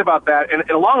excited about that. And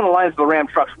along the lines of the Ram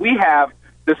trucks, we have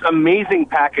this amazing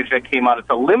package that came out. It's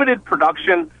a limited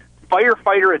production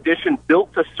firefighter edition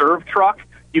built to serve truck.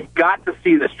 You've got to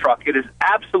see this truck. It is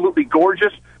absolutely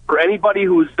gorgeous for anybody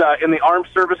who's in the armed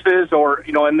services or,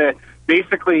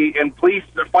 in police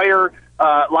or fire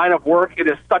line of work. It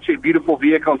is such a beautiful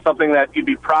vehicle and something that you'd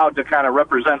be proud to kind of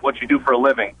represent what you do for a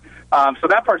living. So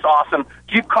that part's awesome.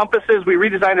 Jeep Compasses, we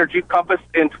redesigned our Jeep Compass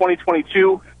in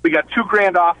 2022. We got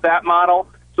 $2,000 off that model.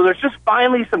 So there's just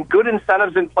finally some good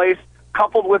incentives in place.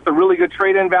 Coupled with the really good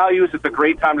trade-in values, it's a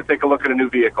great time to take a look at a new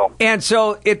vehicle. And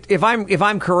so, if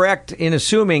I'm correct in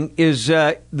assuming, is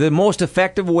the most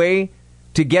effective way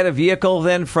to get a vehicle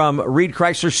then from Reed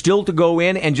Chrysler still to go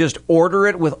in and just order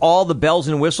it with all the bells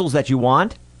and whistles that you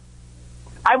want?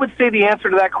 I would say the answer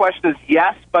to that question is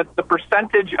yes, but the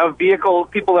percentage of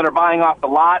people that are buying off the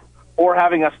lot or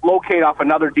having us locate off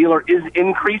another dealer is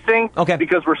increasing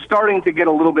because we're starting to get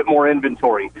a little bit more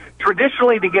inventory.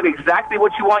 Traditionally, to get exactly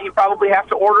what you want, you probably have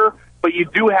to order, but you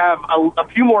do have a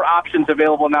few more options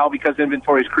available now because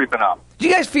inventory is creeping up. Do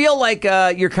you guys feel like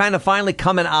you're kind of finally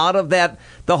coming out of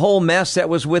the whole mess that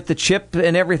was with the chip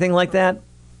and everything like that?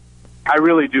 I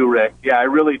really do, Rick. Yeah, I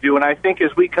really do. And I think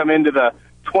as we come into the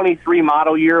 23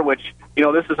 model year, which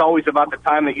this is always about the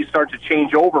time that you start to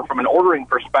change over from an ordering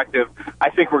perspective. I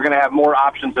think we're going to have more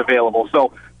options available.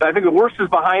 So I think the worst is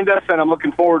behind us, and I'm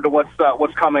looking forward to what's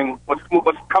coming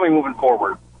moving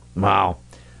forward. Wow.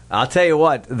 I'll tell you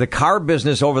what, the car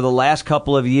business over the last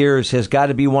couple of years has got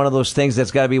to be one of those things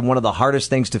that's got to be one of the hardest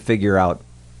things to figure out.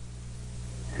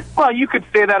 Well, you could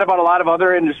say that about a lot of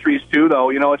other industries, too,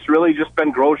 though. It's really just been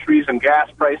groceries and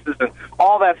gas prices and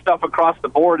all that stuff across the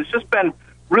board. It's just been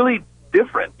really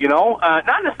different,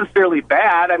 not necessarily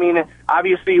bad. I mean,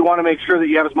 obviously you want to make sure that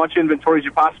you have as much inventory as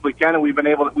you possibly can, and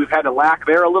we've had to lack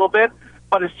there a little bit,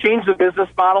 but it's changed the business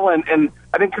model, and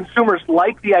I think consumers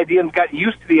like the idea and got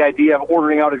used to the idea of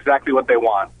ordering out exactly what they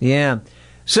want. Yeah.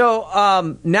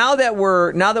 So now that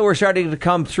we're starting to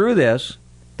come through this,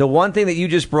 the one thing that you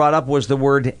just brought up was the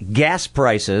word gas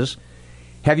prices.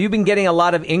 Have you been getting a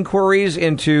lot of inquiries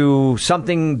into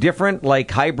something different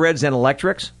like hybrids and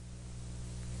electrics?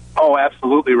 Oh,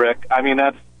 absolutely, Rick. I mean,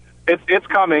 it's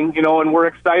coming, and we're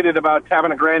excited about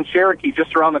having a Grand Cherokee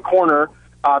just around the corner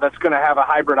that's going to have a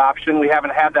hybrid option. We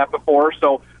haven't had that before,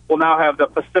 so we'll now have the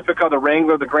Pacifica, the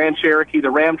Wrangler, the Grand Cherokee. The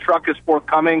Ram truck is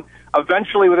forthcoming.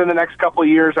 Eventually, within the next couple of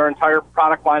years, our entire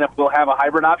product lineup will have a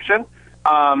hybrid option,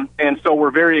 and so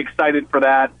we're very excited for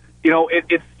that.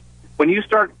 It's when you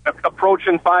start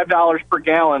approaching $5 per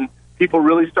gallon, people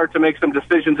really start to make some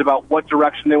decisions about what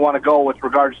direction they want to go with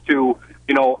regards to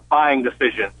buying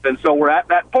decisions. And so we're at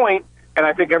that point, and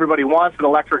I think everybody wants an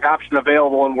electric option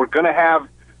available, and we're going to have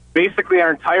basically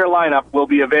our entire lineup will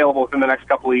be available within the next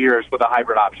couple of years with a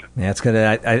hybrid option. Yeah,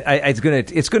 it's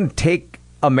going to take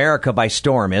America by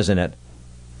storm, isn't it?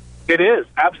 It is.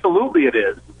 Absolutely it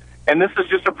is. And this is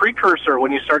just a precursor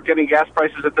when you start getting gas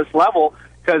prices at this level,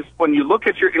 because when you look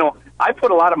at I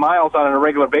put a lot of miles on a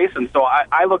regular basis, so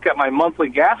I look at my monthly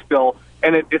gas bill,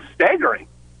 and it's staggering,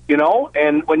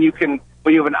 and when you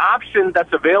have an option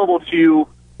that's available to you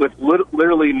with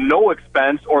literally no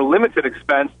expense or limited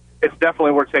expense, it's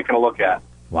definitely worth taking a look at.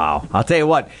 Wow. I'll tell you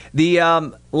what, the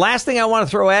last thing I want to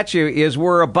throw at you is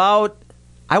we're about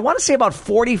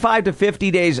 45 to 50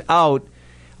 days out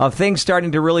of things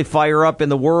starting to really fire up in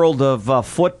the world of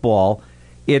football.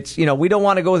 It's, we don't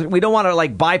want to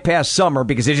bypass summer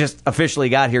because it just officially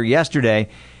got here yesterday.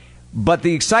 But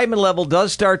the excitement level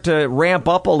does start to ramp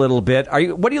up a little bit.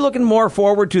 What are you looking more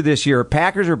forward to this year,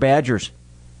 Packers or Badgers?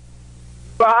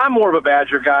 Well, I'm more of a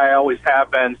Badger guy. I always have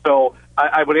been. So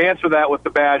I would answer that with the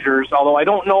Badgers, although I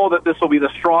don't know that this will be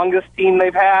the strongest team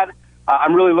they've had.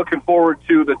 I'm really looking forward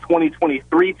to the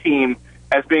 2023 team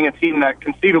as being a team that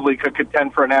conceivably could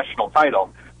contend for a national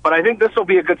title. But I think this will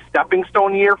be a good stepping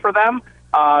stone year for them.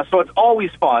 So it's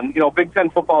always fun. Big Ten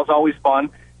football is always fun.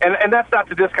 And that's not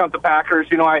to discount the Packers.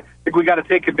 I think we got to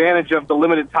take advantage of the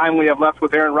limited time we have left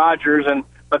with Aaron Rodgers. And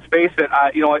let's face it,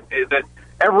 that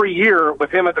every year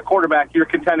with him at the quarterback, you're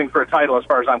contending for a title as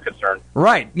far as I'm concerned.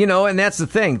 Right. And that's the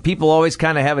thing. People always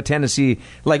kind of have a tendency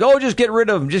like, just get rid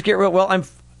of him. Just get rid of him.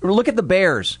 Well, look at the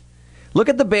Bears. Look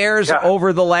at the Bears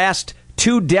over the last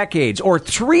 2 decades or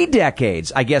 3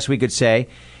 decades, I guess we could say.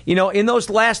 In those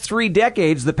last 3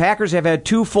 decades, the Packers have had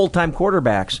 2 full-time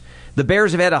quarterbacks. The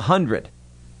Bears have had 100.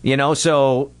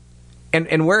 So,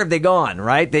 and where have they gone,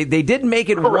 right? They did make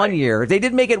it one year. They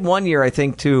did make it 1 year, I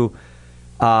think, to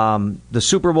the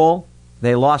Super Bowl.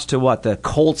 They lost to the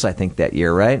Colts, I think, that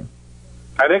year, right?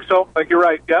 I think so. I think you're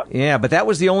right. Yep. Yeah, but that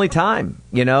was the only time,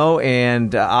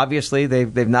 and obviously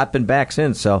they've not been back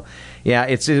since. So, yeah,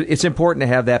 it's important to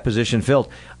have that position filled.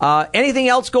 Anything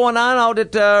else going on out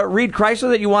at Reed Chrysler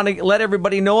that you want to let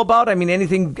everybody know about? I mean,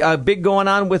 anything big going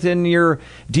on within your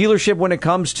dealership when it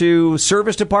comes to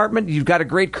service department? You've got a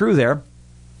great crew there.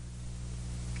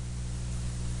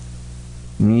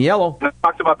 Yellow. I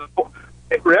talked about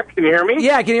Rick, can you hear me?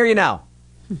 Yeah, I can hear you now.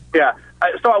 Yeah.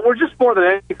 So we're just more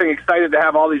than anything excited to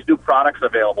have all these new products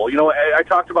available. I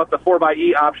talked about the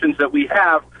 4xe options that we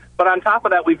have, but on top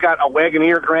of that, we've got a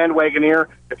Wagoneer, Grand Wagoneer.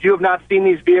 If you have not seen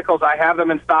these vehicles, I have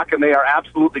them in stock, and they are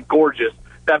absolutely gorgeous.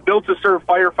 That Built to Serve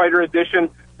Firefighter Edition,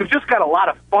 we've just got a lot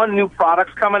of fun new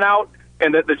products coming out,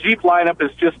 and the Jeep lineup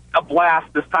is just a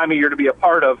blast this time of year to be a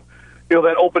part of.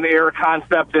 That open air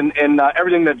concept and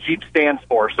everything that Jeep stands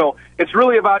for. So it's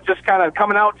really about just kind of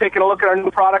coming out, taking a look at our new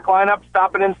product lineup,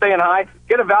 stopping in, saying hi,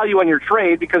 get a value on your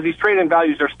trade because these trade-in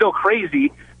values are still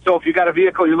crazy. So if you got a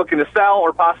vehicle you're looking to sell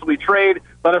or possibly trade,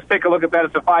 let us take a look at that.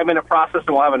 It's a 5-minute process,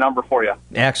 and we'll have a number for you.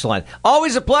 Excellent.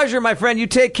 Always a pleasure, my friend. You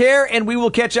take care, and we will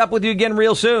catch up with you again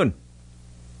real soon.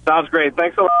 Sounds great.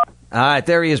 Thanks a lot. All right,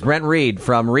 there he is, Brent Reed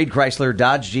from Reed Chrysler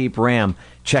Dodge Jeep Ram,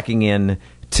 checking in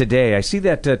today. I see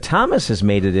that Thomas has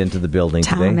made it into the building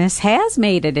today. Thomas has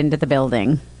made it into the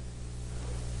building.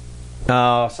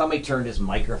 Oh, somebody turned his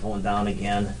microphone down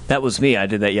again. That was me. I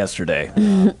did that yesterday.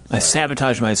 I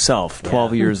sabotaged myself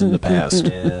 12 years in the past.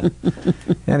 Yeah.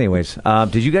 Anyways,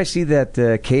 did you guys see that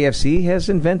KFC has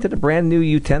invented a brand new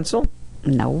utensil?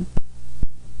 No.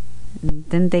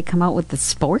 Didn't they come out with the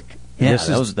spork? Yeah,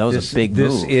 that was a big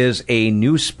move. This is a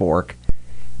new spork.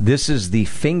 This is the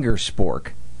finger spork.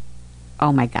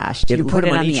 Oh my gosh! Did you put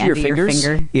it on the end of your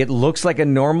finger? It looks like a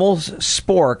normal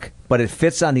spork, but it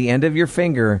fits on the end of your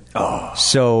finger. Oh.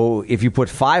 So if you put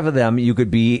 5 of them, you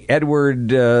could be Edward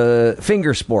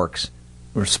Finger Sporks.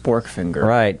 Or Spork Finger.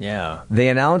 Right. Yeah. They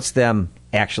announced them,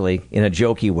 actually, in a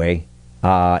jokey way,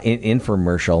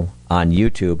 infomercial on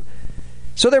YouTube.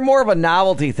 So they're more of a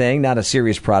novelty thing, not a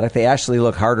serious product. They actually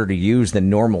look harder to use than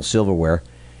normal silverware.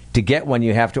 To get one,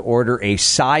 you have to order a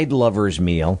side lover's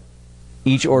meal.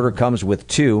 Each order comes with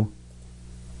 2.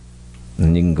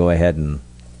 And you can go ahead and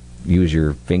use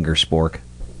your finger spork.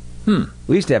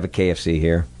 We used to have a KFC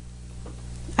here.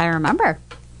 I remember.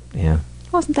 Yeah.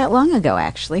 It wasn't that long ago,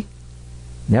 actually.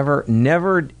 Never,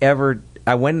 ever.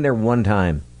 I went in there one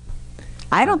time.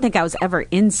 I don't think I was ever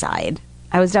inside.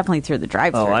 I was definitely through the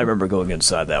drive-thru. Oh, I remember going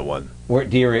inside that one. Where,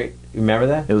 do you remember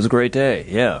that? It was a great day,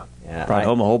 yeah. Brought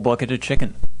home a whole bucket of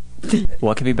chicken.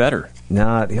 What could be better?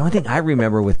 No, the only thing I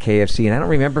remember with KFC, and I don't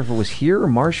remember if it was here or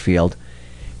Marshfield,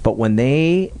 but when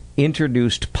they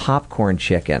introduced popcorn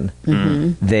chicken,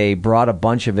 they brought a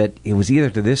bunch of it. It was either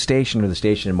to this station or the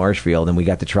station in Marshfield, and we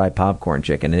got to try popcorn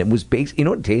chicken. And it was, you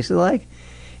know what it tasted like?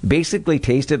 Basically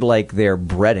tasted like their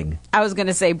breading. I was going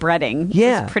to say breading.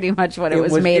 Yeah. That's pretty much what it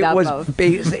was made up of.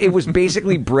 It was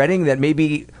basically breading that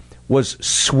maybe was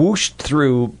swooshed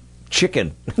through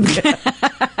chicken.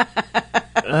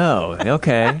 Oh,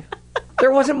 okay.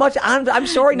 There wasn't much. I'm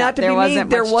sorry not to be mean.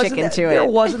 There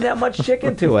wasn't that much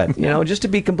chicken to it. You know, just to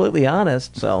be completely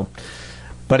honest. So,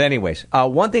 but anyways,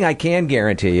 one thing I can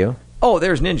guarantee you. Oh,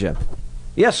 there's Ninja.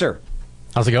 Yes, sir.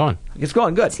 How's it going? It's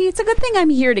going good. See, it's a good thing I'm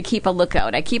here to keep a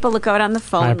lookout. I keep a lookout on the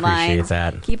phone line. I appreciate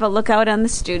that. Keep a lookout on the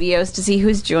studios to see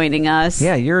who's joining us.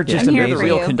 Yeah, you're just I'm amazing. here for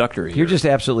Real you. conductor here. You're just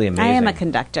absolutely amazing. I am a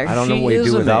conductor. I don't know She what you is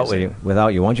do amazing.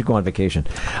 without you. Why don't you go on vacation?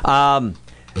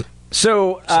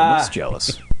 Someone's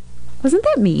jealous. Wasn't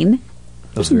that mean?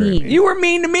 That was very mean. You were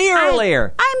mean to me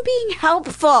earlier. I'm being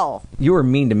helpful. You were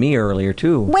mean to me earlier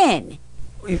too. When?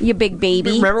 You big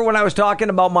baby. Remember when I was talking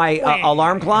about my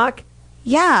alarm clock?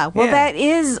 Yeah, well, Yeah. that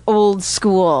is old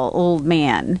school, old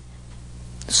man.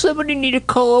 Somebody need to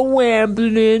call a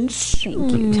ambulance.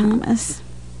 Thank you, Thomas.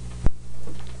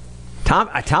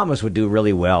 Thomas would do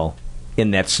really well in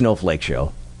that Snowflake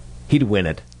show. He'd win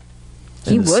it.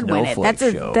 He In the would win it. Snowflake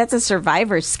That's show. a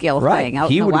survivor skill Right. thing out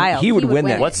He in would- the wild. he would win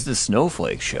that. What's the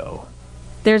Snowflake show?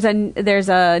 There's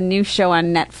a new show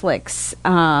on Netflix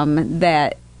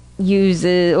that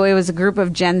uses. Oh, it was a group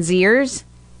of Gen Zers.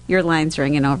 Your line's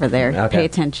ringing over there. Okay. Pay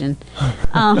attention.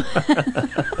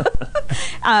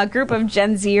 A group of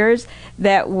Gen Zers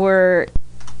that were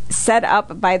set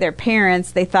up by their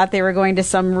parents. They thought they were going to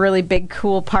some really big,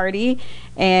 cool party,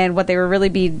 and what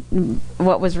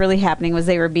was really happening was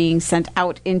they were being sent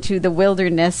out into the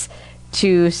wilderness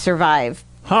to survive.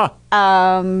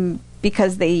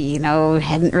 Because they,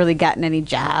 hadn't really gotten any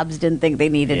jobs, didn't think they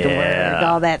needed to work,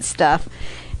 all that stuff.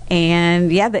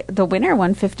 And yeah, the winner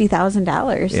won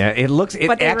 $50,000. Yeah,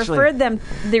 But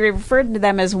they referred to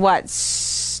them as what?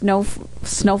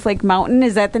 Snowflake Mountain?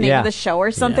 Is that the name of the show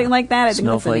or something like that? I think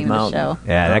Snowflake that's the name Mountain. of the show.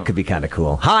 Yeah, that could be kind of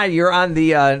cool. Hi, you're on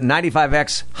the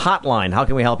 95X hotline. How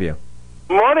can we help you?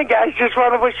 Morning, guys. Just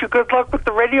want to wish you good luck with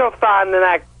the radiothon in the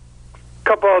next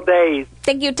couple of days.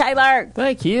 Thank you, Tyler.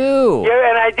 Thank you. Yeah,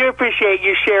 and I do appreciate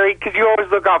you, Sherry, because you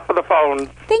always look out for the phones.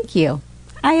 Thank you.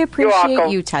 I You're appreciate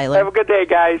welcome. you, Tyler. Have a good day,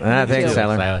 guys. Thanks, too.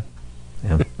 Tyler.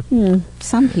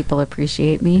 Some people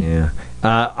appreciate me. Yeah.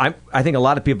 I think a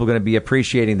lot of people are going to be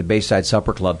appreciating the Bayside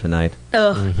Supper Club tonight.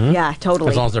 Ugh. Yeah,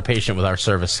 totally. As long as they're patient with our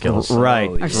service skills. Right.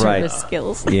 Our service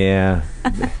skills. Yeah.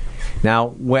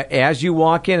 Now, as you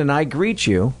walk in and I greet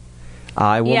you,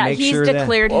 I will make sure that... he's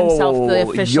declared himself the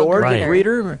official you're greeter. the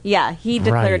greeter? Yeah, he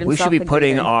declared himself We should be the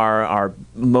putting greeter. our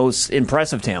most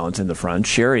impressive talent in the front.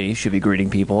 Sherry should be greeting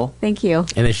people. Thank you.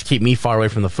 And they should keep me far away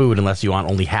from the food unless you want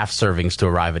only half servings to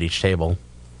arrive at each table.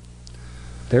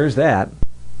 There's that.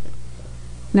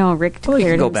 No, Rick Well, you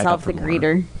can declared go back himself up the for more.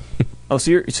 greeter. Oh,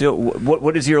 so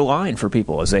what is your line for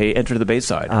people as they enter the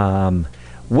Bayside?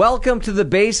 Welcome to the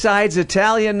Bayside's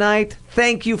Italian Night.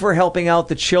 Thank you for helping out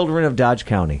the children of Dodge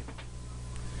County.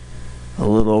 A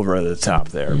little over the top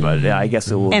there, but yeah, I guess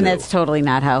it will And do. that's totally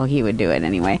not how he would do it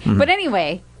anyway. But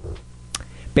anyway,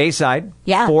 Bayside,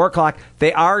 Yeah. 4 o'clock.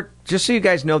 They are, just so you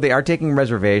guys know, they are taking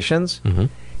reservations.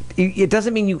 It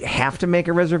doesn't mean you have to make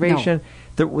a reservation.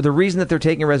 The reason that they're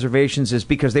taking reservations is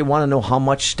because they want to know how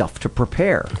much stuff to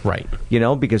prepare. Right.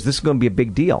 Because this is going to be a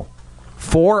big deal.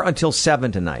 4 until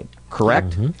 7 tonight,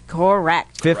 correct?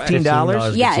 correct.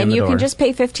 $15? Yeah, and you can just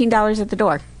pay $15 at the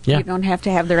door. Yeah. You don't have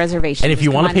to have the reservation. And if Just you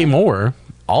come want to on pay in. more,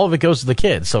 all of it goes to the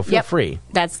kids, so feel Yep. free.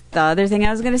 That's the other thing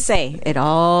I was going to say. It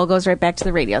all goes right back to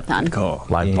the Radiothon. Cool.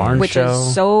 Live barn Which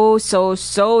show. is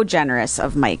so generous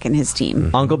of Mike and his team.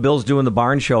 Uncle Bill's doing the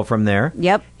barn show from there.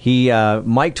 Yep.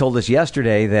 Mike told us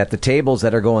yesterday that the tables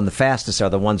that are going the fastest are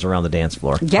the ones around the dance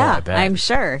floor. Yeah, I'm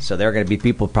sure. So there are going to be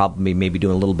people probably maybe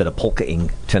doing a little bit of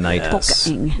polka-ing tonight. Yes.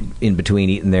 Polka-ing. In between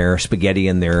eating their spaghetti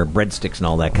and their breadsticks and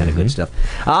all that kind of good stuff.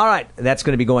 All right, that's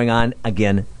going to be going on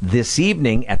again this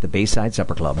evening at the Bayside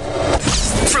Supper Club.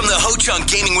 From the Ho Chunk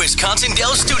Gaming Wisconsin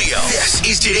Dell Studio, this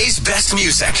is today's best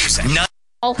music.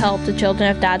 All help the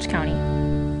children of Dodge County.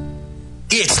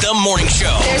 It's the morning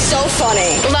show. They're so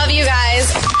funny. Love you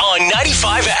guys. On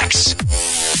 95X.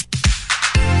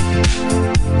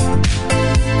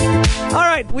 All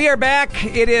right, we are back.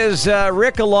 It is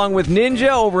Rick along with Ninja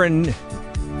over in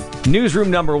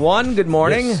newsroom number 1. Good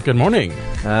morning. Yes, good morning.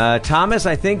 Thomas,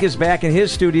 I think, is back in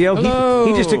his studio.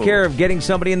 He just took care of getting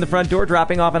somebody in the front door,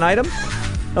 dropping off an item.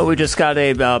 Oh, we just got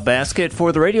a basket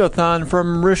for the Radiothon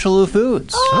from Richelieu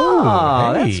Foods.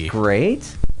 Oh, hey. that's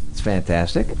great. It's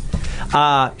fantastic.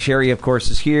 Sherry, of course,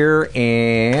 is here,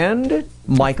 and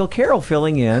Michael Carroll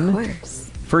filling in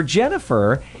for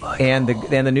Jennifer. And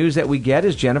the news that we get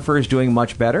is Jennifer is doing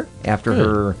much better after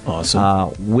her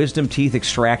wisdom teeth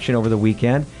extraction over the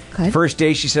weekend. Good. First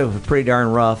day, she said it was pretty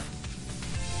darn rough.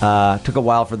 Took a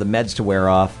while for the meds to wear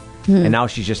off, and now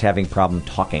she's just having problem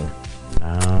talking.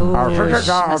 Wonder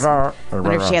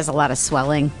if she has a lot of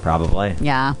swelling. Probably.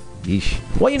 Yeah. Yeesh.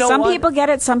 Well, you know some what? people get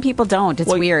it, some people don't.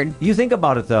 It's weird. You think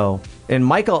about it, though. And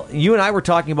Michael, you and I were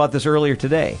talking about this earlier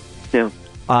today. Yeah.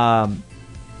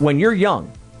 When you're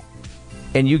young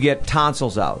and you get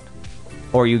tonsils out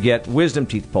or you get wisdom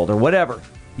teeth pulled or whatever,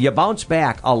 you bounce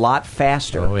back a lot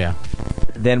faster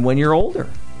than when you're older.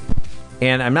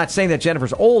 And I'm not saying that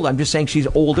Jennifer's old. I'm just saying she's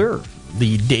older.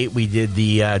 The date we did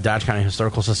the Dodge County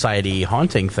Historical Society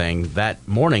haunting thing, that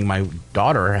morning my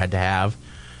daughter had to have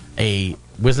a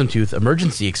wisdom tooth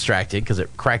emergency extracted because it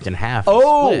cracked in half.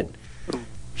 Oh! Split.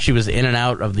 She was in and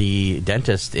out of the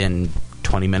dentist in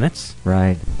 20 minutes.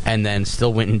 Right. And then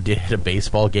still went and did a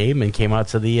baseball game and came out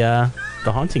to the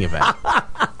haunting event.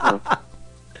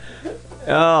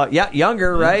 Yeah,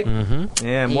 younger, right? Mm-hmm.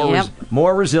 Yeah,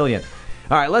 more resilient.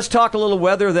 All right, let's talk a little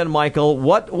weather then, Michael.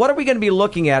 What are we going to be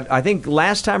looking at? I think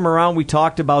last time around we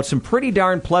talked about some pretty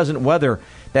darn pleasant weather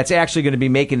that's actually going to be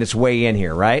making its way in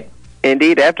here, right?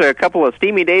 Indeed, after a couple of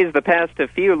steamy days, the past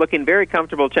few, looking very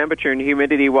comfortable temperature and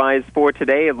humidity-wise for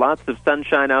today. Lots of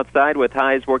sunshine outside with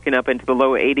highs working up into the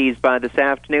low 80s by this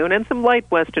afternoon, and some light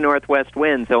west to northwest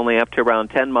winds only up to around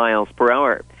 10 miles per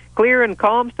hour. Clear and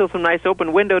calm, still some nice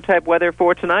open window type weather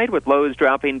for tonight with lows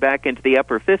dropping back into the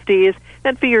upper 50s.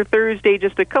 And for your Thursday,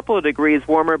 just a couple of degrees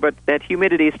warmer, but that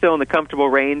humidity is still in the comfortable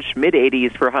range,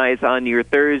 mid-80s for highs on your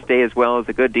Thursday, as well as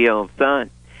a good deal of sun.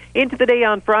 Into the day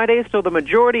on Friday, still the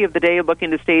majority of the day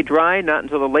looking to stay dry, not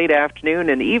until the late afternoon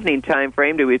and evening time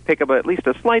frame do we pick up at least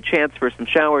a slight chance for some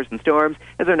showers and storms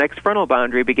as our next frontal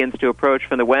boundary begins to approach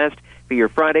from the west. For your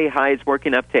Friday, highs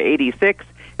working up to 86.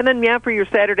 And then, for your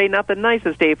Saturday, not the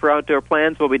nicest day for outdoor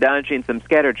plans. We'll be dodging some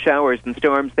scattered showers and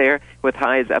storms there with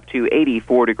highs up to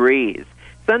 84 degrees.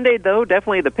 Sunday, though,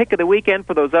 definitely the pick of the weekend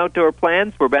for those outdoor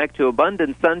plans. We're back to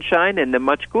abundant sunshine and the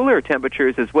much cooler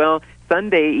temperatures as well.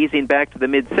 Sunday easing back to the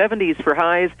mid-70s for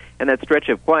highs, and that stretch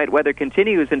of quiet weather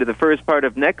continues into the first part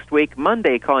of next week.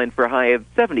 Monday calling for a high of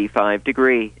 75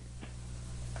 degrees.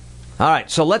 All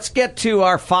right, so let's get to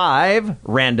our 5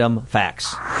 random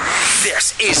facts.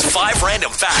 This is 5 random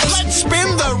facts. Let's spin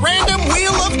the random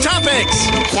wheel of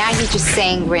topics. Now you're just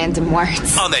saying random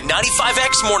words. On the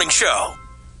 95X Morning Show.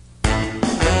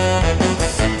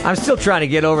 I'm still trying to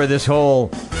get over this whole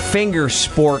finger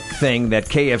spork thing that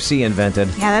KFC invented.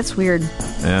 Yeah, that's weird.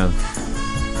 Yeah.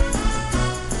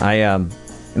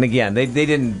 And again, they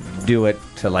didn't do it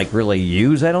to really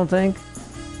use, I don't think.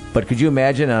 But could you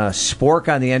imagine a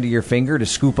spork on the end of your finger to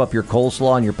scoop up your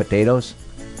coleslaw and your potatoes?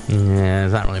 Yeah,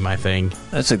 it's not really my thing.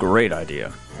 That's a great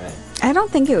idea. I don't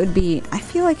think it would be. I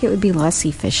feel like it would be less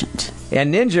efficient.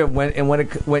 And Ninja,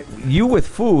 when you with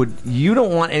food, you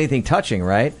don't want anything touching,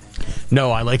 right?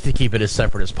 No, I like to keep it as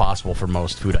separate as possible for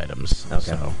most food items. Okay.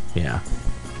 So, yeah.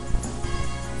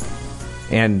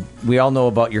 And we all know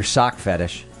about your sock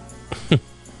fetish.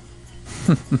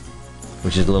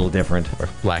 Which is a little different. Or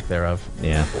lack thereof.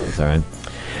 Yeah, that's all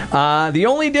right. The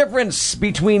only difference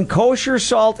between kosher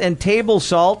salt and table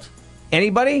salt,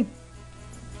 anybody?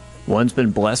 One's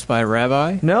been blessed by a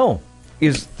rabbi? No,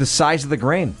 is the size of the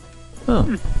grain.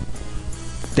 Oh.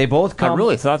 They both come. I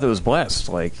really thought that was blessed.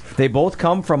 They both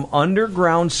come from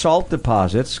underground salt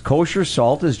deposits. Kosher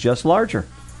salt is just larger.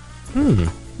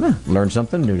 Learned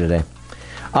something new today.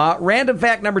 Random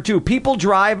fact number 2. People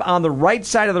drive on the right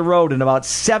side of the road in about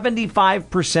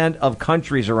 75% of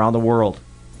countries around the world.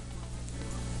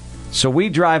 So we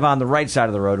drive on the right side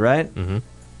of the road, right? Mm-hmm.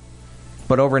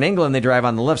 But over in England, they drive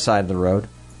on the left side of the road,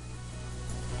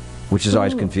 which is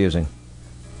always confusing.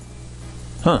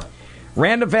 Huh.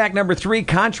 Random fact number 3.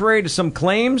 Contrary to some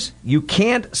claims, you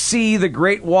can't see the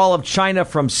Great Wall of China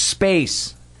from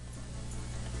space.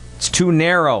 It's too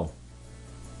narrow.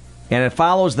 And it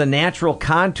follows the natural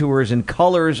contours and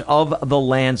colors of the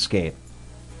landscape.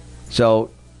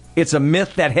 So it's a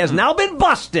myth that has now been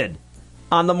busted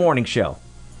on the morning show.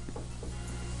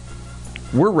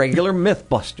 We're regular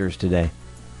mythbusters today.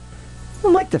 I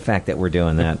like the fact that we're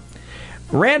doing that.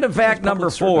 Random fact number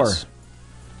 4.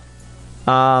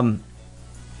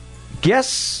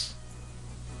 Guess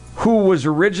who was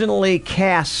originally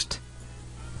cast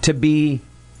to be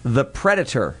the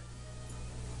Predator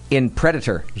in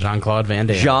Predator? Jean-Claude Van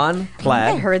Damme. Jean-Claude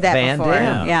I heard that Van before.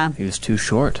 Damme. Yeah. He was too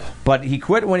short. But he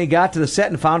quit when he got to the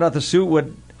set and found out the suit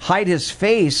would hide his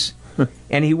face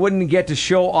and he wouldn't get to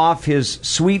show off his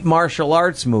sweet martial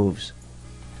arts moves.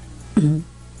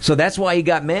 So that's why he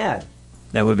got mad.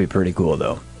 That would be pretty cool,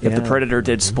 though. If the Predator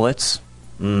did splits.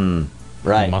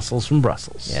 Right. Muscles from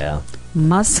Brussels. Yeah.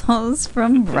 Muscles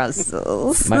from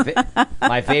Brussels.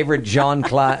 My favorite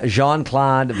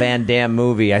Jean-Claude Van Damme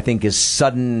movie, I think, is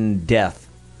Sudden Death.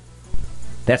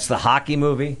 That's the hockey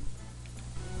movie.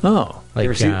 Oh. Like,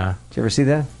 did you ever see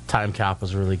that? Time Cop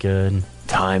was really good.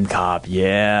 Time Cop,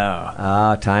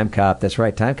 yeah. Time Cop. That's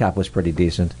right. Time Cop was pretty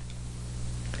decent.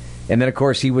 And then, of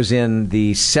course, he was in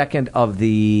the second of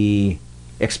the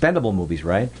Expendable movies,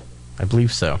 right? I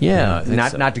believe so. Yeah.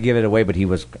 Not to give it away, but he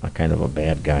was kind of a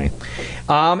bad guy.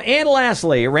 And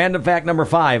lastly, random fact number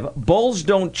 5. Bulls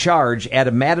don't charge at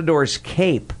a matador's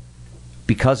cape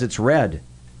because it's red.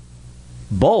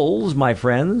 Bulls, my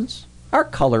friends, are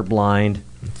colorblind.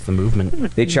 It's the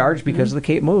movement. They charge because the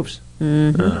cape moves.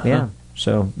 Mm-hmm. Yeah.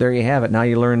 So there you have it. Now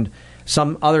you learned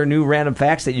some other new random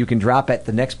facts that you can drop at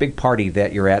the next big party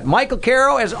that you're at. Michael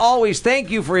Caro, as always,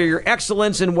 thank you for your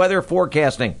excellence in weather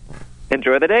forecasting.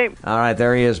 Enjoy the day. All right,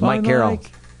 there he is, Bye, Mike Carroll. Mike.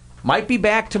 Might be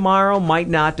back tomorrow, might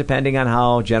not, depending on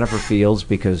how Jennifer feels,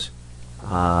 because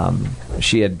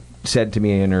she had said to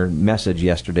me in her message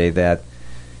yesterday that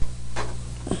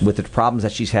with the problems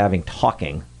that she's having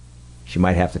talking, she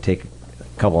might have to take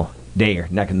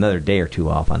another day or two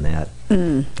off on that.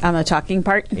 On the talking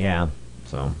part? Yeah.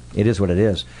 So it is what it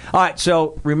is. All right,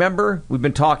 so remember, we've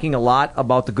been talking a lot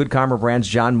about the Good Karma Brands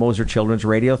John Moser Children's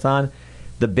Radiothon.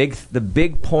 The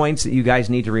big points that you guys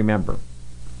need to remember.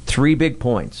 3 big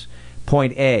points.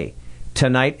 Point A,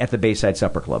 tonight at the Bayside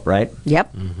Supper Club, right?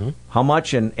 Yep. Mm-hmm. How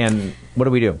much and what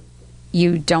do we do?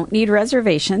 You don't need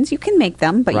reservations. You can make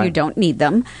them, but you Right. don't need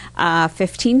them.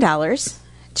 $15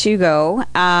 to go.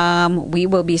 We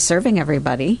will be serving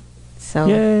everybody. So,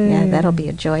 yeah, that'll be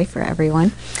a joy for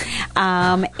everyone.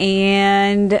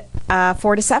 And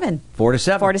 4 to 7. 4 to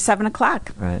 7. 4 to 7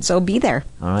 o'clock. Right. So be there.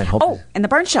 All right. And the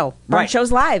Barn Show. Barn Right.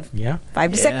 Show's live. Yeah.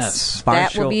 5 to Yes. 6. Barn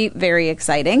That Show. will be very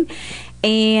exciting.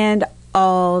 And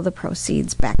all the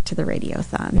proceeds back to the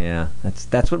Radiothon. Yeah,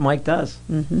 that's what Mike does.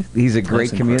 Mm-hmm. He's a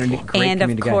great community. And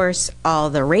of course, all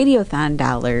the Radiothon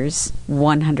dollars,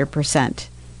 100%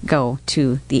 go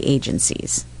to the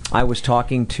agencies. I was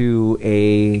talking to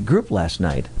a group last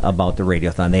night about the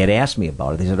Radiothon. They had asked me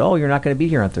about it. They said, "Oh, you're not going to be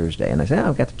here on Thursday." And I said, "Oh,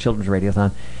 I've got the Children's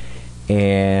Radiothon."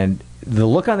 And the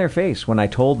look on their face when I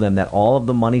told them that all of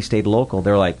the money stayed local,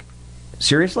 they're like,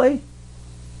 "Seriously?"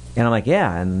 And I'm like,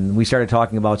 "Yeah." And we started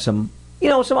talking about some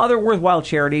other worthwhile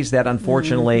charities that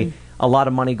unfortunately a lot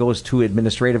of money goes to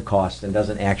administrative costs and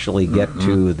doesn't actually get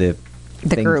to the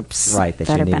things, groups right, that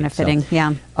you are need. benefiting. So,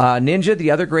 Yeah. Ninja,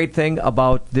 the other great thing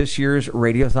about this year's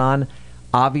Radiothon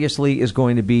obviously is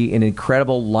going to be an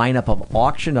incredible lineup of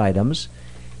auction items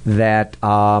that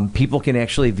people can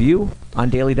actually view on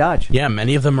Daily Dodge. Yeah,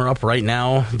 many of them are up right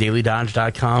now.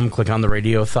 DailyDodge.com. Click on the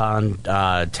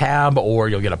Radiothon tab, or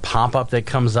you'll get a pop-up that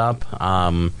comes up.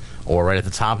 Or right at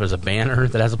the top, there's a banner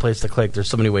that has a place to click. There's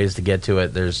so many ways to get to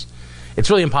it. It's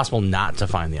really impossible not to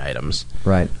find the items.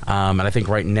 Right. And I think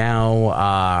right now,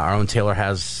 our own Taylor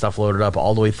has stuff loaded up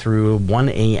all the way through 1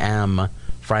 a.m.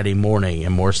 Friday morning,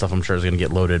 and more stuff I'm sure is going to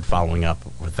get loaded following up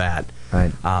with that. Right.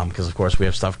 Because, of course, we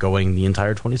have stuff going the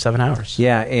entire 27 hours.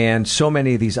 Yeah, and so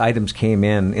many of these items came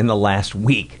in the last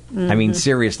week. I mean,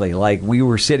 seriously, like we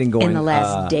were sitting going... In the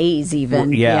last days,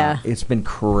 even. Yeah, it's been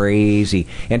crazy.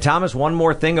 And Thomas, one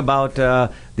more thing about the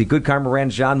Good Karma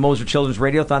Brands John Moser Children's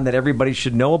Radiothon that everybody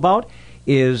should know about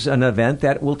is an event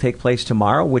that will take place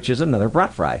tomorrow, which is another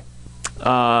brat fry.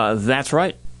 That's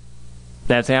right.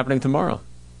 That's happening tomorrow.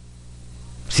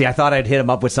 See, I thought I'd hit him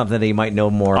up with something that he might know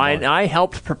more about. I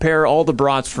helped prepare all the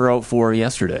brats for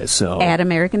yesterday. So At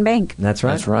American Bank. That's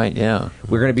right. That's right, yeah.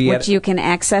 We're going to be Which you can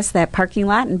access that parking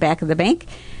lot in back of the bank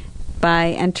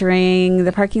by entering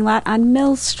the parking lot on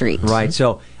Mill Street. Right.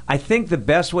 So I think the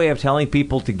best way of telling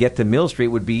people to get to Mill Street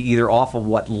would be either off of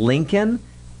Lincoln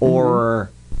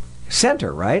or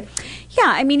Center, right? Yeah,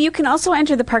 I mean, you can also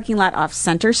enter the parking lot off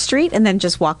Center Street and then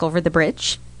just walk over the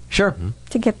bridge. Sure.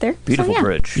 To get there. Beautiful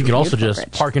bridge. You could also Beautiful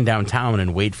just park in downtown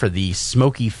and wait for the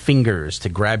smoky fingers to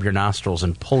grab your nostrils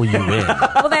and pull you in.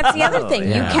 Well, that's the other thing.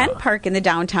 Yeah. You can park in the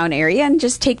downtown area and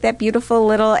just take that beautiful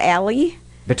little alley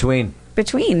Between.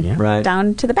 Right.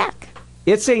 down to the back.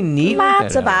 It's a neat...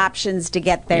 Lots of options to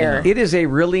get there. It is a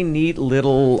really neat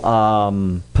little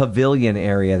pavilion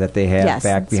area that they have Yes,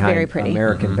 back it's very behind pretty.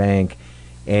 American Bank.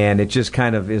 And it just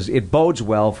kind of is, it bodes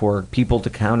well for people to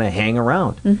kind of hang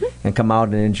around and come out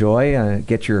and enjoy,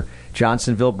 get your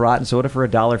Johnsonville brat and soda for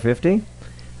 $1.50.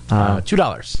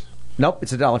 $2. Nope,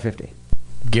 it's $1.50.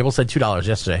 Gable said $2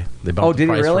 yesterday. They bumped the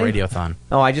did he price really? for Radiothon.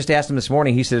 Oh, I just asked him this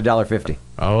morning. He said $1.50.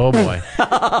 Oh, boy.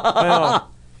 Well,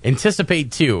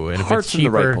 anticipate 2, and if Heart's it's in the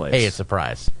cheaper, right place. hey, it's a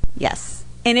prize. Yes.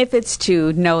 And if it's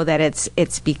 2, know that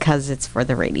it's because it's for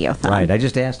the radiothon. Right. I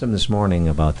just asked him this morning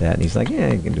about that, and he's like,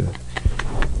 "Yeah, you can do it."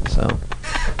 So,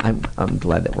 I'm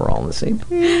glad that we're all on the same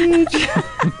page.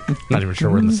 Not even sure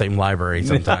we're in the same library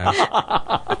sometimes.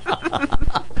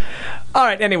 All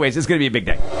right. Anyways, it's going to be a big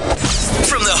day.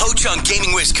 From the Ho Chunk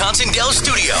Gaming Wisconsin Dell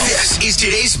studio, this is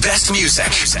today's best music,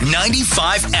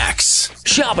 95X.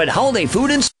 Shop at Holiday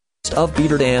Food and of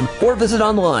Beaver Dam or visit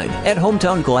online at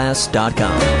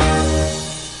hometownglass.com.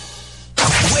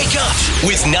 Wake up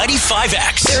with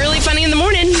 95X. They're really funny in the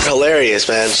morning. Hilarious,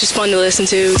 man. It's just fun to listen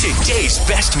to. Today's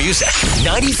best music,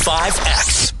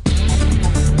 95X.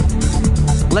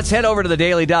 Let's head over to the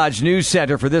Daily Dodge News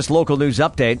Center for this local news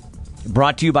update.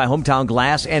 Brought to you by Hometown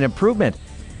Glass and Improvement.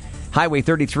 Highway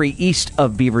 33 east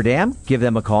of Beaver Dam. Give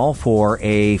them a call for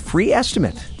a free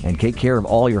estimate and take care of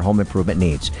all your home improvement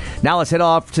needs. Now let's head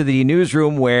off to the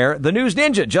newsroom where the News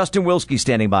Ninja, Justin Wilski,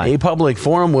 standing by. A public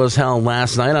forum was held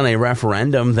last night on a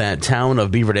referendum that town of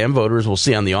Beaver Dam voters will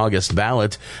see on the August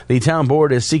ballot. The town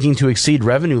board is seeking to exceed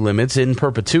revenue limits in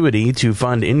perpetuity to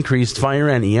fund increased fire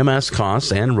and EMS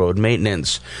costs and road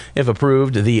maintenance. If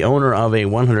approved, the owner of a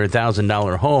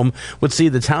 $100,000 home would see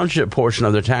the township portion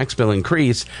of their tax bill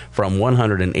increase from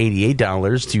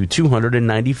 $188 to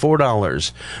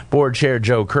 $294. Board Chair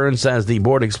Joe Kern says the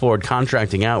board explored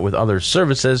contracting out with other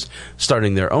services,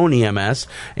 starting their own EMS,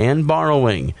 and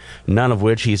borrowing, none of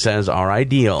which he says are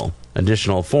ideal.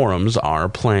 Additional forums are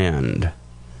planned.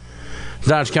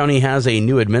 Dodge County has a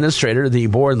new administrator. The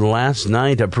board last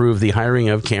night approved the hiring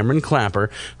of Cameron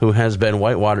Clapper, who has been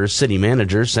Whitewater's city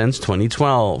manager since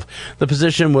 2012. The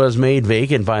position was made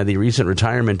vacant by the recent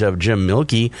retirement of Jim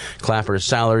Milkey. Clapper's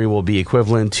salary will be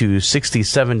equivalent to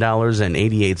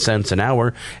 $67.88 an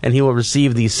hour, and he will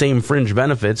receive the same fringe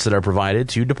benefits that are provided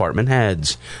to department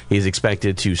heads. He's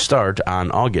expected to start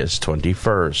on August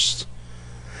 21st.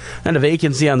 And a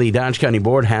vacancy on the Dodge County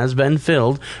Board has been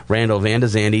filled. Randall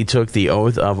Vandazandy took the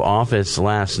oath of office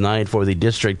last night for the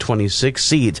District 26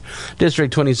 seat.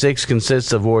 District 26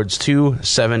 consists of Wards 2,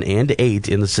 7, and 8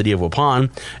 in the city of Waupun,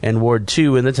 and Ward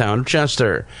 2 in the town of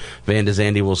Chester.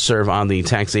 Vandazandy will serve on the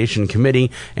Taxation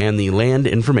Committee and the Land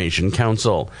Information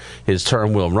Council. His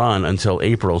term will run until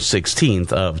April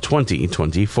 16th of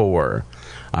 2024.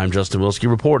 I'm Justin Wilski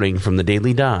reporting from the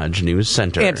Daily Dodge News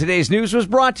Center. And today's news was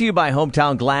brought to you by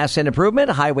Hometown Glass and Improvement,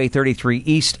 Highway 33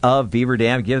 east of Beaver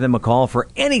Dam. Give them a call for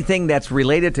anything that's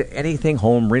related to anything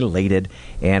home related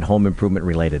and home improvement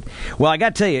related. Well, I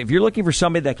got to tell you, if you're looking for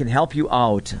somebody that can help you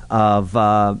out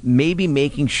of maybe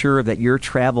making sure that your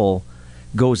travel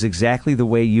goes exactly the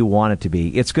way you want it to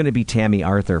be, it's going to be Tammy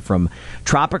Arthur from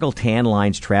Tropical Tan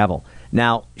Lines Travel.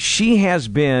 Now, she has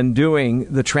been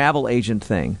doing the travel agent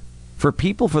thing for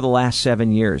people for the last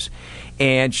 7 years.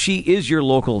 And she is your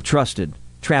local trusted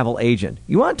travel agent.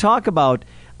 You want to talk about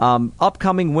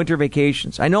upcoming winter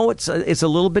vacations. I know it's a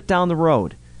little bit down the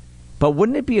road, but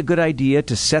wouldn't it be a good idea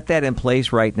to set that in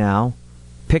place right now?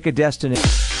 Pick a destination.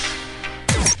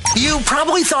 You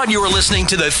probably thought you were listening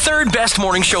to the third best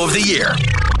morning show of the year.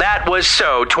 That was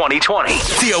So 2020,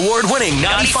 the award-winning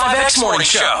 95X Morning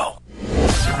Show.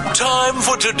 Time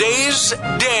for today's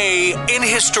Day in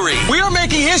History. We are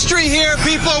making history here,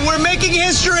 people. We're making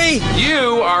history.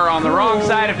 You are on the wrong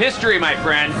side of history, my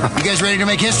friend. You guys ready to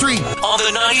make history? On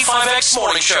the 95X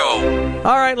Morning Show.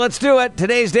 All right, let's do it.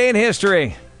 Today's Day in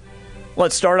History.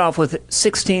 Let's start off with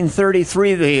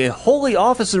 1633. The Holy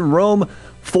Office in Rome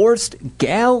forced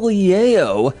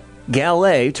Galileo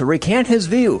Galilei to recant his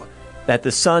view that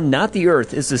the sun, not the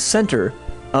earth, is the center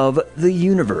of the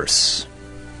universe.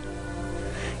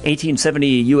 1870,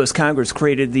 U.S. Congress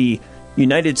created the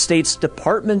United States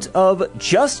Department of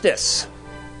Justice.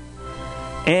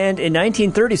 And in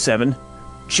 1937,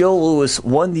 Joe Louis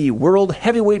won the World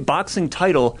Heavyweight Boxing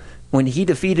title when he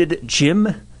defeated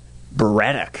Jim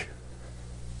Braddock.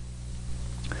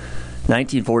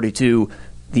 1942,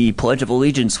 the Pledge of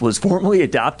Allegiance was formally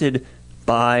adopted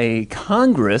by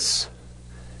Congress.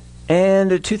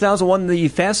 And in 2001, the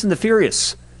Fast and the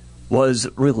Furious was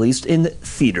released in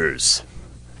theaters.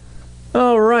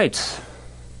 All right.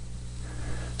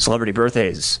 Celebrity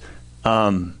birthdays.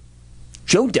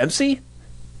 Joe Dempsey,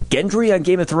 Gendry on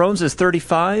Game of Thrones, is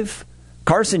 35.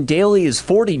 Carson Daly is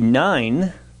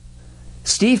 49.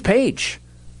 Steve Page,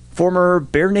 former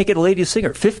Bare Naked Ladies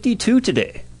singer, 52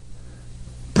 today.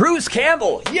 Bruce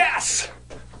Campbell, yes!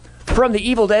 From the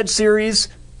Evil Dead series,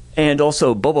 and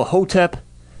also Bubba Hotep,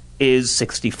 is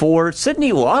 64.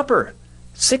 Cyndi Lauper,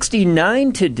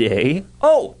 69 today.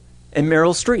 Oh, and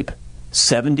Meryl Streep,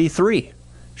 73.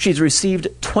 She's received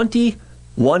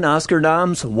 21 Oscar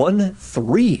noms, won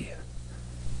 3.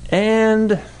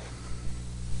 And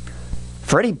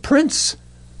Freddie Prinze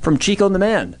from Chico and the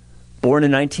Man, born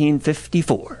in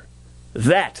 1954.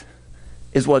 That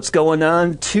is what's going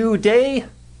on today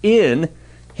in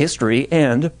history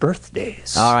and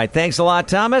birthdays. All right, thanks a lot,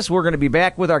 Thomas. We're going to be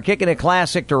back with our Kickin' It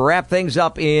Classic to wrap things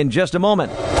up in just a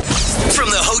moment. From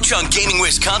the Ho-Chunk Gaming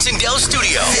Wisconsin Dell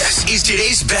studio, this is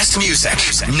today's best music,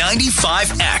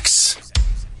 95X.